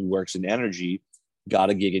husband, who works in energy, got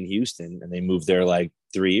a gig in Houston, and they moved there like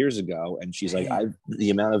 3 years ago. And she's like,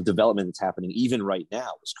 the amount of development that's happening even right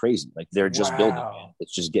now is crazy. Like they're just building it.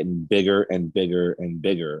 It's just getting bigger and bigger and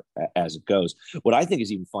bigger as it goes. What I think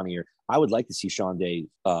is even funnier, I would like to see Sean Day,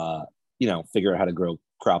 figure out how to grow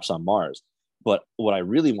crops on Mars. But what I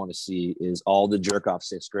really want to see is all the jerk off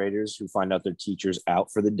 6th graders who find out their teacher's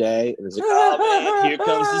out for the day. And it's like, oh man, here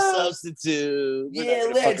comes the substitute.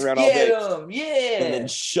 Yeah, let's get him. Yeah.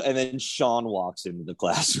 And then Sean walks into the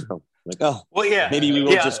classroom. Like, oh, well, yeah. Maybe we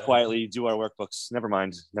will just quietly do our workbooks. Never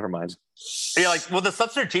mind. Yeah, like, well, the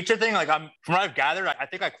substitute teacher thing, like, from what I've gathered, I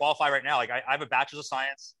think I qualify right now. Like, I have a bachelor's of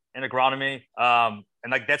science in agronomy, and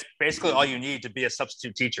like that's basically all you need to be a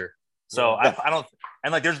substitute teacher. So I don't,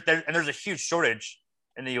 and like there's a huge shortage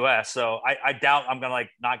in the U.S. So I doubt I'm gonna like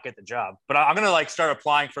not get the job, but I'm gonna like start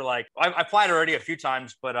applying for like I applied already a few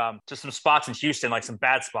times, but to some spots in Houston, like some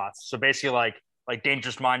bad spots. So basically like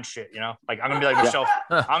dangerous mind shit, you know? Like I'm gonna be like Michelle.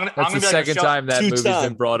 That's I'm the gonna be second like time that movie's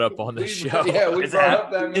been brought up on the show. Yeah, we brought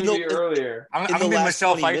up that movie earlier. I'm gonna be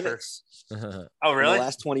Michelle Pfeiffer. Oh really? In the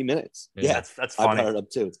last 20 minutes. Yeah. That's funny. I brought it up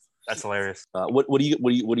too. That's hilarious. What are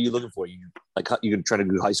you looking for? You gonna try to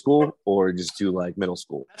do high school or just do like middle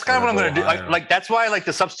school? That's kind of what I'm gonna do. Like that's why like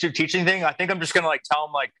the substitute teaching thing. I think I'm just gonna like tell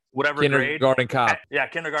them like whatever kindergarten grade. cop. Yeah,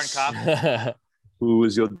 kindergarten cop. Who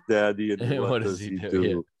is your daddy and what does he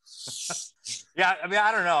do? Yeah, I mean,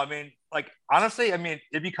 I don't know. I mean, like honestly, I mean,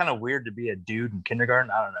 it'd be kind of weird to be a dude in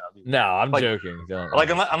kindergarten. I don't know. No, I'm joking. Don't.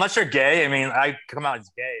 Like unless you're gay. I mean, I come out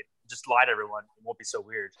as gay. Just lie to everyone. It won't be so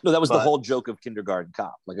weird. No, that was the whole joke of kindergarten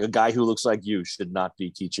cop. Like a guy who looks like you should not be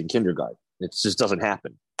teaching kindergarten. It just doesn't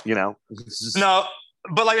happen, you know? No,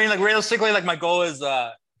 but like, I mean, like realistically, like my goal is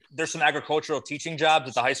there's some agricultural teaching jobs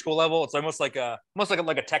at the high school level. It's almost like a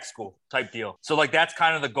tech school type deal. So like that's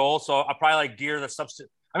kind of the goal. So I'll probably like gear the substitute.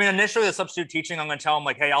 I mean, initially the substitute teaching, I'm going to tell them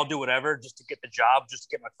like, hey, I'll do whatever just to get the job, just to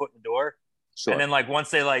get my foot in the door. Sure. And then like once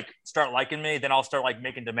they like start liking me, then I'll start like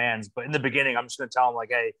making demands. But in the beginning, I'm just gonna tell them like,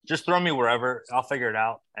 hey, just throw me wherever, I'll figure it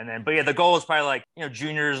out. And then, but yeah, the goal is probably like, you know,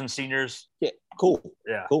 juniors and seniors. Yeah, cool.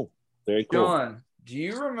 Yeah, cool. Very cool. John, do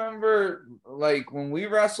you remember like when we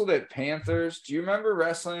wrestled at Panthers? Do you remember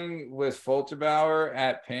wrestling with Folterbauer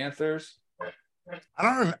at Panthers? I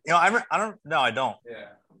don't remember. You know, I don't. No, I don't. Yeah,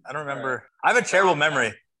 I don't remember. Right. I have a terrible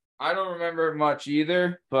memory. I don't remember much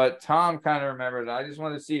either, but Tom kind of remembered it. I just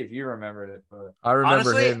wanted to see if you remembered it. But I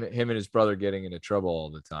remember him and his brother getting into trouble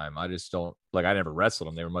all the time. I just don't like. I never wrestled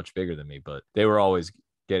them. They were much bigger than me, but they were always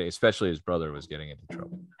getting. Especially his brother was getting into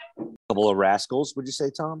trouble. Couple of rascals, would you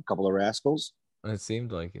say, Tom? Couple of rascals. It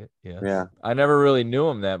seemed like it. Yeah. Yeah. I never really knew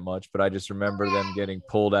him that much, but I just remember them getting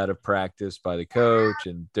pulled out of practice by the coach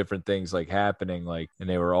and different things like happening. Like, and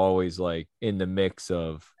they were always like in the mix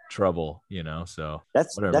of trouble, you know. So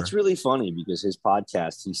that's really funny because his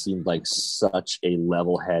podcast, he seemed like such a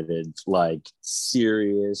level-headed, like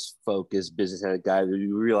serious, focused, business-headed guy that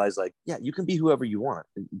you realize like, yeah, you can be whoever you want,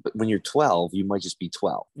 but when you're 12, you might just be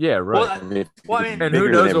 12. Yeah, right. Well, I mean, and who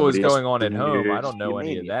knows what was going on at home? I don't know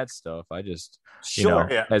any of that stuff. I just, you know,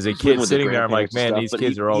 as a kid sitting there, I'm like, man, these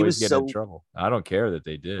kids are always getting in trouble. I don't care that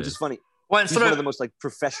they did. Which is funny. Well, he's one of the most like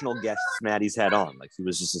professional guests Maddie's had on. Like he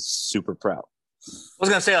was just super proud. I was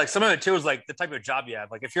gonna say like some of it too is like the type of job you have.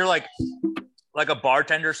 Like if you're like a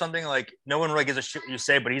bartender or something, like no one really gives a shit what you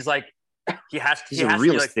say, but he's like he's a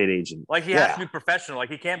real estate agent. Like he has to be professional. Like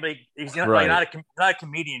he can't be. He's not, like, not a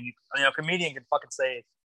comedian. You know, a comedian can fucking say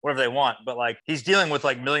whatever they want, but like he's dealing with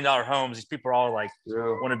like $1 million homes. These people are all like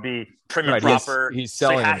want to be prim and proper. He's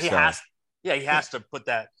selling himself. He has to put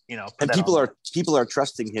that. You know, and people are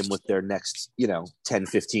trusting him with their next 10,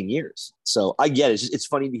 15 years. So I get it. It's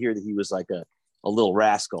funny to hear that he was like a little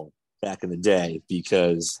rascal back in the day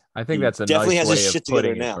because I think that's a definitely nice has his way shit of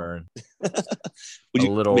putting together it, now. Vern. Would A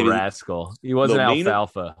you- little maybe rascal. He wasn't Lil Mina?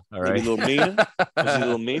 alfalfa. All right. Maybe Lil Mina? Was he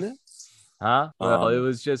Lil Mina? Huh? Well, it Um,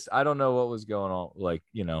 was just I don't know what was going on, like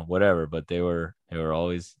whatever. But they were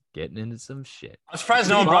always getting into some shit. I'm surprised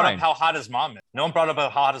no one brought up how hot his mom is. No one brought up how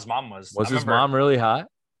hot his mom was. Was I his remember mom really hot?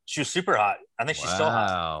 She was super hot. I think she's still hot.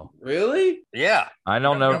 Wow. Really? Yeah. I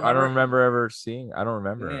don't You know. don't I don't remember? remember ever seeing. I don't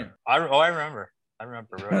remember. I remember. I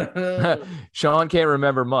remember. Sean can't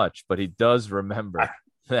remember much, but he does remember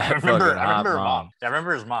that I remember fucking hot her mom. mom. I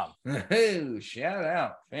remember his mom. Oh, shout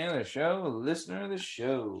out. Fan of the show, listener of the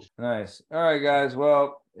show. Nice. All right, guys.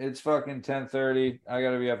 Well, it's fucking 10:30. I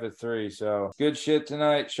gotta be up at 3. So good shit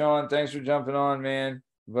tonight. Sean, thanks for jumping on, man.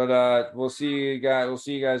 But we'll see you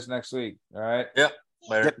guys next week. All right. Yep.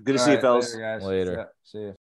 Later. Yep, good to All see you, right, fellas. later, guys. Later. Yep, see you.